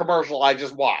actual commercial I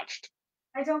just watched.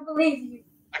 I don't believe you.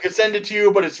 I could send it to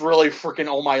you, but it's really freaking,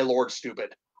 oh my lord,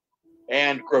 stupid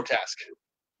and grotesque.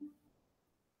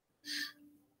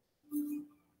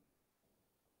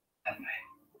 Padme,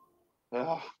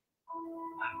 Ugh.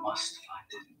 I must find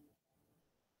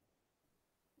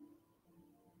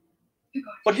him.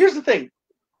 But here's the thing.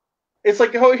 It's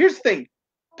like, here's the thing.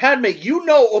 Padme, you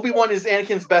know Obi-Wan is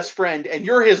Anakin's best friend, and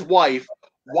you're his wife.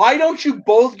 Why don't you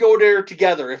both go there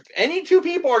together? If any two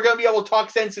people are going to be able to talk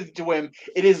sense into him,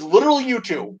 it is literally you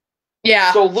two.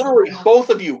 Yeah. So literally, both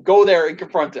of you go there and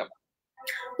confront him.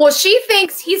 Well, she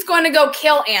thinks he's going to go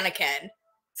kill Anakin,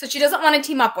 so she doesn't want to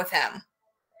team up with him.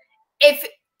 If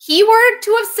he were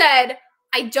to have said,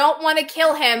 I don't want to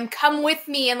kill him, come with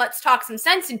me and let's talk some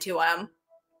sense into him,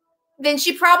 then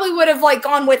she probably would have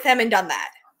gone with him and done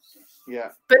that. Yeah.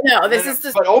 But no, this is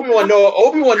just. But Obi-Wan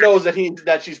knows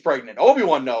that she's pregnant.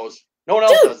 Obi-Wan knows. No one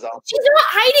else does though. She's not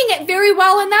hiding it very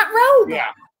well in that robe.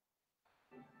 Yeah.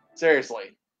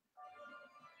 Seriously.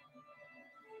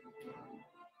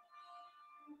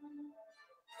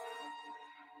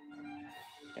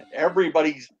 And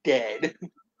everybody's dead.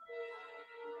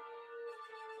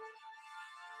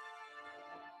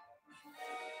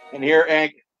 And here,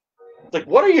 Hank, it's like,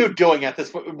 what are you doing at this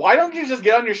point? Why don't you just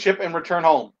get on your ship and return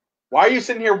home? Why are you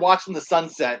sitting here watching the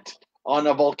sunset on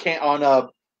a volcano?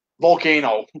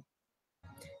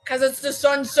 Because it's the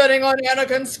sun setting on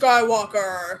Anakin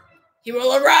Skywalker. He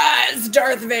will arise,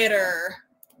 Darth Vader.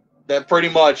 That pretty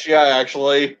much, yeah,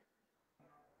 actually.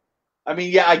 I mean,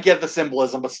 yeah, I get the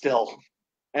symbolism, but still.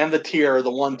 And the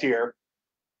one tier.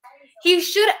 He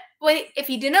should, if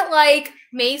he didn't like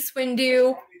Mace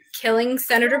Windu killing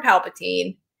Senator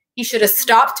Palpatine, he should have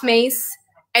stopped Mace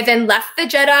and then left the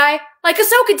Jedi like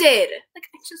Ahsoka did.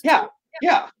 Like,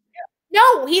 Yeah.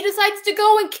 No, he decides to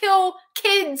go and kill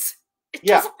kids. It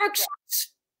doesn't work.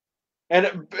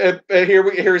 And here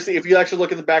we see, if you actually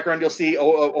look in the background, you'll see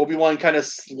Obi-Wan kind of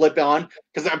slip on,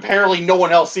 because apparently no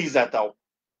one else sees that, though.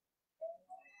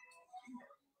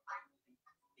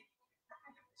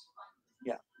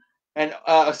 Yeah. And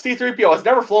C-3PO has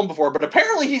never flown before, but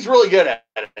apparently he's really good at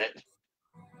it.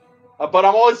 But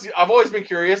I've always been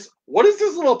curious, what is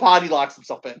this little pod he locks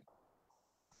himself in?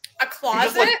 A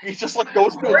closet? He just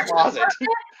goes to a closet.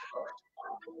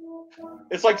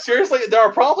 It's like, seriously, there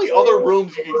are probably other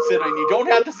rooms you can sit in. You don't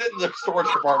have to sit in the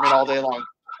storage department all day long.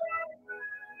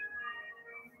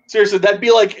 Seriously, that'd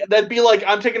be like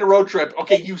I'm taking a road trip.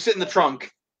 Okay, you sit in the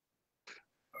trunk.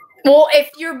 Well,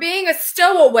 if you're being a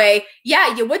stowaway,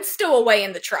 yeah, you would stow away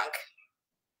in the trunk.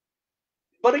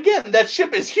 But again, that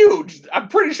ship is huge. I'm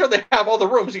pretty sure they have all the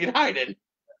rooms you can hide in.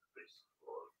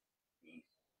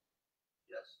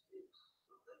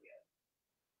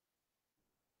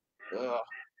 Ugh.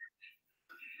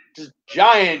 Just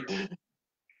giant.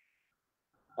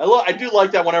 I do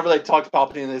like that whenever they talk to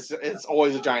Palpatine, it's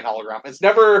always a giant hologram. It's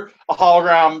never a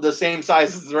hologram the same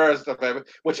size as the rest of it,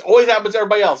 which always happens to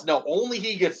everybody else. No, only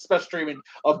he gets special treatment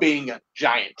of being a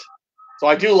giant. So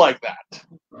I do like that.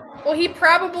 Well, he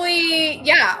probably,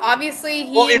 obviously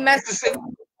he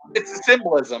it's the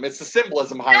symbolism. It's the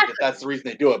symbolism behind it. That's the reason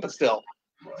they do it, but still.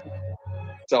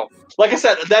 So, like I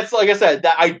said,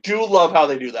 that I do love how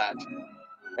they do that.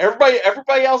 Everybody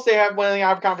else when they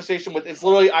have a conversation with, it's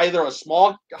literally either a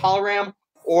small hologram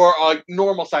or a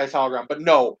normal size hologram. But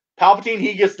no, Palpatine,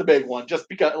 he gets the big one, just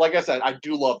because, like I said, I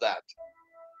do love that.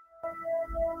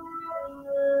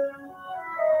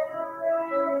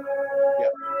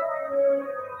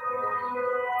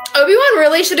 Obi-Wan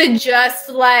really should have just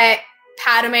let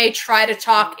Padme try to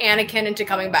talk Anakin into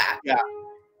coming back. Yeah.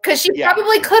 Because she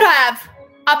probably could have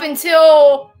up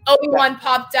until Obi-Wan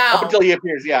popped out. Up until he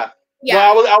appears, yeah.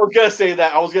 Yeah. Well, I was gonna say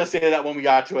that. I was gonna say that when we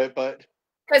got to it, but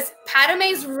because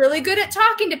Padme's really good at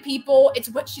talking to people. It's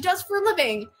what she does for a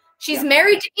living. She's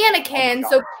married to Anakin,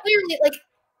 so clearly, like,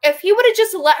 if he would have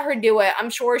just let her do it,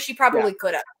 I'm sure she probably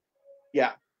could have.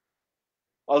 Yeah.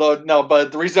 Although no,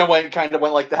 but the reason I kind of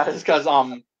went like that is because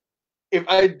if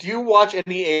I do watch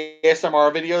any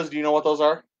ASMR videos, do you know what those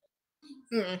are?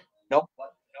 Nope.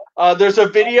 There's a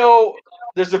video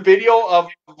of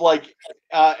like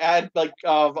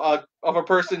of a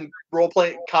person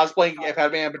cosplaying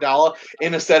Padme Amidala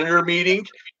in a senator meeting,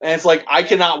 and it's like I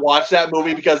cannot watch that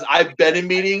movie because I've been in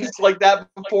meetings like that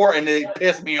before and it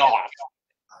pissed me off.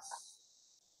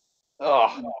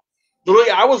 Ugh.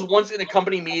 Literally, I was once in a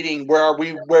company meeting where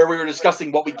we were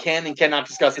discussing what we can and cannot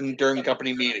discuss during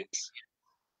company meetings.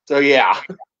 So yeah.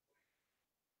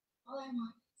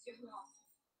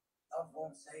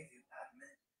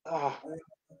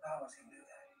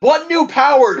 What new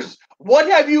powers? What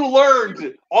have you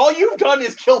learned? All you've done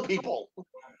is kill people,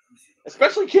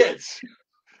 especially kids.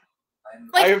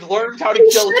 Like, I have learned how to kill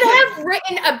kids. You should have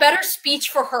written a better speech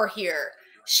for her here.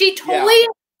 She totally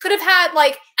could have had,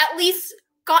 like, at least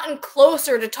gotten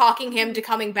closer to talking him to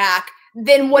coming back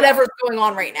than whatever's going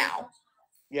on right now.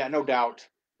 Yeah, no doubt.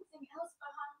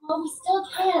 Well, we still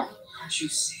can. Can't you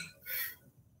see?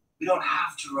 We don't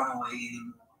have to run away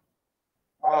anymore.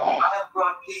 Oh. I have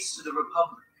brought peace to the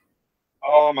Republic.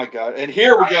 Oh my God! And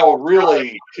here we go,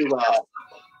 really to the.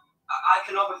 I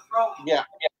can overthrow him. Yeah.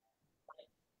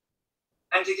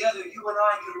 And together, you and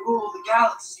I can rule the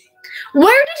galaxy.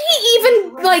 Where did he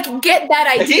even like get that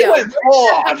idea? He went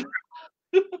on.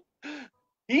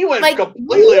 He went like,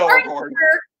 completely overboard.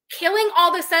 Killing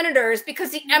all the senators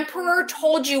because the Emperor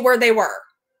told you where they were.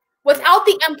 Without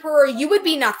the Emperor, you would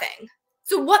be nothing.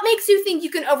 So what makes you think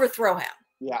you can overthrow him?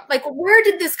 Yeah. Like, where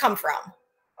did this come from?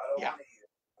 Yeah.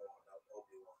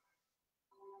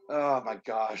 Oh my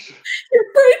gosh.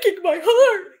 You're breaking my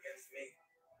heart.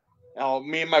 Oh,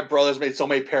 me and my brothers made so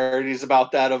many parodies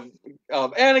about that of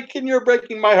Anakin, you're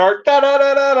breaking my heart. Da da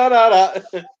da da da da.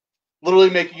 Literally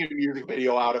making a music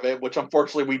video out of it, which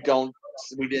unfortunately we didn't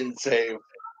save.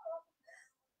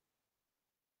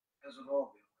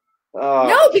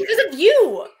 No, because of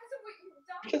you.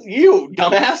 Because you,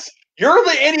 dumbass. You're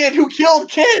the idiot who killed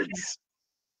kids.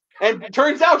 And it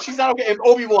turns out she's not okay. And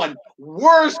Obi-Wan,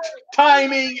 worst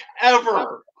timing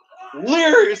ever.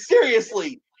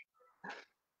 Seriously.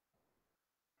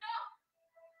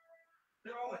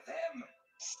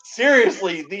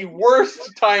 Seriously, the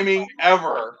worst timing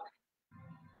ever.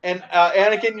 And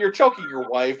Anakin, you're choking your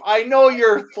wife. I know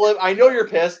you're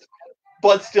pissed,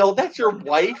 but still, that's your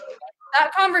wife.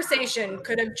 That conversation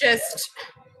could have just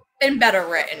been better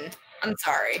written. I'm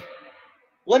sorry.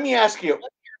 Let me ask you,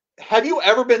 have you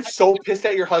ever been so pissed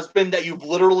at your husband that you've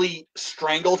literally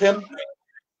strangled him?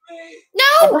 No!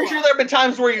 I'm pretty sure there have been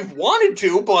times where you've wanted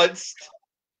to, but...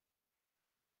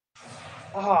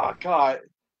 Oh, God.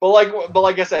 But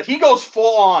like I said, he goes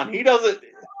full on. He doesn't...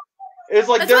 It's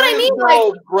like That's what I mean.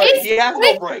 No break. He has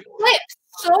no break.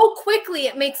 So quickly,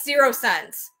 it makes zero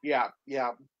sense. Yeah.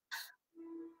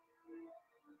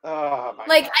 Oh, my God.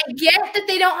 God. I get that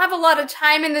they don't have a lot of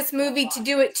time in this movie to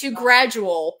do it too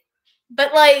gradual,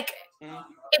 but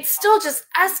it still just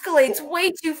escalates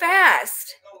way too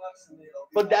fast.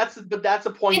 But that's a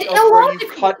point of where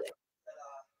you cut.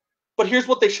 But here's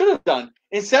what they should have done: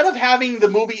 instead of having the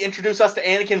movie introduce us to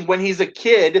Anakin when he's a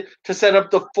kid to set up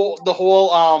the whole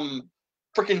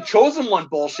freaking Chosen One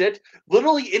bullshit,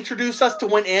 literally introduce us to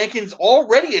when Anakin's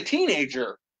already a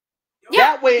teenager.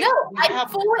 Yeah, that way,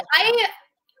 I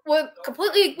would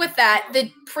completely with that.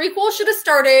 The prequel should have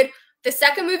started. The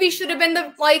second movie should have been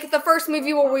the first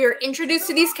movie where we were introduced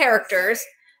to these characters,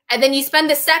 and then you spend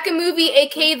the second movie,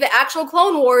 aka the actual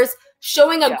Clone Wars,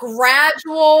 showing a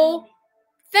gradual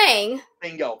thing.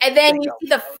 Bingo. And then you see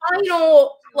the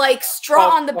final straw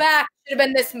on the back should have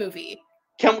been this movie.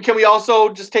 Can we also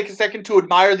just take a second to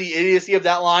admire the idiocy of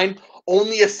that line?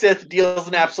 Only a Sith deals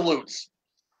in absolutes.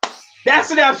 That's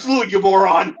an absolute, you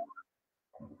moron.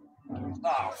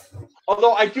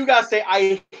 Although I do gotta say,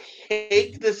 I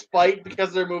hate this fight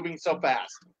because they're moving so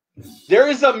fast. There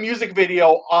is a music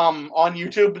video on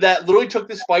YouTube that literally took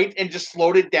this fight and just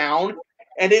slowed it down,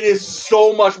 and it is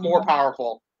so much more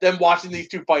powerful than watching these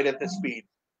two fight at this speed.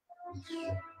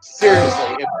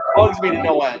 Seriously, it bugs me to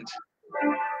no end.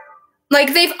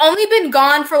 They've only been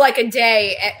gone for a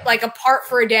day, apart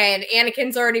for a day, and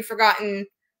Anakin's already forgotten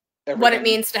what it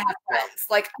means to have friends.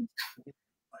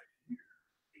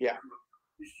 Yeah.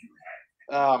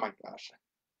 Oh my gosh.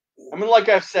 I mean, like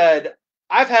I've said,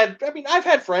 I've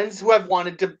had friends who have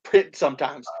wanted to pit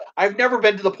sometimes. I've never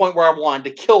been to the point where I wanted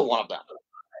to kill one of them.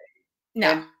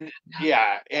 No.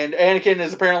 And Anakin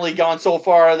has apparently gone so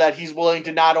far that he's willing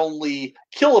to not only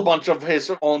kill a bunch of his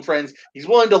own friends, he's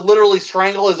willing to literally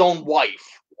strangle his own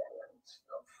wife.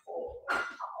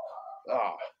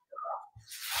 Oh.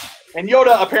 And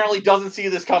Yoda apparently doesn't see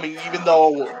this coming, even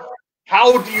though,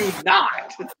 how do you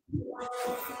not?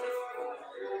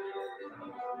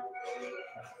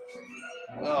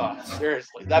 Oh,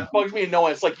 seriously, that bugs me to no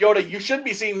end. It's like, Yoda, you should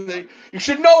be seeing you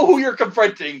should know who you're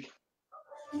confronting.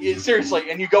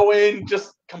 Seriously, and you go in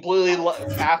just completely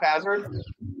haphazard.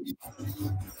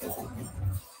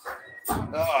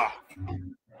 Ugh.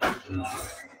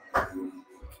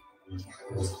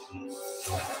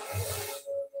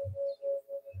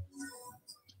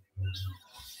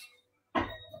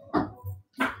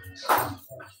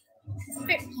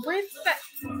 Wait, where's that?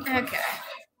 Okay.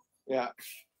 Yeah.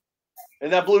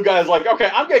 And that blue guy is like, okay,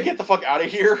 I'm going to get the fuck out of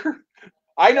here.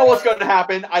 I know what's going to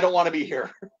happen. I don't want to be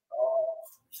here.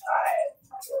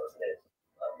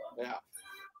 Yeah.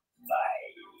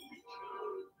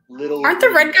 Aren't the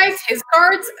red guys his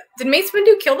guards? Did Mace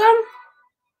Windu kill them?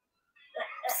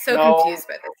 Confused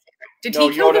by this. Did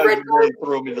he kill the red guys?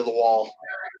 Threw him into the wall.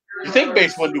 You think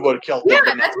Mace Windu would have killed them?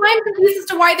 Yeah, that's why I'm confused as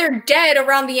to why they're dead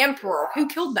around the Emperor. Who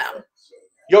killed them?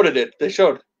 Yoda did. They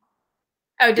showed.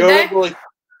 Oh, did they? Yoda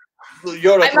threw him into the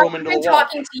wall. I must have been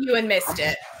talking to you and missed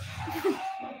it.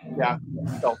 Yeah.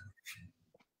 So.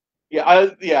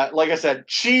 Yeah, like I said,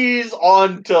 cheese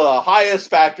on to the highest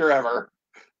factor ever.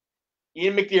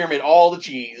 Ian McDiarmid, all the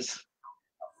cheese.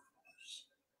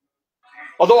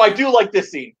 Although I do like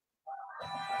this scene.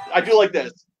 I do like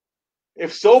this.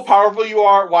 If so powerful you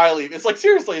are, why leave? It's like,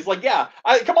 seriously, it's like, yeah,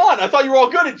 come on, I thought you were all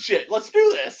good at shit. Let's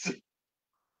do this.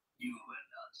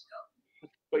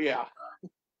 But yeah.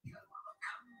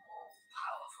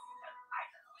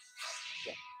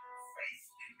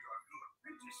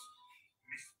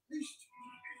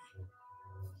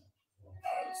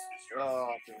 Oh,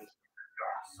 geez.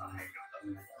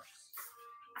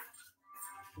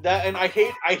 That, and I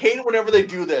hate it whenever they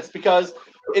do this, because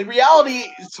in reality,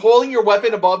 holding your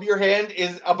weapon above your head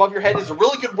is a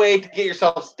really good way to get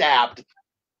yourself stabbed.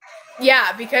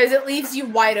 Yeah, because it leaves you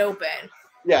wide open.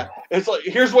 Yeah, it's like,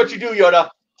 here's what you do, Yoda.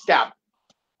 Stab.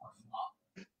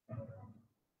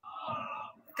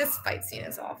 This fight scene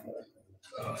is awful.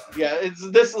 Yeah,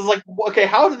 this is like, okay,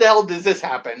 how the hell does this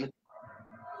happen?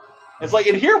 It's like,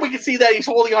 in here we can see that he's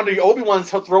holding onto Obi-Wan's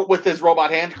throat with his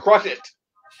robot hand to crush it.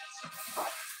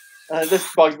 This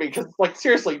bugs me, because, like,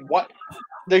 seriously, what?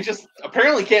 They just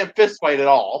apparently can't fist fight at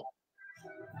all.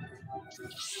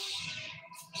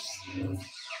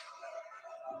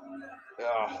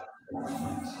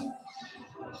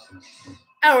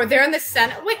 Oh, they're in the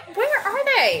Senate. Wait, where are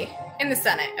they? In the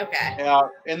Senate. Okay.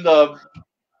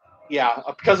 Yeah,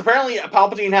 because apparently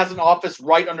Palpatine has an office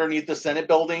right underneath the Senate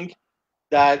building.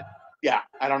 That, yeah,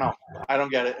 I don't know. I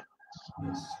don't get it.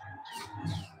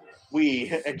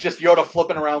 Just Yoda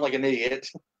flipping around like an idiot.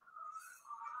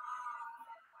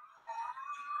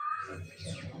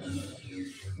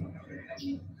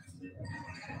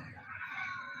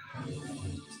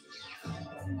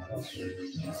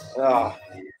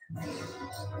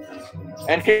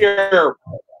 And here,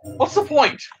 what's the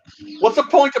point? What's the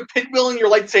point of pinwheeling your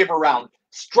lightsaber around?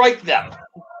 Strike them.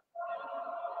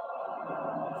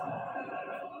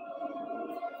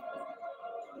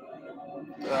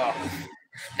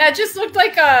 That just looked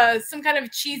like some kind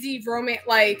of cheesy romance,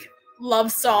 like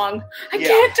love song. I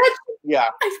can't touch you. Yeah.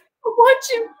 I want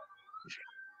you.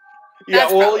 Yeah,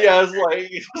 That's well, probably yeah,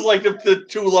 it's like the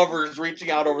two lovers reaching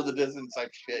out over the distance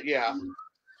type shit. Yeah.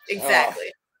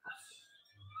 Exactly.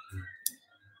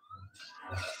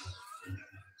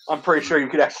 I'm pretty sure you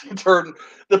could actually turn.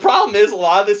 The problem is, a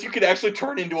lot of this you could actually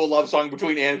turn into a love song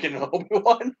between Anakin and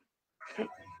Obi-Wan.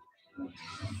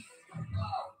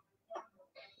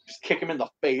 Just kick him in the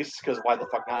face, because why the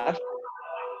fuck not?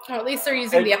 Or at least they're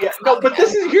using the epic. No, but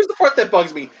here's the part that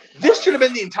bugs me. This should have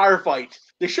been the entire fight.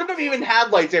 They shouldn't have even had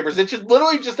lightsabers. It should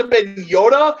literally just have been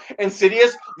Yoda and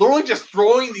Sidious literally just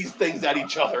throwing these things at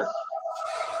each other.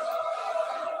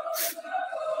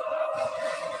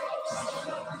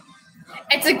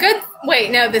 It's a good... Wait,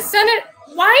 no, the Senate...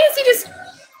 Why is he just...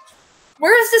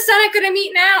 Where is the Senate going to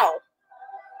meet now?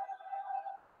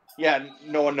 Yeah,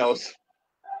 no one knows.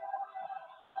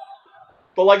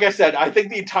 But like I said, I think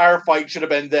the entire fight should have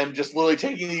been them just literally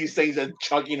taking these things and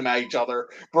chucking them at each other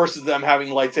versus them having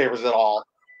lightsabers at all.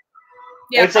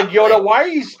 Yeah, it's probably. Like, Yoda, why are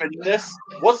you spinning this?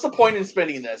 What's the point in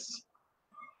spinning this?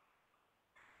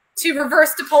 To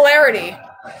reverse the polarity.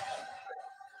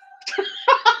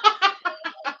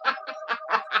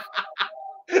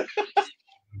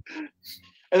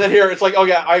 And then here, it's like, oh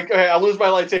yeah, I lose my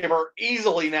lightsaber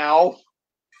easily now.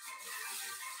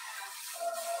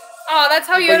 Oh, that's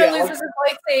how Yoda loses his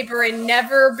lightsaber and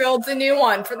never builds a new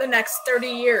one for the next 30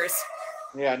 years.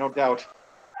 Yeah, no doubt.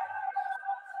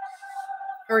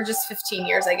 Or just 15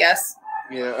 years, I guess.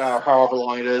 Yeah, however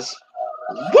long it is.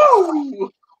 Woo!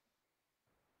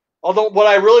 Although, what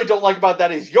I really don't like about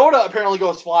that is Yoda apparently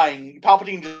goes flying.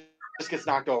 Palpatine just gets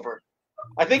knocked over.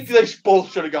 I think they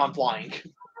both should have gone flying.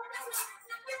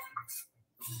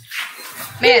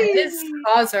 Man, his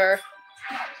claws are...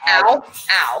 Ow.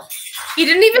 Ow. He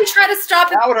didn't even try to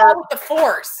stop it with the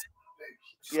Force.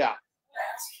 Yeah.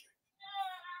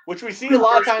 Which we see a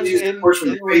lot of times in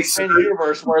the expanded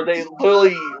universe where they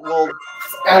literally will...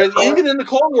 even in the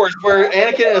Clone Wars where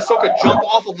Anakin and Ahsoka jump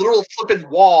off a literal flipping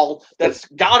wall that's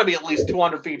gotta be at least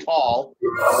 200 feet tall.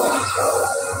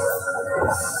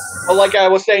 But like I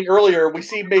was saying earlier, we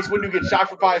see Mace Windu get shot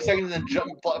for 5 seconds and then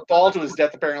fall to his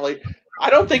death, apparently. I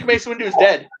don't think Mace Windu is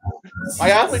dead.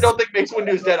 I honestly don't think Mace Windu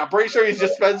is dead. I'm pretty sure he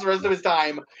just spends the rest of his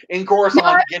time in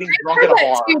Coruscant getting drunk at a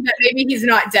bar. That maybe he's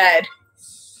not dead.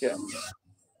 Yeah.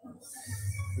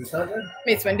 Who's not dead?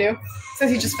 Mace Windu.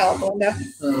 Says he just fell out the window.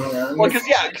 Well, because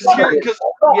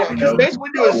Mace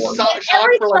Windu is shot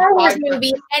for like 5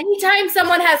 movie. Anytime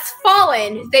someone has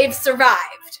fallen, they've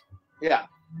survived. Yeah.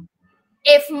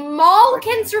 If Maul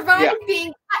can survive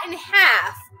being cut in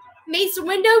half, Mace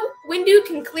Windu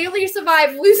can clearly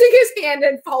survive losing his hand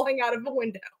and falling out of a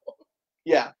window.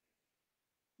 Yeah.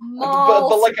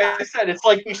 But like I said, it's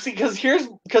like we see because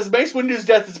Mace Windu's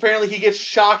death is apparently he gets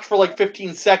shocked for like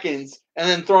 15 seconds and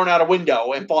then thrown out a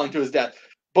window and falling to his death.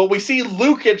 But we see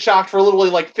Luke get shocked for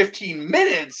literally like 15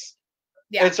 minutes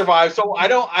and survive. So I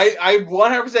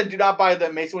 100% do not buy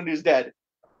that Mace Windu's dead.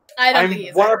 I'm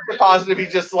 100% positive he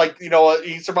just like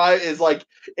he survived is like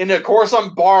in a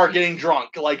Coruscant bar getting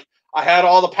drunk. Like I had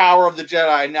all the power of the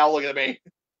Jedi. Now look at me.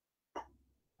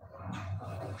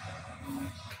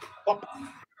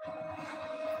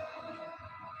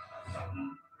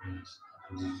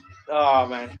 Oh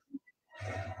man,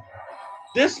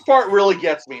 this part really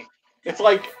gets me. It's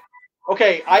like,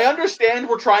 okay, I understand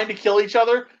we're trying to kill each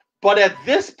other, but at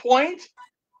this point,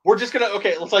 we're just gonna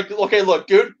look,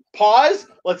 dude, pause.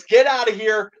 Let's get out of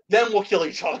here. Then we'll kill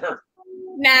each other.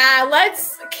 Nah,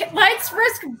 let's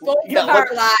risk both of our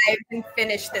lives and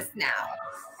finish this now.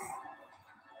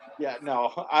 Yeah,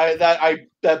 no,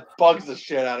 that bugs the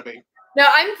shit out of me. No,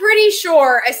 I'm pretty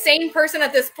sure a sane person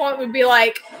at this point would be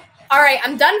like, "All right,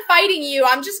 I'm done fighting you.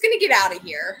 I'm just gonna get out of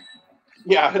here."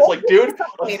 Yeah, it's like, dude,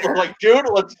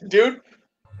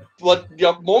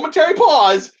 momentary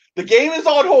pause. The game is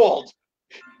on hold.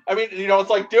 I mean, it's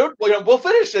like, dude, we'll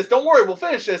finish this. Don't worry, we'll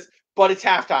finish this. But it's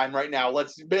halftime right now.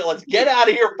 Let's get out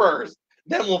of here first.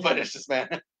 Then we'll finish this,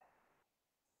 man.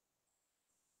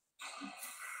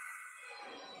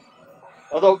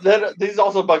 Although these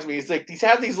also bugs me. It's like these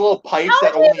have these little pipes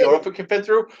that only Yoda can fit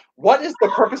through. What is the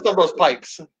purpose of those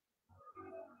pipes?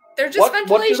 They're just ventilation.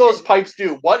 What do those pipes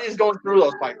do? What is going through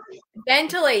those pipes?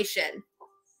 Ventilation.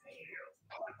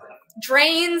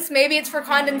 Drains. Maybe it's for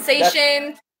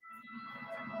condensation.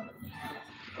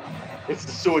 It's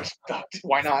the sewage duct.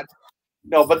 Why not?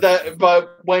 No,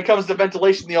 but when it comes to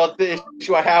ventilation, the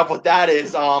issue I have with that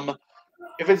is,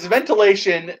 if it's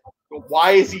ventilation,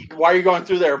 why are you going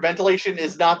through there? Ventilation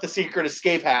is not the secret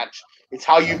escape hatch. It's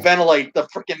how you ventilate the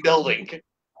freaking building.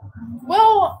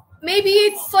 Well, maybe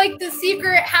it's like the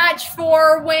secret hatch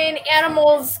for when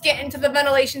animals get into the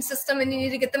ventilation system and you need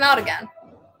to get them out again.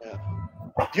 Yeah.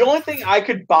 The only thing I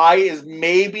could buy is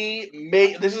maybe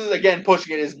this is again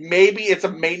pushing it, is maybe it's a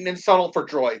maintenance tunnel for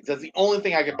droids. That's the only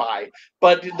thing I could buy.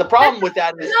 But the problem with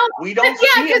that is we don't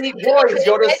see any droids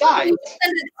go to the side.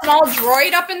 Send a small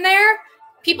droid up in there.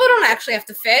 People don't actually have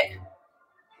to fit.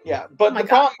 Yeah, but the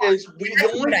problem is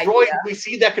the only droids we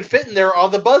see that could fit in there are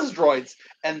the buzz droids,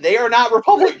 and they are not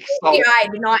Republic. So. Yeah, I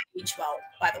do not age well,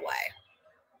 by the way.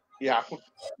 Yeah.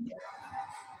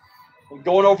 I'm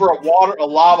going over a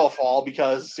lava fall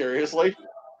because, seriously.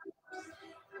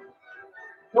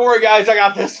 Don't worry, guys, I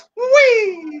got this.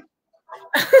 Whee!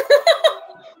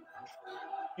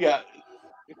 Yeah.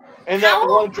 And that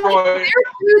one droid. Their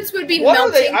boots would be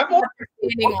melting. I'm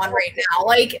standing on right now.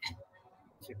 Like.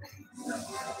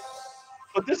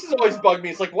 But this has always bugged me.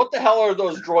 It's like, what the hell are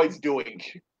those droids doing?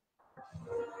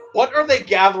 What are they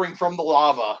gathering from the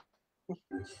lava?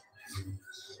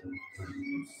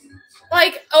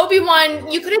 Like,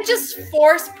 Obi-Wan, you could have just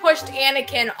force-pushed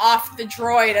Anakin off the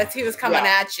droid as he was coming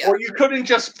at you. Or you couldn't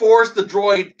just force the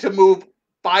droid to move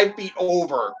 5 feet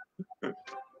over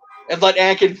and let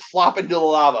Anakin flop into the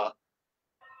lava.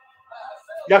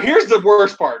 Now, here's the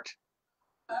worst part.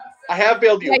 I have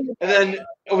bailed you. And then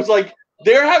it was like,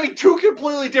 they're having 2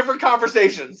 completely different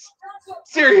conversations.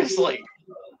 Seriously.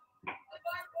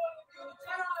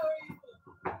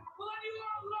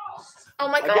 Oh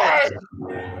my god.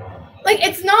 Like,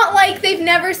 it's not like they've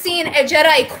never seen a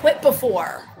Jedi quit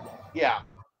before. Yeah.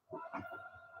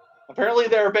 Apparently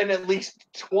there have been at least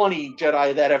 20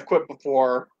 Jedi that have quit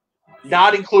before,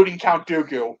 not including Count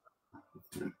Dooku.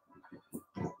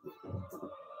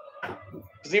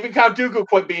 Because even Count Dooku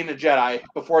quit being a Jedi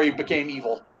before he became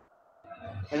evil.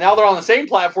 And now they're on the same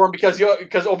platform because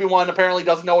Obi-Wan apparently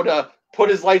doesn't know to put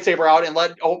his lightsaber out and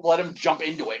let him jump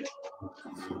into it.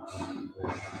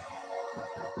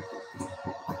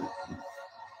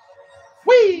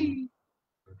 Whee!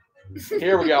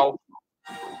 Here we go.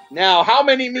 Now, how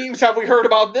many memes have we heard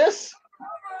about this?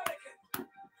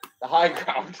 The high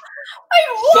ground.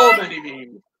 So many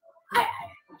memes.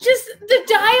 Just the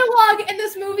dialogue in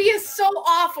this movie is so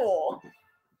awful.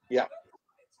 Yeah.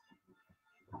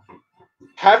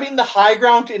 Having the high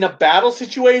ground in a battle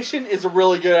situation is a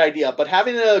really good idea, but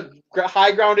having a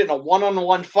high ground in a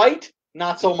one-on-one fight,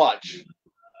 not so much.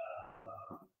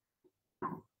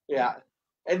 Yeah.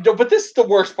 But this is the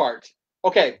worst part.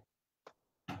 Okay.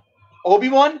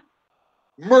 Obi-Wan,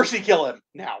 mercy kill him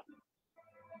now.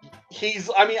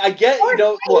 I get,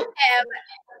 look. Him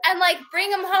and, like,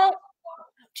 bring him home.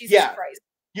 Jesus Christ.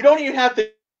 You don't even have to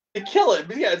kill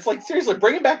him. Yeah, it's like, seriously,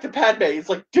 bring him back to Padme. It's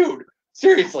like, dude,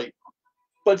 seriously.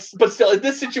 But still, in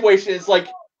this situation, it's like,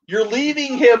 you're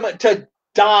leaving him to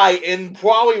die in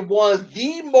probably one of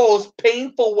the most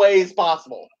painful ways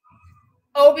possible.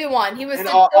 Obi-Wan, he was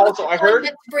also, I heard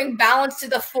meant to bring balance to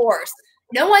the Force.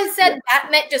 No one said that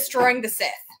meant destroying the Sith.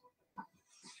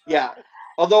 Yeah.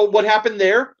 Although what happened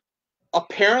there,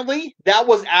 apparently that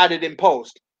was added in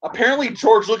post. Apparently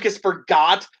George Lucas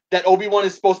forgot that Obi-Wan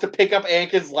is supposed to pick up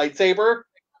Anakin's lightsaber.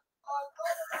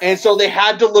 And so they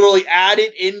had to literally add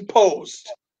it in post.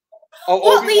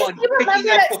 Obi-Wan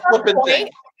picking up the flipping thing.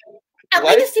 At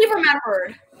least he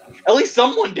remembered. At least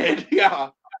someone did, yeah.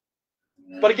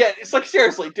 But again, it's like,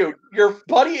 seriously, dude, your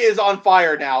buddy is on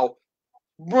fire now.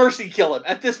 Mercy kill him.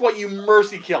 At this point, you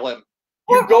mercy kill him.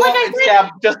 You go up and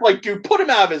stab, just like, dude, put him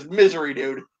out of his misery,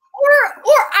 dude.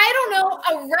 Or I don't know,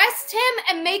 arrest him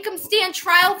and make him stand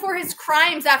trial for his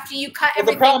crimes after you cut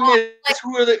everything. The problem off. is, Like,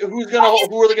 who are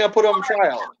they gonna put on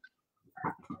trial?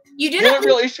 You did. The only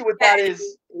real issue with that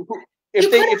is if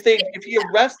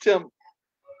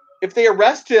they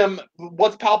arrest him,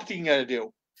 what's Palpatine gonna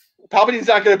do? Palpatine's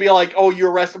not gonna be like, "Oh, you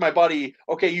arrested my buddy.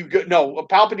 Okay, you good?" No,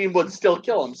 Palpatine would still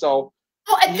kill him. So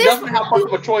he doesn't have much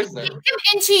of a choice there. Take him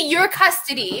into your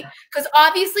custody because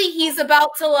obviously he's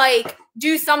about to like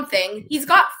do something. He's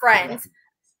got friends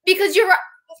because you're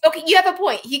okay. You have a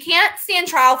point. He can't stand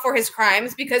trial for his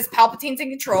crimes because Palpatine's in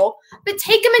control. But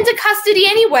take him into custody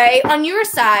anyway on your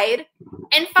side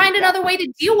and find another way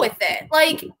to deal with it.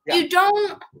 Like you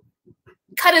don't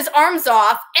cut his arms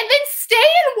off and then stay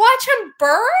and watch him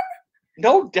burn.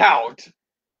 No doubt.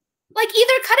 Like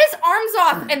either cut his arms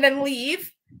off and then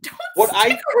leave. What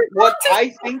I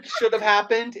think should have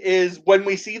happened is when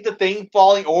we see the thing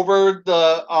falling over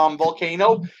the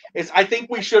volcano, is I think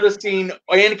we should have seen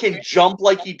Anakin jump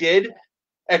like he did,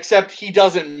 except he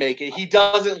doesn't make it. He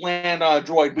doesn't land on a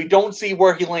droid. We don't see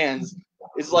where he lands.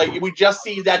 It's like we just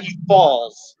see that he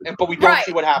falls, but we don't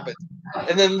see what happens.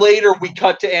 And then later we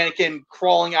cut to Anakin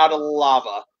crawling out of the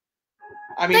lava.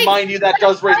 I mean, mind you, that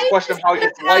does raise the question of how he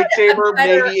gets lightsaber.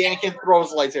 Maybe Anakin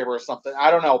throws a lightsaber or something.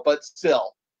 I don't know, but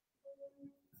still.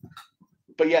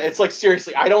 But yeah, it's like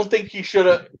seriously, I don't think he should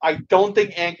have. I don't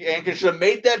think Anakin should have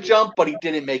made that jump, but he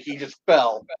didn't make it. He just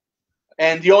fell.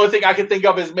 And the only thing I can think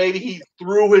of is maybe he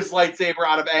threw his lightsaber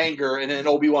out of anger, and then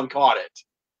Obi-Wan caught it.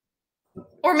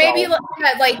 Or maybe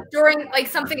like during like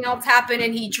something else happened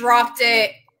and he dropped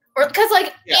it, or because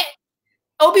like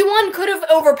Obi-Wan could have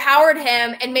overpowered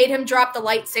him and made him drop the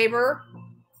lightsaber.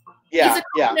 Yeah, he's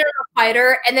a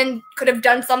fighter, and then could have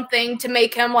done something to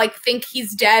make him like think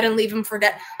he's dead and leave him for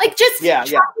dead. Like just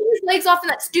chopping his legs off in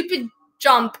that stupid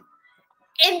jump,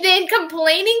 and then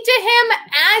complaining to him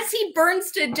as he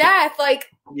burns to death. Like,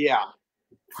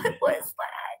 what was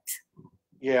that?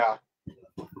 Yeah.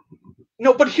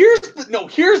 No, but here's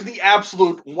the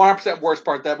absolute 100% worst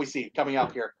part that we see coming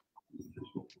up here.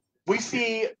 We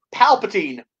see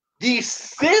Palpatine, the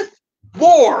Sith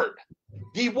Lord,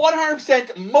 the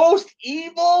 100% most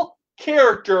evil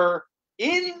character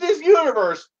in this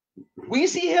universe. We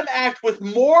see him act with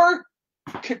more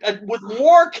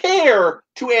care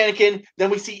to Anakin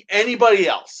than we see anybody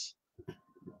else.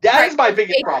 That is my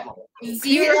biggest problem.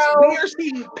 We are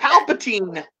seeing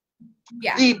Palpatine,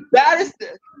 the baddest,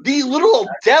 the literal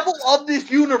devil of this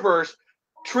universe,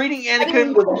 treating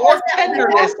Anakin with more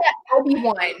tenderness.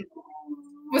 Obi-Wan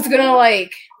was gonna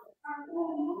like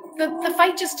the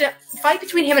fight. The fight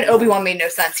between him and Obi-Wan made no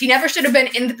sense. He never should have been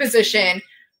in the position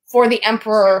for the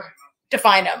Emperor to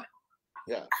find him.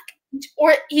 Yeah.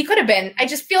 Or he could have been. I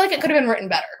just feel like it could have been written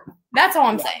better. That's all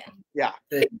I'm saying. Yeah.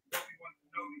 But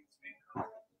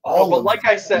like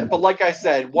I said,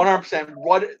 100%.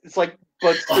 What it's like.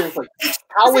 But seriously,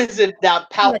 how is it that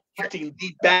Palpatine, the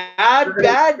big bad of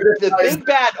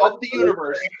the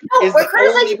universe, is the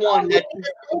only one that?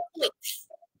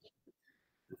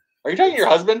 Are you talking to your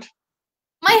husband?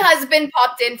 My husband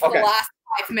popped in for the last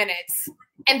 5 minutes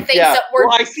and thinks that we're.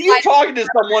 Well, I see you talking to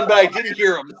someone, but I didn't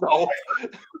hear him. So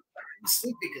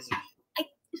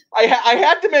I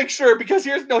had to make sure because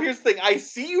here's the thing. I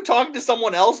see you talking to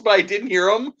someone else, but I didn't hear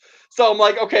him. So I'm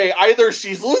like, okay, either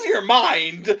she's losing her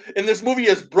mind and this movie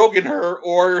has broken her,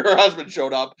 or her husband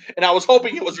showed up, and I was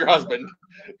hoping it was your husband.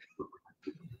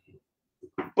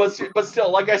 But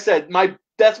still, like I said,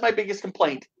 that's my biggest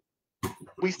complaint.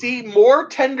 We see more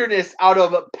tenderness out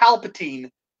of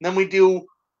Palpatine than we do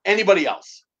anybody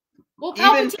else. Well,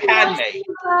 even Padme.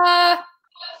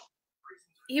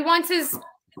 He wants his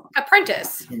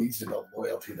apprentice. He needs to build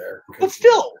loyalty there. But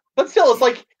still, it's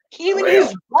like even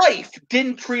his wife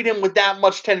didn't treat him with that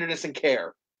much tenderness and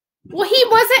care. Well, he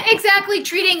wasn't exactly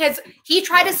treating he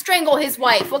tried to strangle his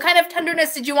wife. What kind of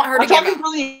tenderness did you want her to give him? I'm talking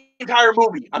for the entire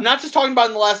movie. I'm not just talking about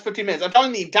in the last 15 minutes. I'm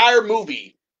talking the entire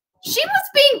movie. She was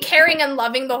being caring and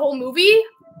loving the whole movie.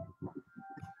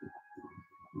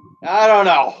 I don't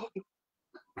know.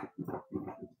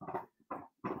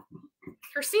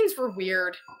 Her scenes were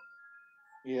weird.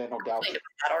 Yeah, no doubt.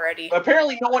 That already. But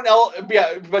apparently no one else.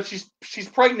 Yeah, but she's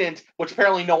pregnant, which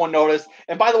apparently no one noticed.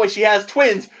 And by the way, she has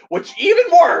twins, which even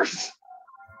worse.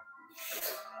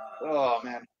 Oh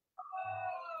man,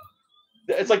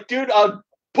 it's like, dude,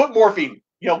 put morphine.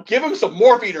 Give him some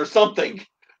morphine or something.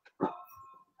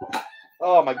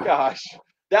 Oh my gosh,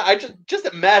 that I just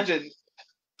imagine.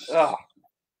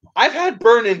 I've had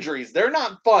burn injuries. They're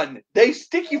not fun. They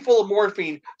stick you full of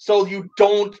morphine so you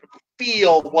don't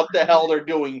feel what the hell they're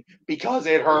doing because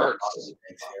it hurts.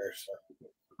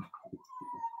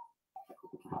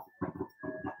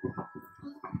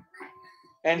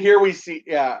 And here we see,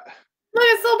 yeah. Look,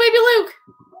 it's little baby Luke.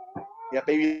 Yeah,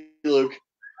 baby Luke.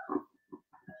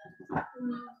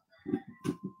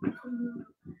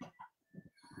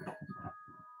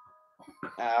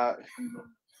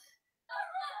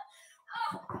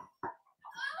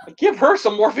 Give her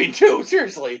some morphine too,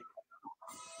 seriously.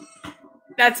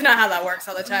 That's not how that works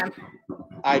all the time.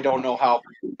 I don't know how.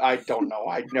 I don't know.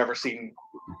 I've never seen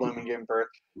women giving birth.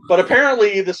 But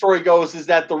apparently the story goes is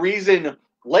that the reason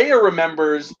Leia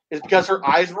remembers is because her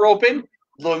eyes were open.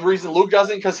 The reason Luke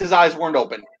doesn't because his eyes weren't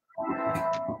open.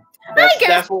 I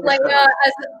guess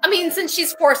Leia, since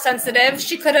she's force sensitive,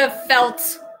 she could have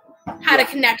felt had a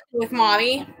connection with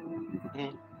mommy.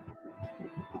 Mm-hmm.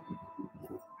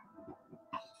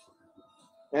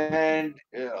 And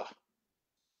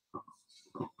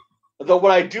though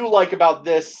what I do like about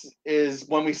this is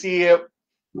when we see it,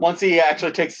 once he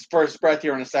actually takes his first breath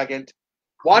here in a second,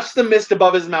 watch the mist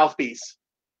above his mouthpiece.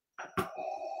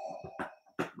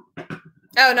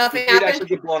 Oh, nothing happened? Actually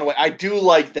get blown away. I do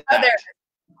like that. Oh, there.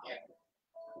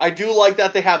 I do like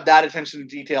that they have that attention to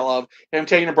detail of him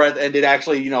taking a breath and it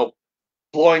actually,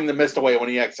 blowing the mist away when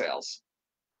he exhales.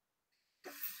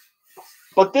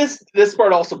 But this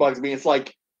part also bugs me. It's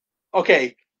like,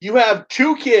 okay, you have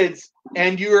 2 kids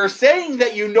and you're saying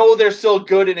that they're still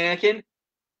good in Anakin,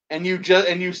 and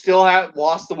you still have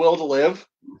lost the will to live.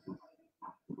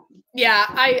 Yeah,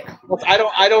 I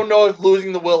don't know if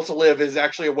losing the will to live is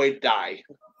actually a way to die.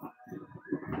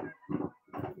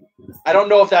 I don't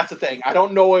know if that's a thing. I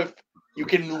don't know if you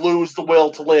can lose the will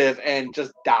to live and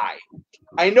just die.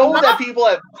 I know that people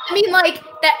have...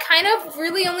 that kind of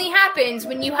really only happens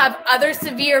when you have other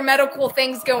severe medical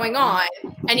things going on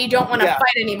and you don't want to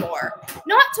fight anymore.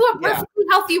 Not to a perfectly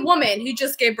healthy woman who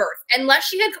just gave birth. Unless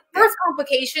she had birth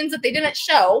complications that they didn't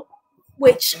show,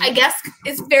 which I guess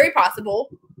is very possible.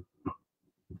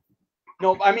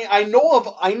 No, I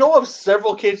know of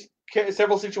several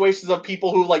situations of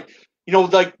people who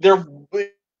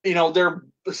their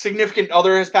significant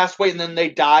other has passed away and then they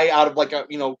die out of like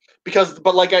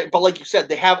you said,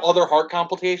 they have other heart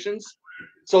complications.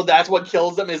 So that's what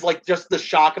kills them is like just the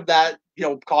shock of that,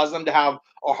 cause them to have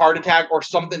a heart attack or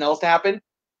something else to happen.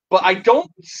 But I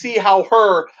don't see how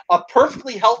a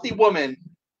perfectly healthy woman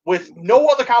with no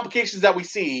other complications that we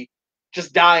see,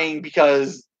 just dying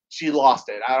because she lost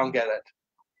it. I don't get it.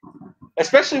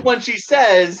 Especially when she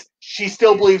says she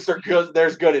still believes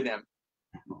there's good in him.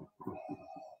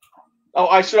 Oh,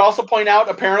 I should also point out,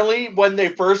 apparently, when they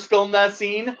first filmed that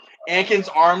scene, Anakin's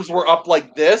arms were up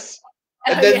like this.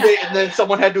 And then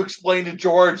someone had to explain to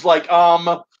George,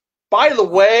 by the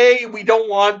way, we don't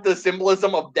want the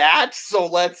symbolism of that, so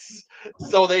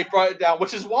they brought it down.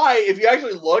 Which is why, if you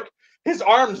actually look, his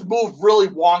arms move really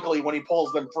wonkily when he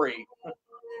pulls them free.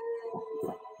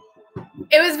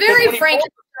 It was very frank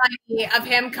of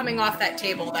him coming off that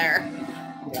table there.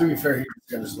 To be fair, he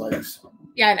got his legs.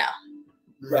 Yeah, I know.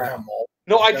 Right.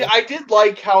 No, I did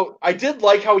like how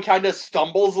he kind of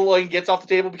stumbles a little and gets off the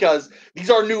table because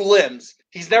these are new limbs.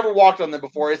 He's never walked on them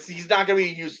before. He's not going to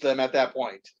be used to them at that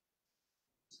point.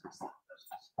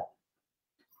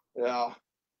 Yeah.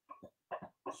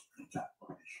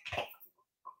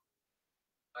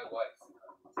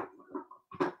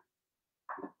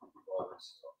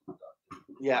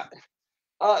 Yeah.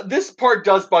 This part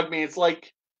does bug me. It's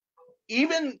like,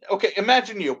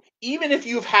 imagine even if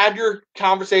you've had your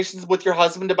conversations with your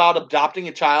husband about adopting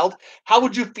a child, how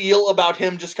would you feel about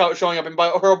him just showing up and by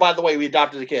the way, we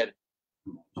adopted a kid?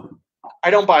 I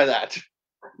don't buy that.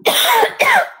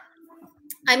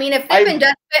 If they've been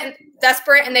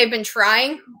desperate and they've been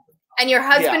trying, and your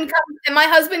husband and my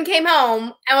husband came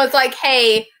home and was like,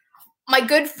 hey, my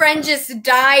good friend just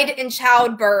died in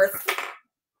childbirth.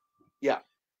 Yeah.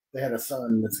 They had a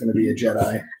son that's going to be a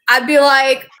Jedi. I'd be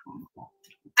like,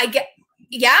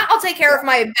 I'll take care of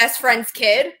my best friend's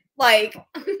kid.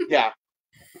 Yeah.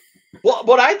 Well,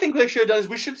 what I think they should have done is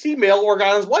we should see Bail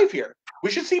Organa's wife here.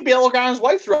 We should see Bail Organa's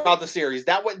wife throughout the series.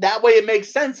 That way it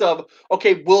makes sense of,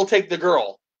 okay, we'll take the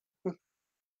girl.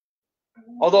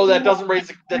 Although that doesn't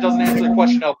answer the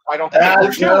question of I don't think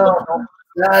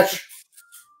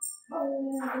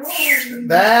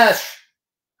Bash.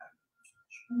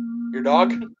 Your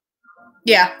dog?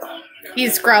 Yeah.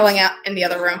 He's growling out in the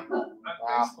other room.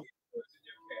 Wow.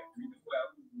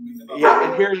 Yeah,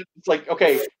 and here's it's like,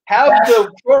 okay, have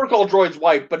the protocol droid's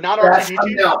wife, but not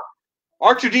R2-D2.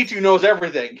 R2-D2 knows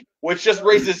everything, which just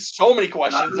raises so many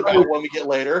questions about when we get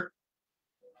later.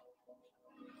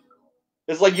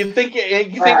 It's like you think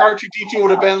R2-D2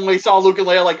 would have been when he saw Luke and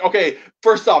Leia, like, okay,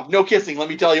 first off, no kissing. Let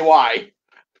me tell you why.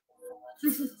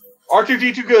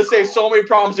 R2-D2 could have saved so many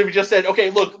problems if he just said, okay,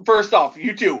 look, first off,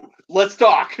 you two, let's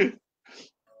talk.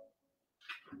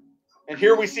 And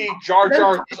here we see Jar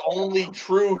Jar's only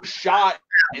true shot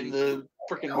in the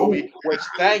freaking movie, which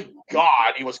thank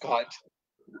God he was cut.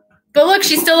 But look,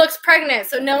 she still looks pregnant,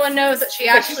 so no one knows that she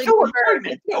actually. She's still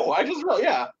pregnant. No, I just really,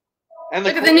 yeah. And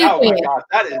look at the new oh queen. my God,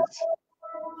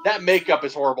 that makeup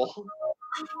is horrible.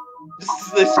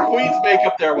 This queen's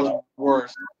makeup there was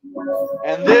worse.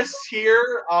 And this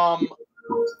here, I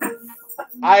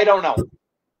don't know.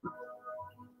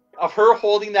 Of her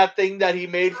holding that thing that he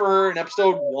made for her in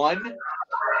episode 1,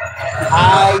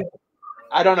 I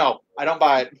don't know. I don't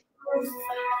buy it.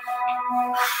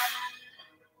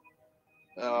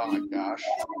 Oh my gosh.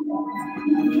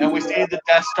 And we see the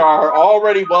Death Star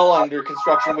already well under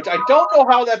construction, which I don't know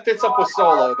how that fits up with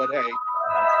Solo, but hey.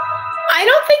 I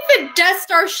don't think the Death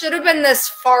Star should have been this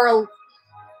far.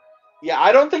 Yeah,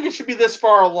 I don't think it should be this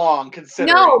far along,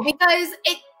 considering. No, because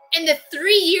in the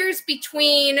 3 years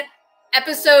between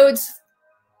episodes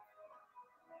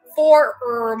 5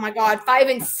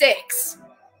 and 6,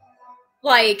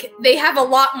 like, they have a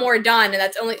lot more done, and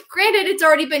that's only, granted, it's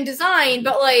already been designed,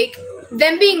 but, like,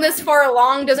 them being this far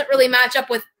along doesn't really match up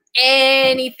with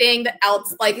anything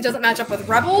else. Like, it doesn't match up with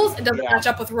Rebels, it doesn't match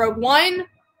up with Rogue One.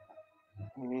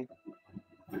 Mm-hmm.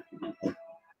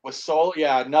 With Solo,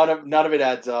 yeah, none of it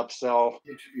adds up, so.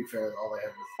 To be fair, all I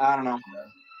have I don't know.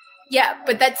 Yeah,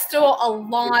 but that's still a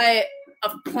lot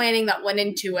of planning that went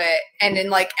into it, and then,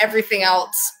 like, everything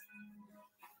else.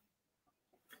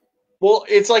 Well,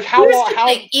 it's like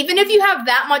even if you have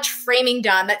that much framing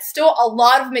done, that's still a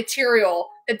lot of material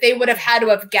that they would have had to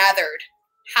have gathered.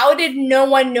 How did no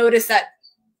one notice that?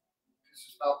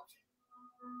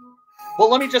 Well,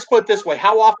 let me just put it this way.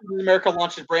 How often does America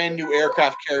launch a brand new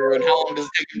aircraft carrier, and how long does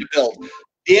it take them to build?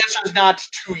 The answer is not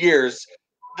 2 years.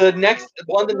 One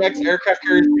of the next aircraft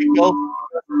carriers to be built,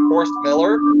 Forrest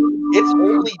Miller, it's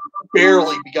only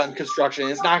barely begun construction.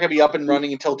 It's not going to be up and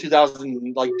running until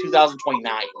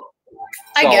 2029.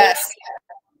 I guess.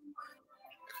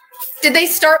 Did they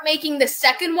start making the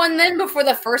second one then before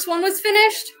the first one was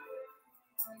finished?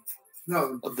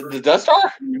 No. The Death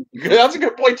Star? That's a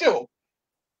good point, too.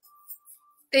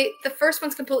 The first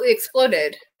one's completely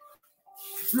exploded.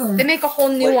 They make a whole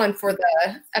new one for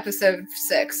the episode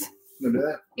 6.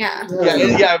 Yeah.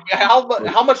 Yeah.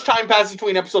 How much time passes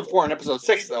between episode 4 and episode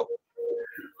 6, though?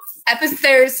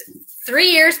 There's 3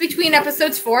 years between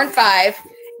episodes 4 and 5,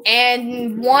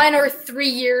 and 1 or 3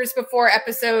 years before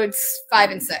episodes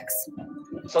 5 and 6.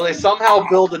 So they somehow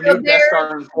build a new Death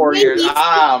Star in 4 years.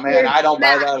 Man, I don't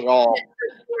buy that at all.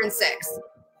 4 and 6.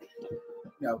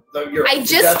 No, I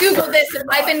just Googled this, and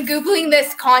I've been Googling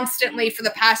this constantly for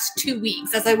the past 2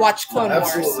 weeks as I watch Clone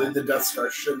Wars. Absolutely, the Death Star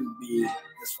shouldn't be this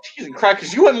one. Jesus Christ,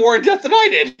 because you went more in depth than I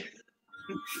did.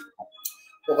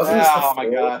 Well, my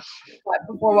gosh. What?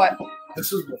 Before what?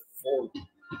 This was before whatever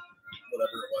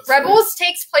it was. Rebels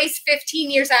takes place 15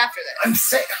 years after this. I'm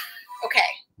saying. Okay,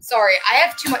 sorry. I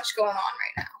have too much going on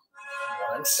right now.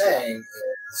 What I'm saying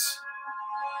is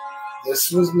this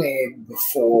was made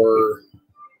before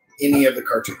any of the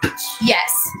cartoons.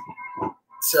 Yes.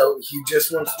 So he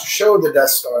just wants to show the Death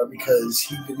Star because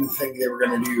he didn't think they were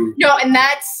going to do... No, and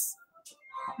that's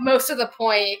most of the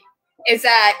point, is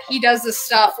that he does this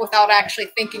stuff without actually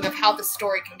thinking of how the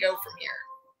story can go from here.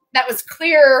 That was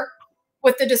clear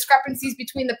with the discrepancies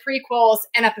between the prequels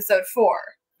and episode 4.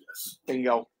 Yes. There you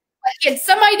go. He had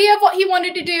some idea of what he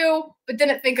wanted to do, but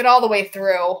didn't think it all the way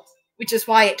through, which is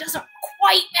why it doesn't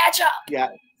quite match up. Yeah.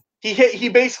 He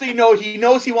basically knows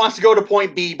he wants to go to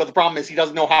point B, but the problem is he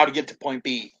doesn't know how to get to point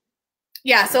B.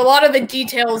 Yeah, so a lot of the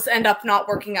details end up not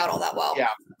working out all that well.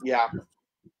 Yeah.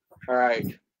 All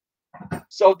right.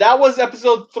 So that was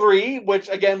episode 3, which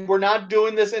again, we're not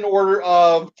doing this in order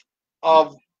of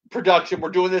production. We're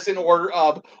doing this in order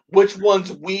of which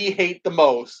ones we hate the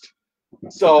most.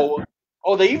 So,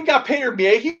 they even got Peter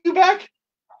Mayhew back?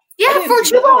 Yeah, for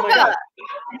Chewbacca.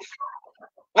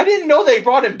 I didn't know they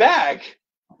brought him back.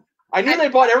 I knew they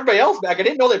brought everybody else back. I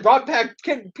didn't know they brought back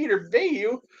Peter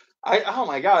Mayhew. Oh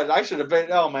my God, I should have been.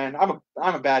 Oh man, I'm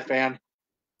a bad fan.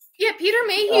 Yeah, Peter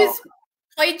Mayhew's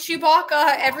played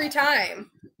Chewbacca every time.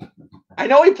 I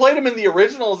know he played him in the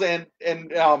originals and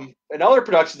in other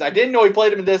productions. I didn't know he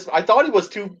played him in this. I thought he was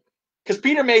too, because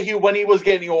Peter Mayhew, when he was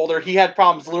getting older, he had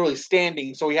problems literally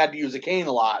standing, so he had to use a cane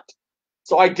a lot.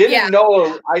 So I didn't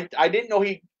know. I didn't know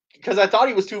because I thought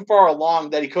he was too far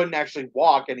along that he couldn't actually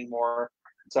walk anymore.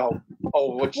 So,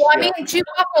 Chewbacca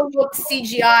looked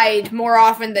CGI'd more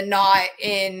often than not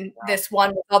in this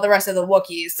one with all the rest of the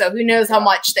Wookiees. So who knows how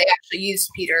much they actually used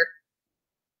Peter.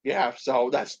 Yeah,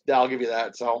 so I'll give you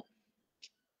that. So,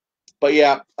 But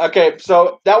yeah, okay,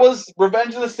 so that was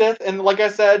Revenge of the Sith, and like I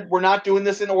said, we're not doing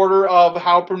this in order of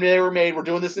how they were made. We're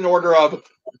doing this in order of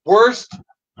worst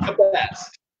to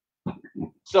best.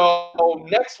 So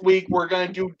next week we're going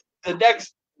to do the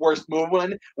next worst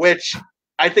movie, which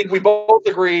I think we both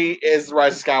agree is The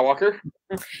Rise of Skywalker.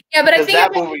 Yeah, but I think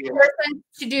it makes more sense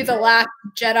to do The Last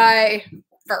Jedi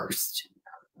first.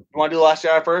 You want to do The Last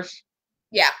Jedi first?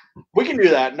 Yeah. We can do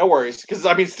that, no worries. Because,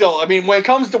 when it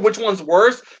comes to which one's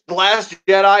worse, The Last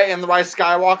Jedi and The Rise of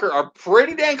Skywalker are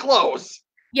pretty dang close.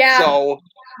 Yeah. So,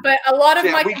 but a lot of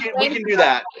my we can do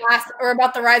that.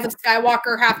 About The Rise of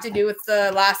Skywalker have to do with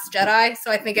The Last Jedi,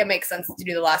 so I think it makes sense to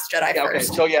do The Last Jedi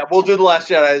first. Okay, so yeah, we'll do The Last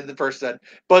Jedi first then.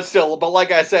 But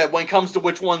like I said, when it comes to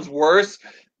which one's worse,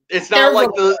 it's not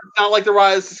like The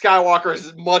Rise of Skywalker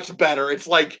is much better. It's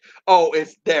like, oh,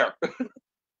 it's there.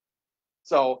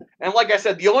 So, and like I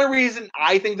said, the only reason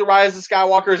I think The Rise of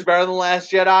Skywalker is better than The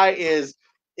Last Jedi is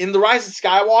in The Rise of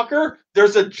Skywalker,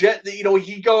 there's a jet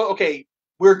that, okay,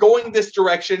 we're going this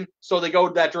direction, so they go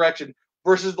that direction.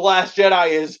 Versus The Last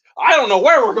Jedi is, I don't know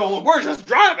where we're going, we're just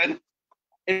driving.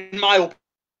 In my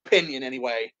opinion,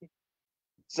 anyway.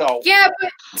 So yeah,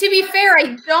 but to be fair,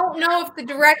 I don't know if the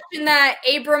direction that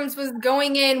Abrams was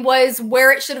going in was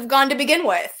where it should have gone to begin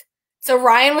with. So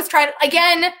Ryan was trying to,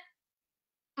 again,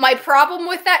 my problem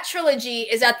with that trilogy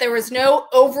is that there was no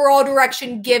overall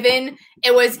direction given.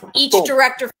 It was each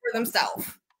director for themselves.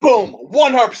 Boom,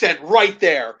 100% right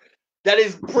there. That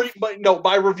is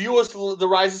my review of The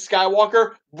Rise of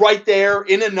Skywalker, right there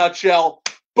in a nutshell.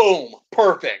 Boom,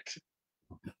 perfect.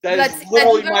 That's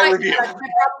literally my review.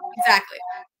 Exactly.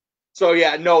 So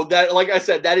yeah, no, that, like I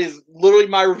said, that is literally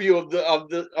my review of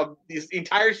this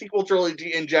entire sequel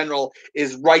trilogy in general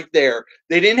is right there.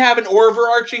 They didn't have an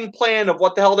overarching plan of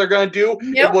what the hell they're gonna do.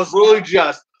 Yep. It was literally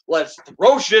just, let's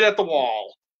throw shit at the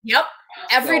wall. Yep.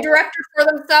 Every director for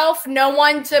themselves, no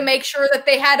one to make sure that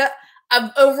they had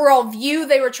an overall view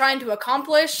they were trying to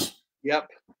accomplish. Yep.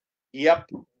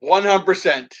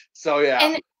 100%. So yeah.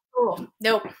 And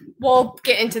nope. We'll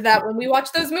get into that when we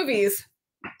watch those movies.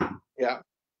 Yeah.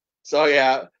 So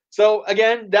yeah. So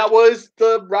again, that was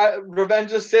the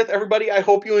Revenge of the Sith. Everybody, I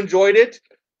hope you enjoyed it.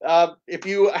 If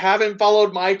you haven't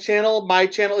followed my channel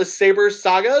is Saber's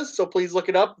Sagas. So please look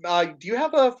it up. Do you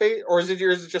have a face, or is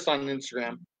it just on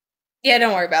Instagram? Yeah,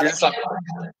 don't worry about it. All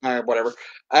right, whatever.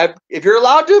 If you're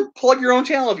allowed to plug your own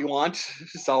channel if you want.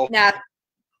 So nah.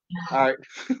 All right.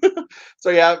 So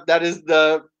yeah, that is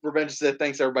the Revenge of the Sith.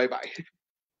 Thanks everybody. Bye.